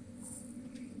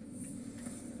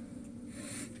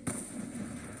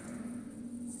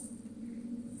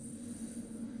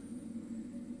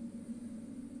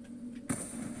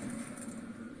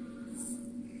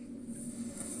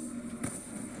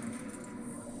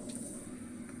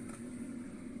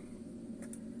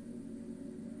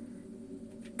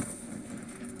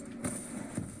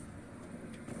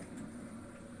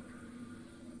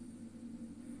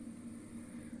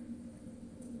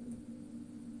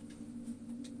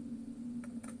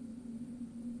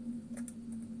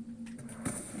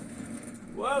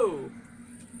 Whoa!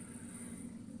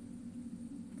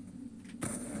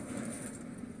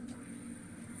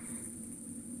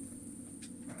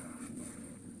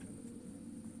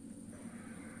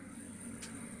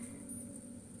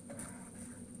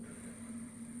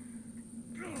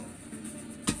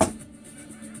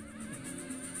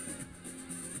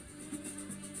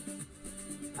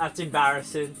 That's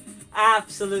embarrassing.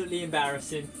 Absolutely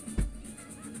embarrassing.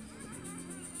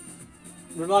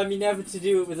 Remind me never to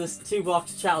do it with this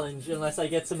 2-box challenge unless I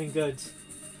get something good.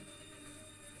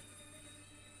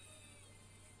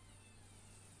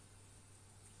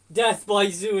 Death by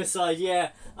suicide,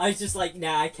 yeah. I was just like,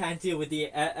 nah, I can't deal with the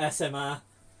SMR.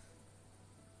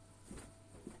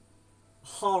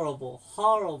 Horrible,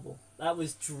 horrible. That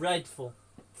was dreadful.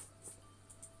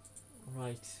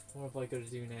 Right, what have I got to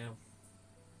do now?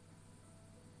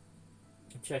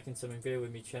 I'm checking something, bear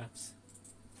with me, chaps.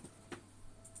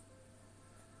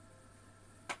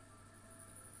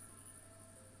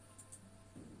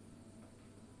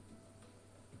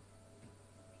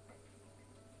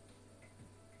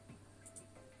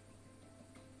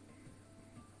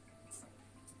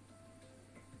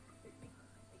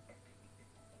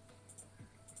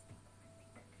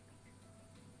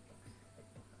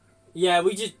 Yeah,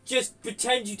 we just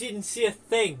pretend you didn't see a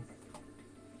thing.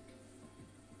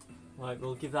 Right,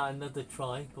 we'll give that another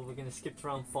try, but we're going to skip to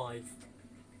round 5.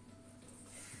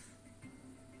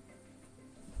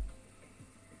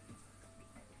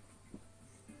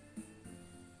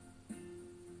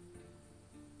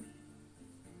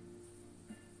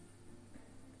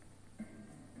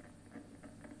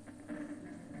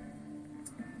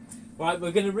 Right,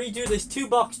 we're going to redo this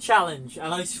 2-box challenge,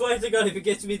 and I swear to God if it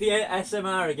gets me the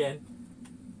SMR again.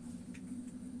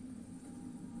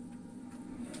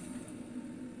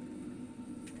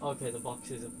 Okay, the box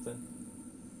is up then.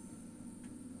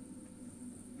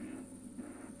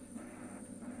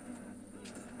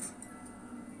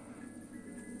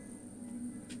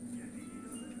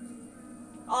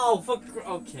 Oh, fuck.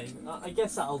 Okay, I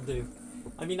guess that'll do.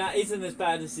 I mean, that isn't as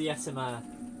bad as the SMR.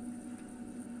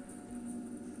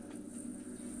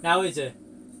 Now is it?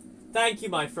 Thank you,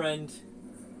 my friend.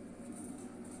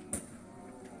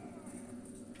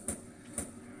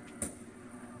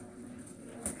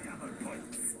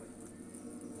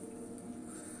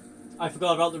 I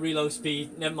forgot about the reload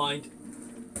speed. Never mind.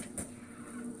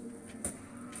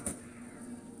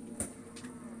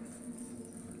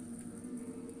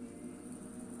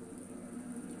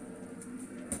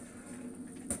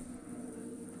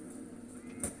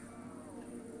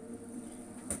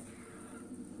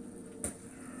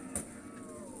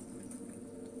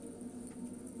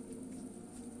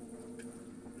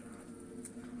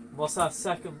 What's our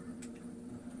second?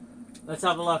 Let's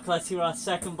have a look. Let's see what our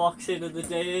second box hit of the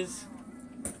day is.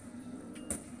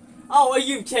 Oh, are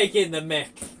you taking the mick?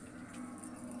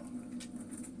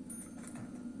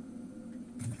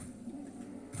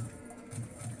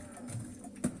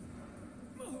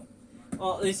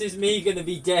 Oh, this is me gonna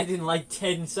be dead in like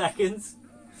 10 seconds.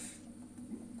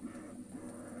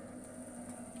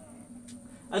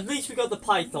 At least we got the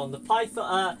python. The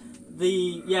python,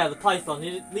 the python.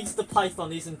 At least the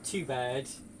python isn't too bad.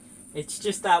 It's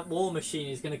just that war machine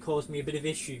is going to cause me a bit of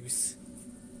issues.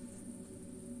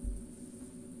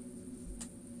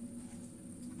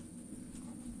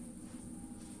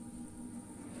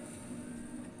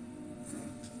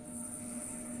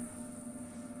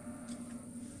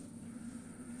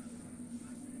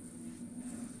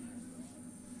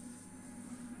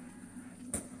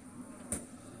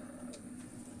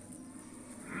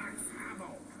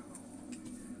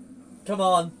 Come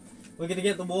on, we're going to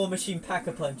get the war machine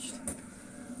pack-a-punched.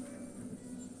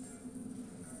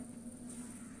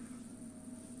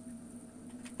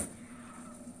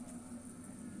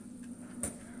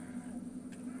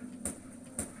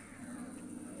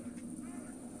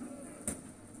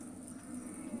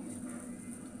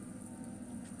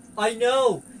 I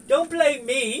know! Don't blame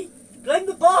me! Blame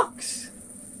the box!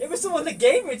 It was the one that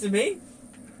gave it to me!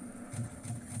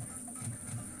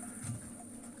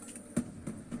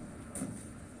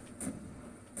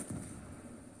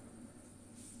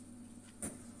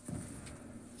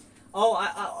 Oh,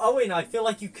 Owen, I feel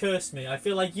like you cursed me. I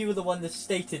feel like you were the one that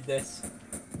stated this.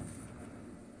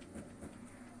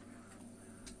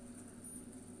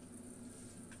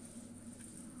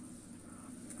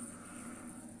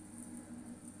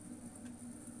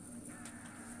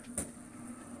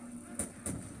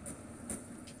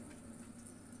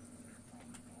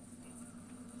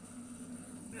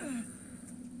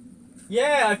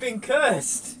 Yeah, I've been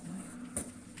cursed.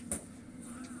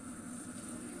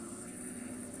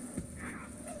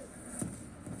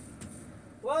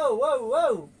 Whoa, whoa,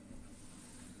 whoa.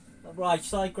 Right,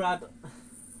 shall I grab...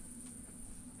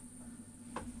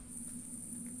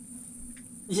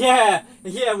 Yeah,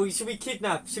 should we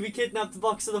kidnap the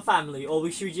box of the family, or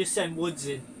should we just send Woods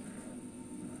in?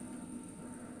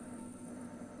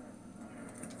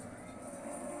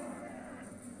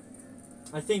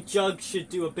 I think Jug should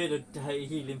do a bit of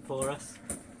healing for us.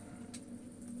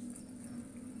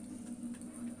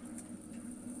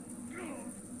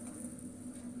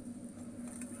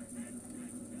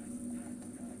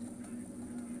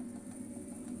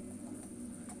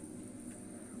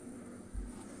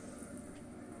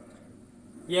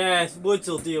 Yes, Woods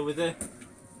will deal with it.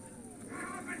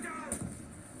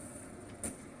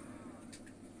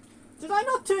 Did I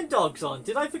not turn dogs on?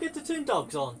 Did I forget to turn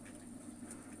dogs on?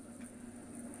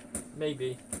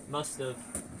 Maybe. Must have.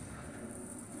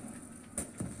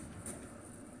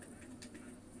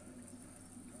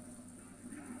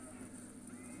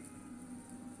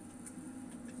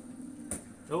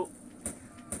 Oh.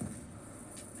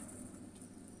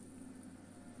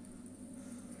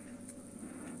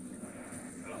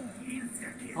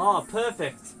 Oh,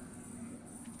 perfect.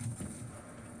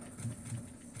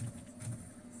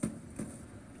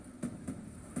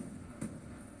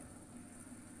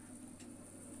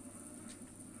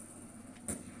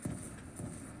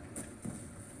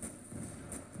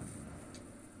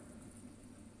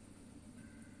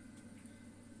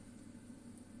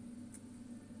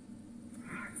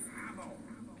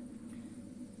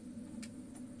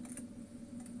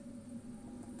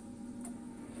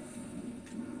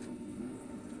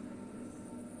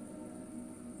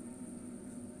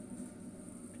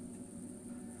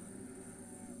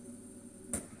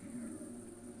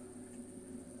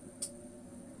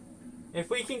 If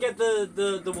we can get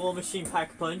the war machine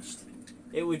pack punched,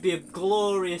 it would be a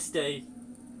glorious day.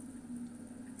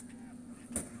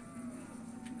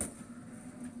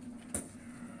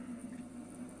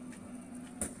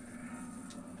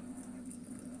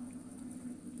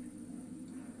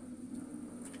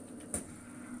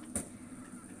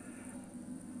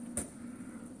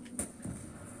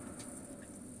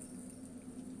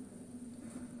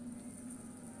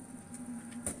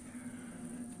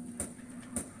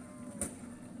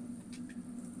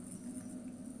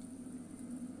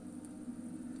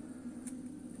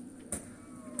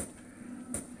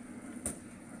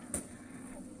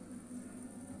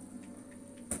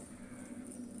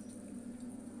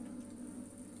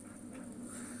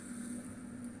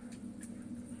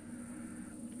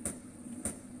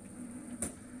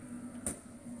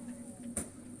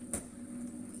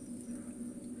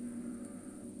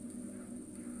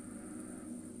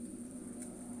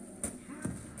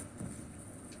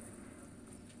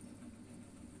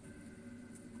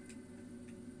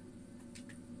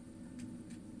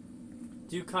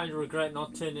 Do kind of regret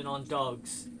not turning on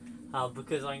dogs,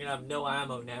 because I'm going to have no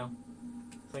ammo now.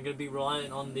 So I'm going to be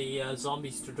relying on the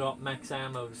zombies to drop max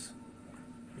ammos,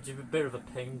 which is a bit of a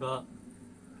pain, but...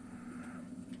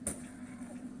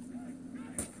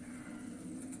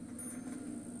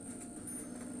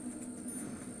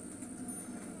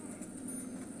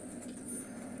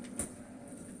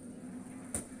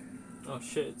 Oh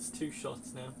shit, it's 2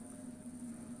 shots now.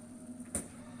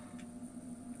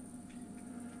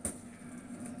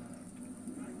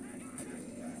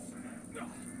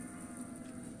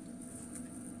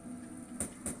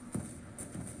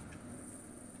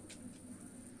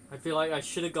 I feel like I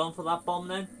should have gone for that bomb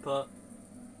then, but...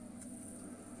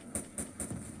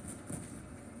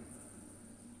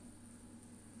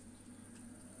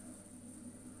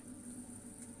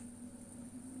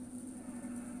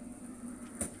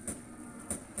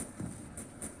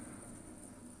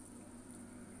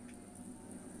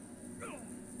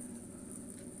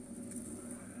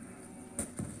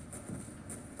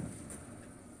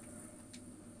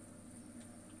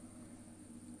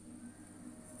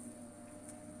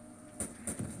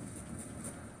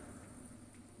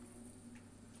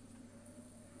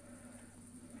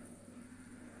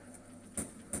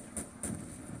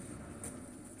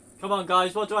 Come on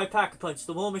guys, what do I pack a punch?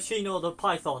 The war machine or the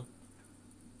python?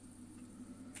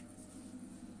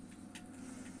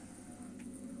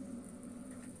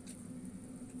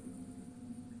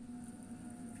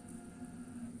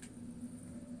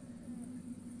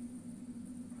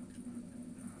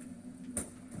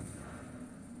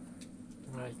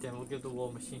 Then we'll give the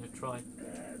war machine a try.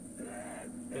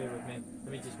 Bear with me.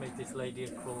 Let me just make this lady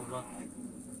a crawler.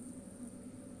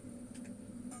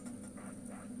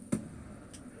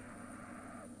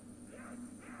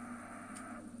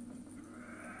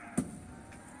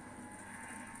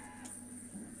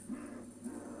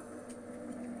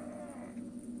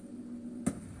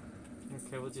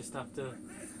 Okay, we'll just have to...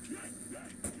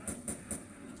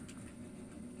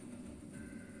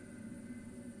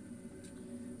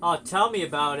 Oh, tell me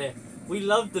about it. We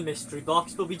love the mystery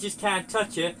box, but we just can't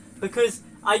touch it because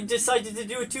I decided to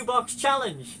do a 2-box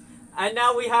challenge. And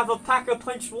now we have a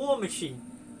pack-a-punch war machine.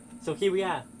 So here we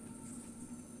are.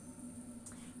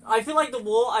 I feel like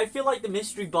the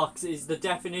mystery box is the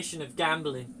definition of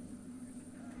gambling.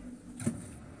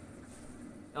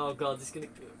 Oh god, this is gonna...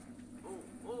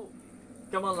 Ooh.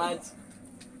 Come on, lads.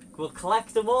 We'll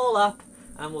collect them all up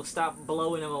and we'll start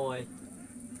blowing them away.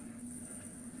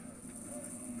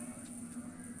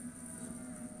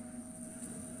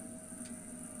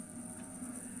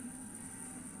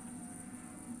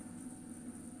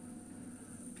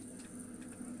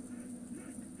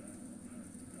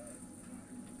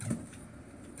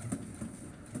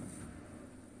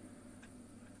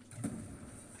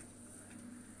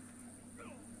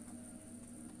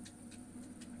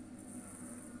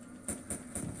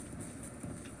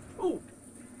 Ooh!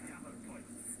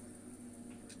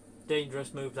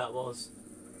 Dangerous move that was.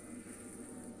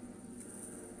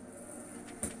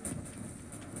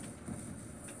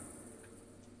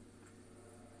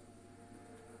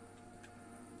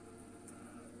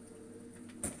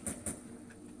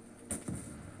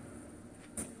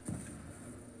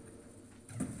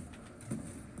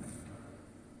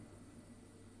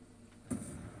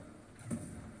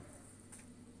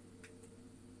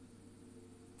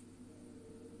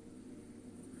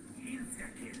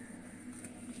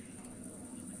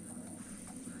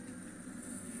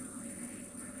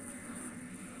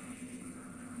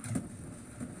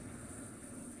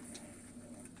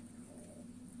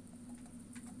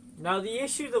 Now the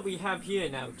issue that we have here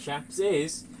now, chaps,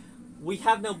 is we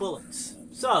have no bullets.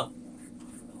 So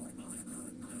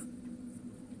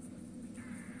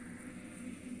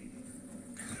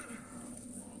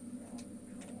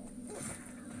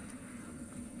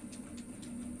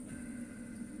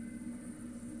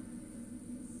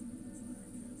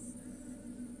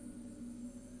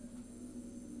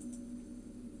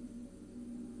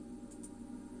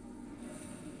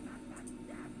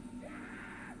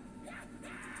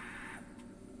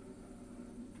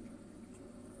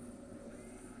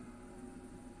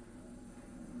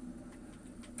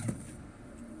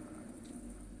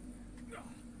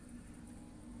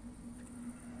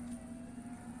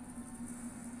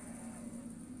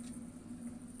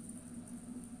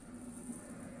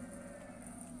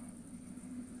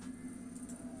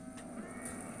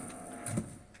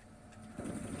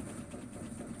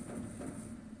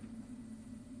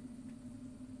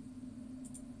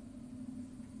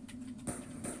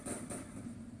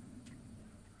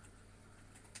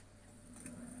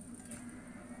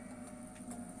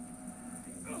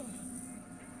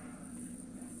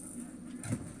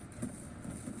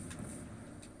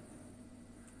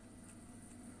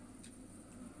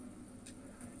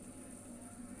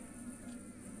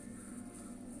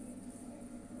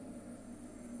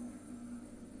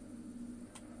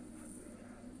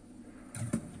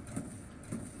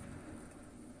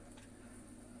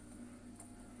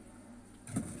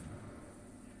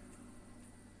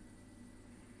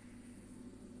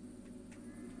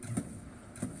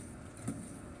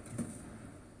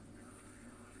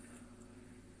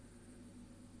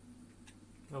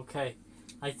okay,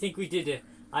 I think we did it.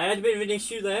 I had a bit of an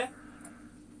issue there,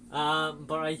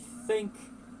 but I think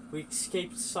we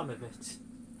escaped some of it.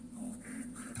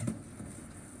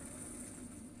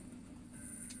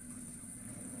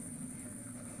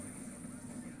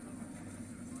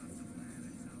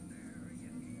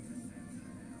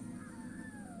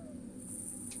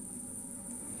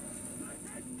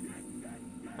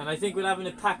 And I think with having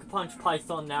a pack-a-punch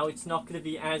python now, it's not going to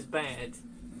be as bad.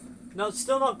 No, it's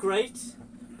still not great,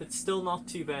 but still not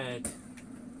too bad.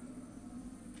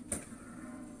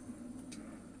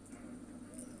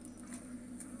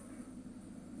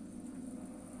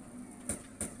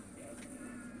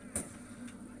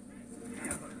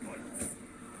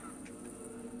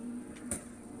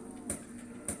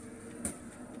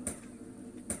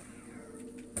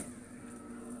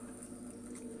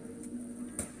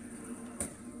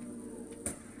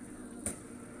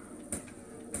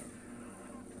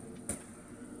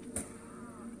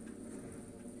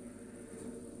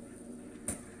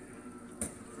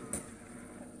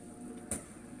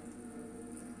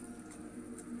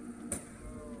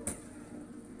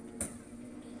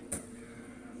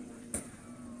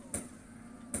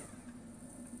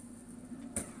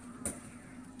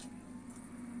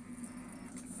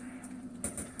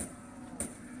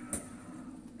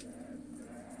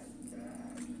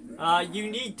 You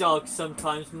need dogs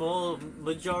sometimes, more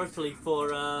majority for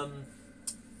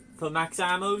max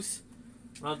ammos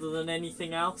rather than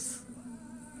anything else.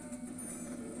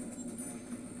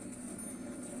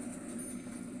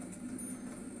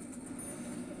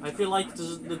 I feel like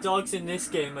the dogs in this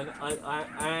game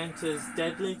aren't as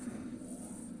deadly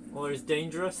or as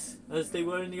dangerous as they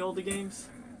were in the older games.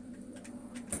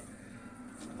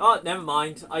 Oh, never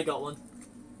mind. I got one.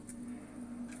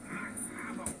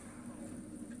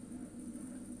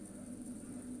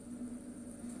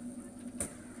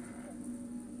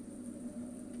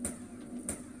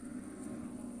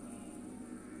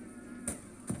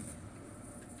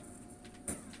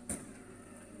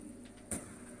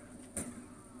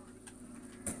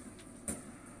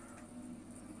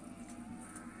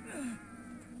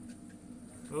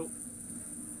 Oh.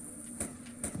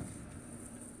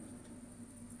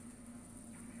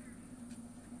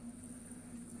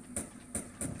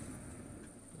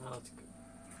 Oh, that's good.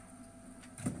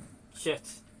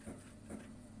 Shit.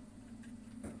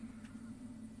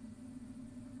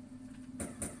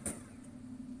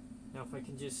 Now if I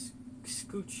can just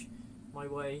scooch my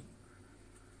way.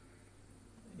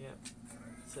 Yeah,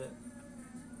 that's it.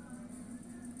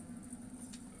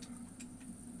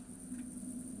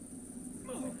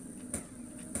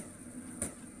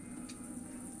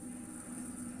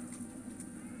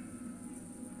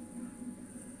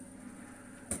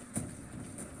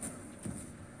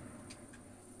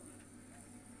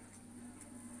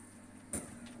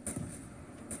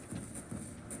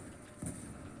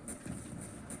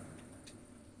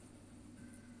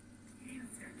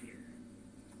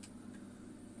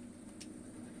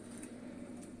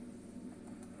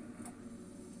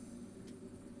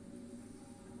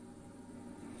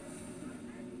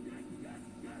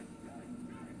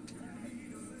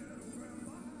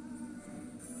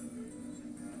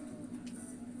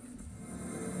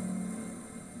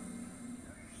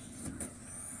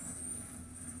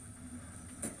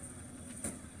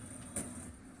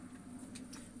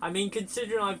 I mean,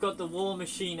 considering I've got the war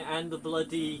machine and the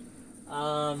bloody,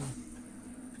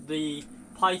 the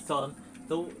python,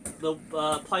 the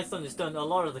python has done a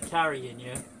lot of the carrying,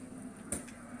 yeah.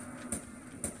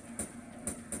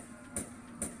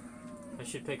 I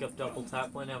should pick up double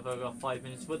tap whenever I've got 5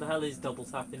 minutes. What the hell is double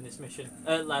tap in this mission?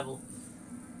 Level.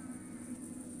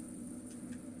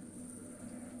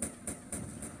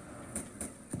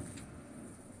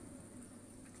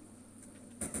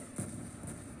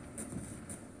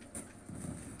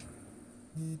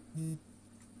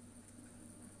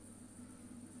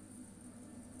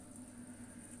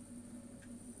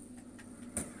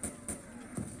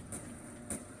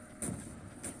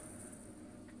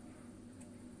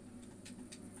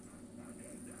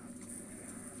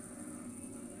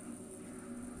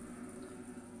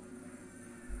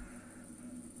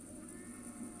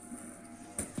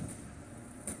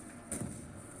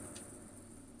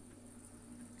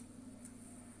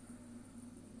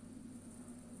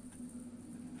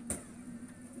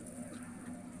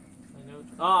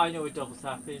 Oh, I know what double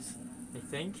tap is, I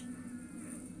think.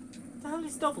 What the hell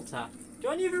is double tap? Do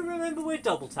I even remember where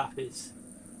double tap is?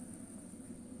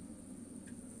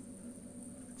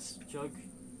 Jug.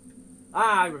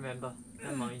 Ah, I remember.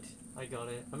 Never mind. I got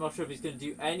it. I'm not sure if he's going to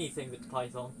do anything with the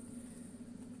python.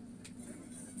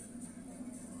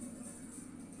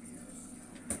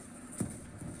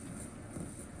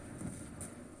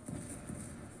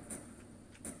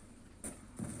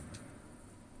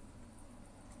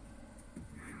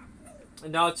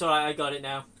 No, it's alright. I got it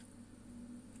now.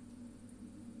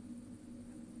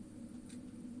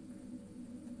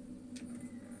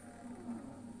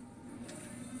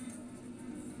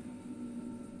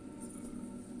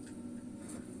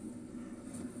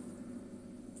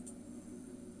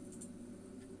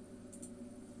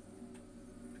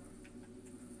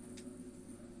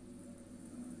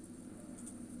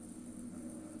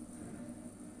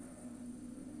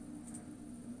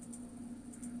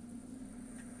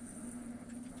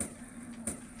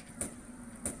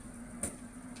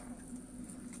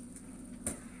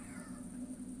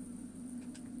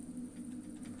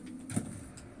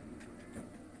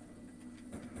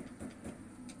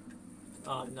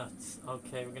 Oh, nuts.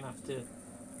 Okay, we're gonna have to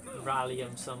rally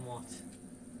him somewhat.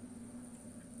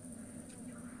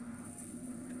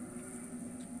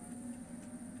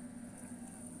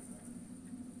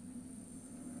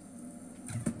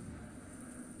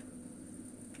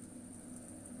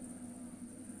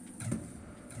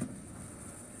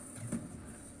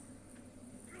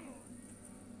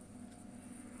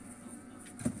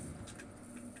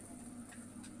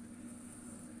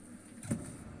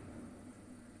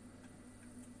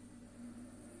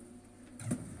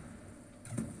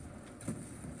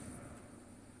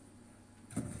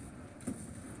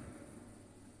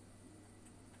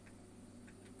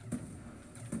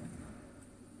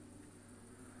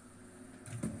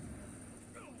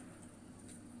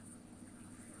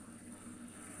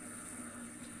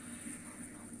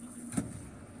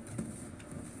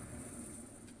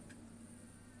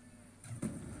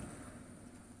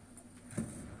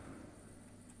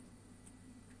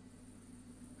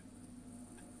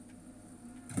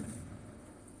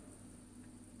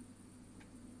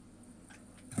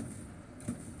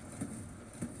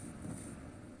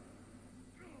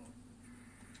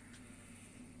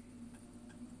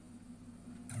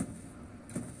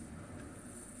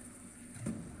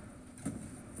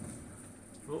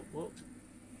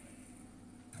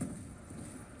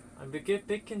 I'm a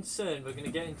bit concerned we're going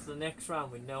to get into the next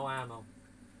round with no ammo.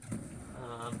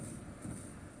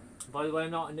 By the way,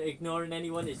 I'm not ignoring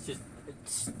anyone, it's just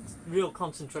real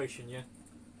concentration, yeah?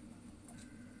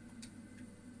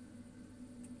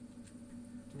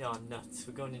 No, I'm nuts.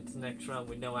 We're going into the next round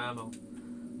with no ammo.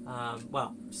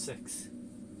 Well, 6.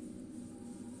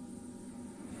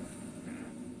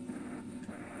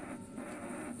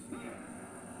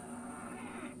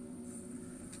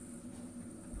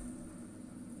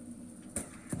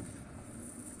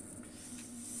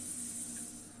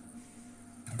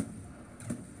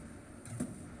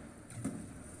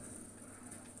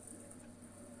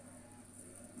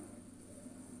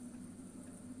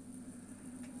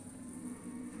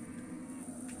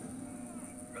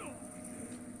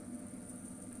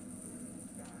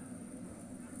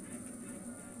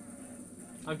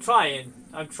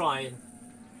 I'm trying.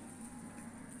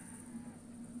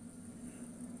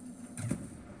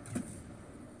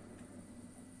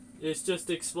 It's just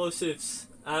explosives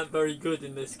aren't very good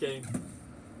in this game.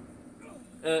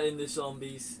 In the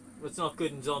zombies. It's not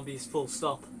good in zombies, full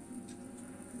stop.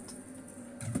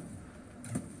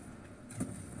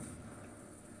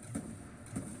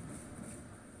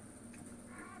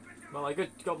 Well, I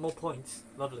got more points.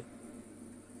 Lovely.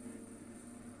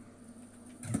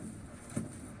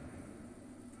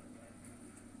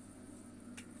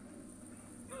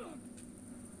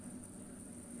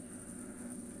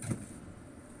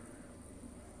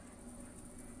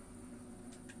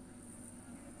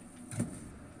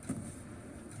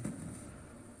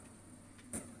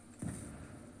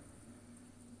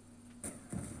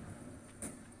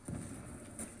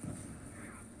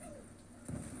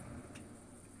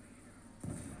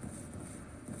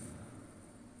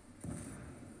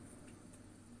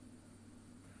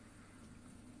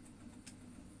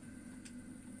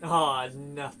 Oh,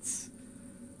 nuts.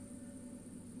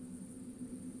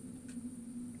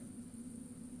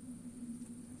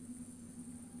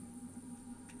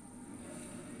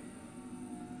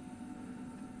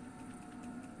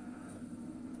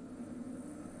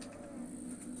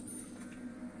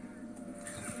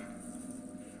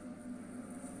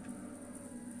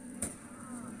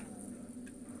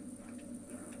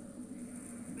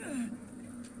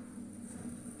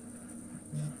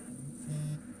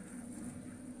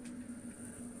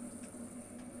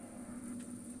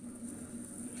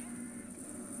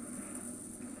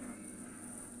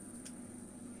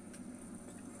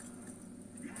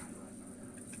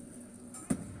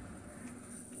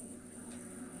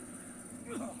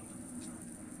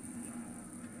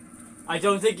 I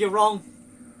don't think you're wrong.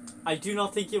 I do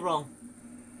not think you're wrong.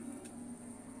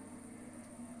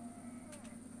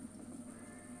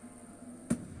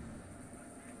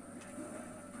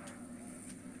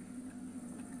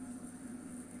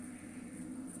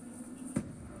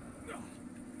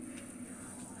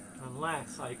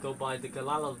 Unless I go by the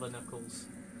Galalva knuckles.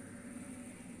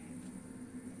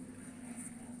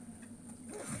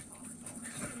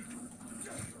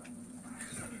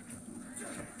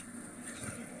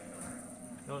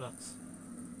 No nuts.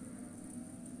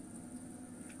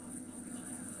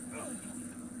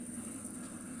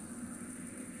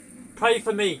 Pray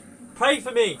for me! Pray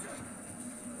for me!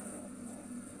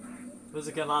 Where's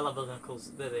the Galalva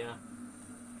knuckles? There they are.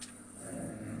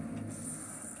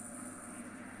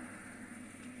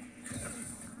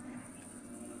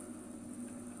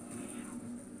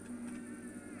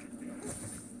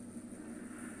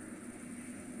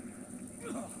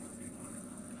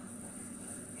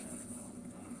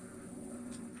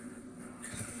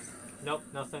 Nope,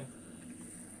 nothing.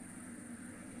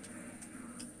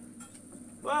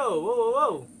 Whoa, whoa, whoa,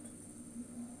 whoa!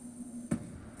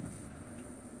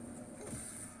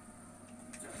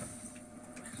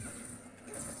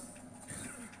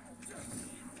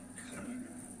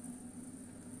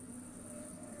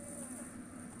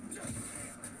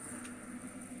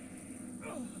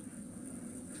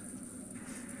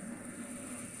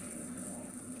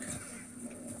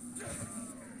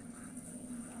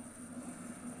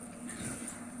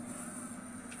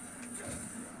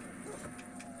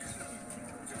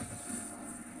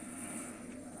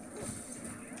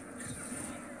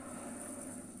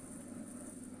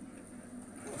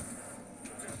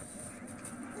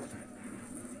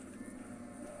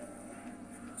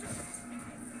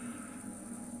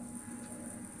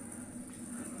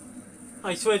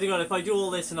 I swear to God, if I do all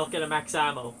this and not get a max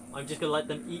ammo, I'm just gonna let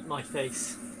them eat my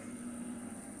face.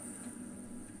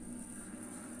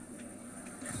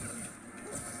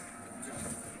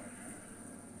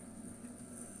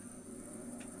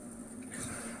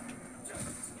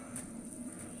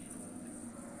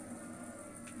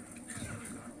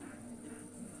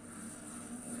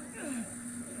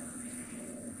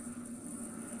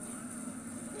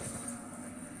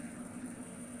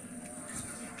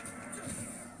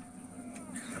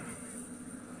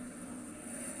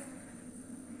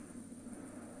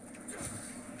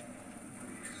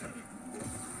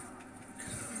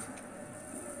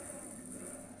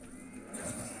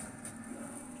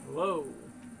 Whoa.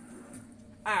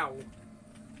 Ow.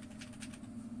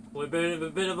 We're in a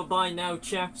bit of a bind now,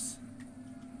 chaps.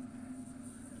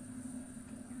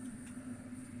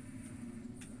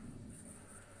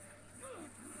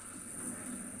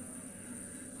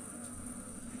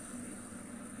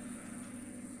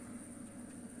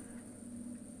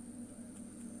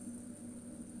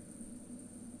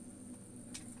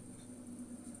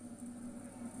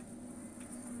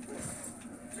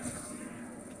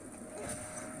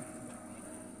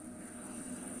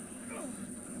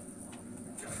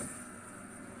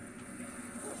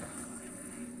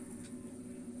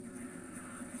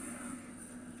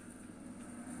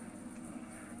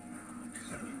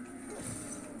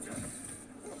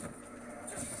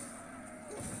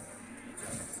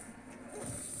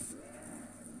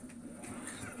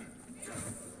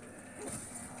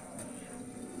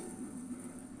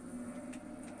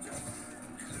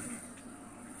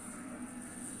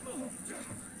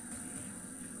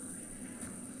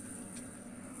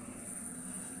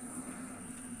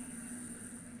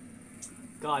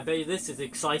 God, I bet you this is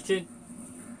exciting.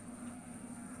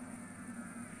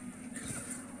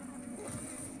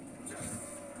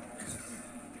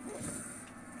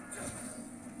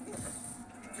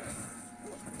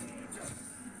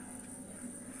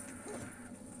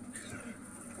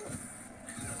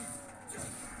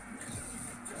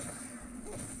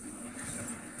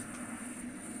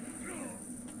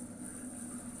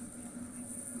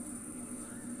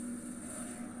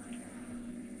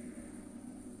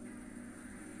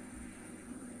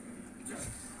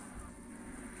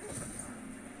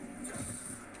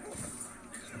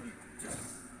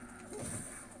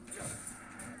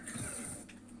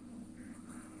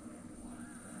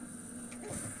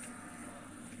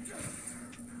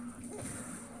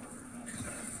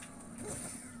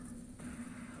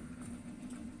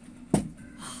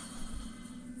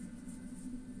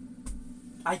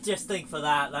 I just think for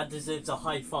that deserves a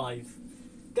high five.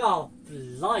 God,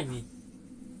 blimey.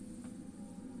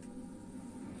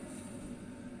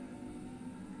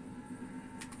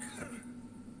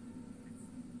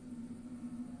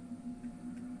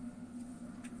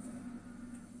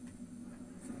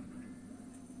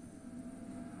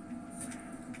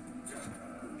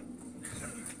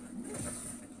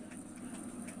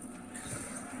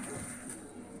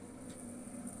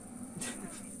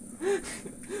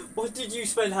 What did you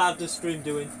spend half the stream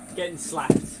doing? Getting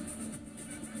slapped.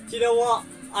 Do you know what?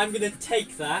 I'm gonna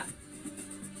take that.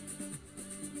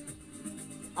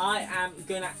 I am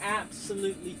gonna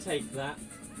absolutely take that.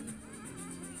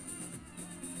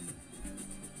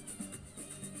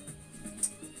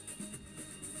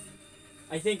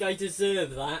 I think I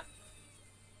deserve that.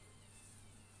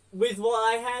 With what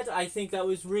I had, I think that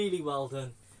was really well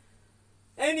done.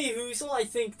 Anywho, I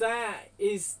think that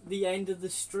is the end of the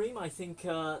stream. I think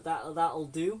that'll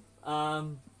do.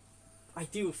 I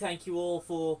do thank you all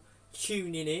for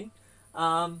tuning in.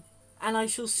 And I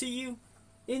shall see you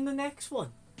in the next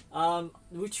one.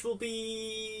 Which will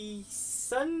be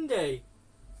Sunday.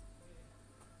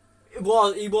 It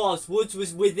was. Woods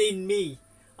was within me.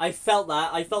 I felt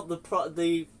that. I felt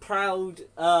the proud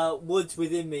Woods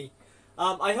within me.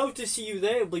 I hope to see you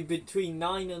there. It'll be between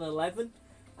 9 and 11.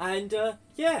 And,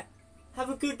 yeah, have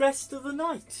a good rest of the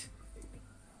night.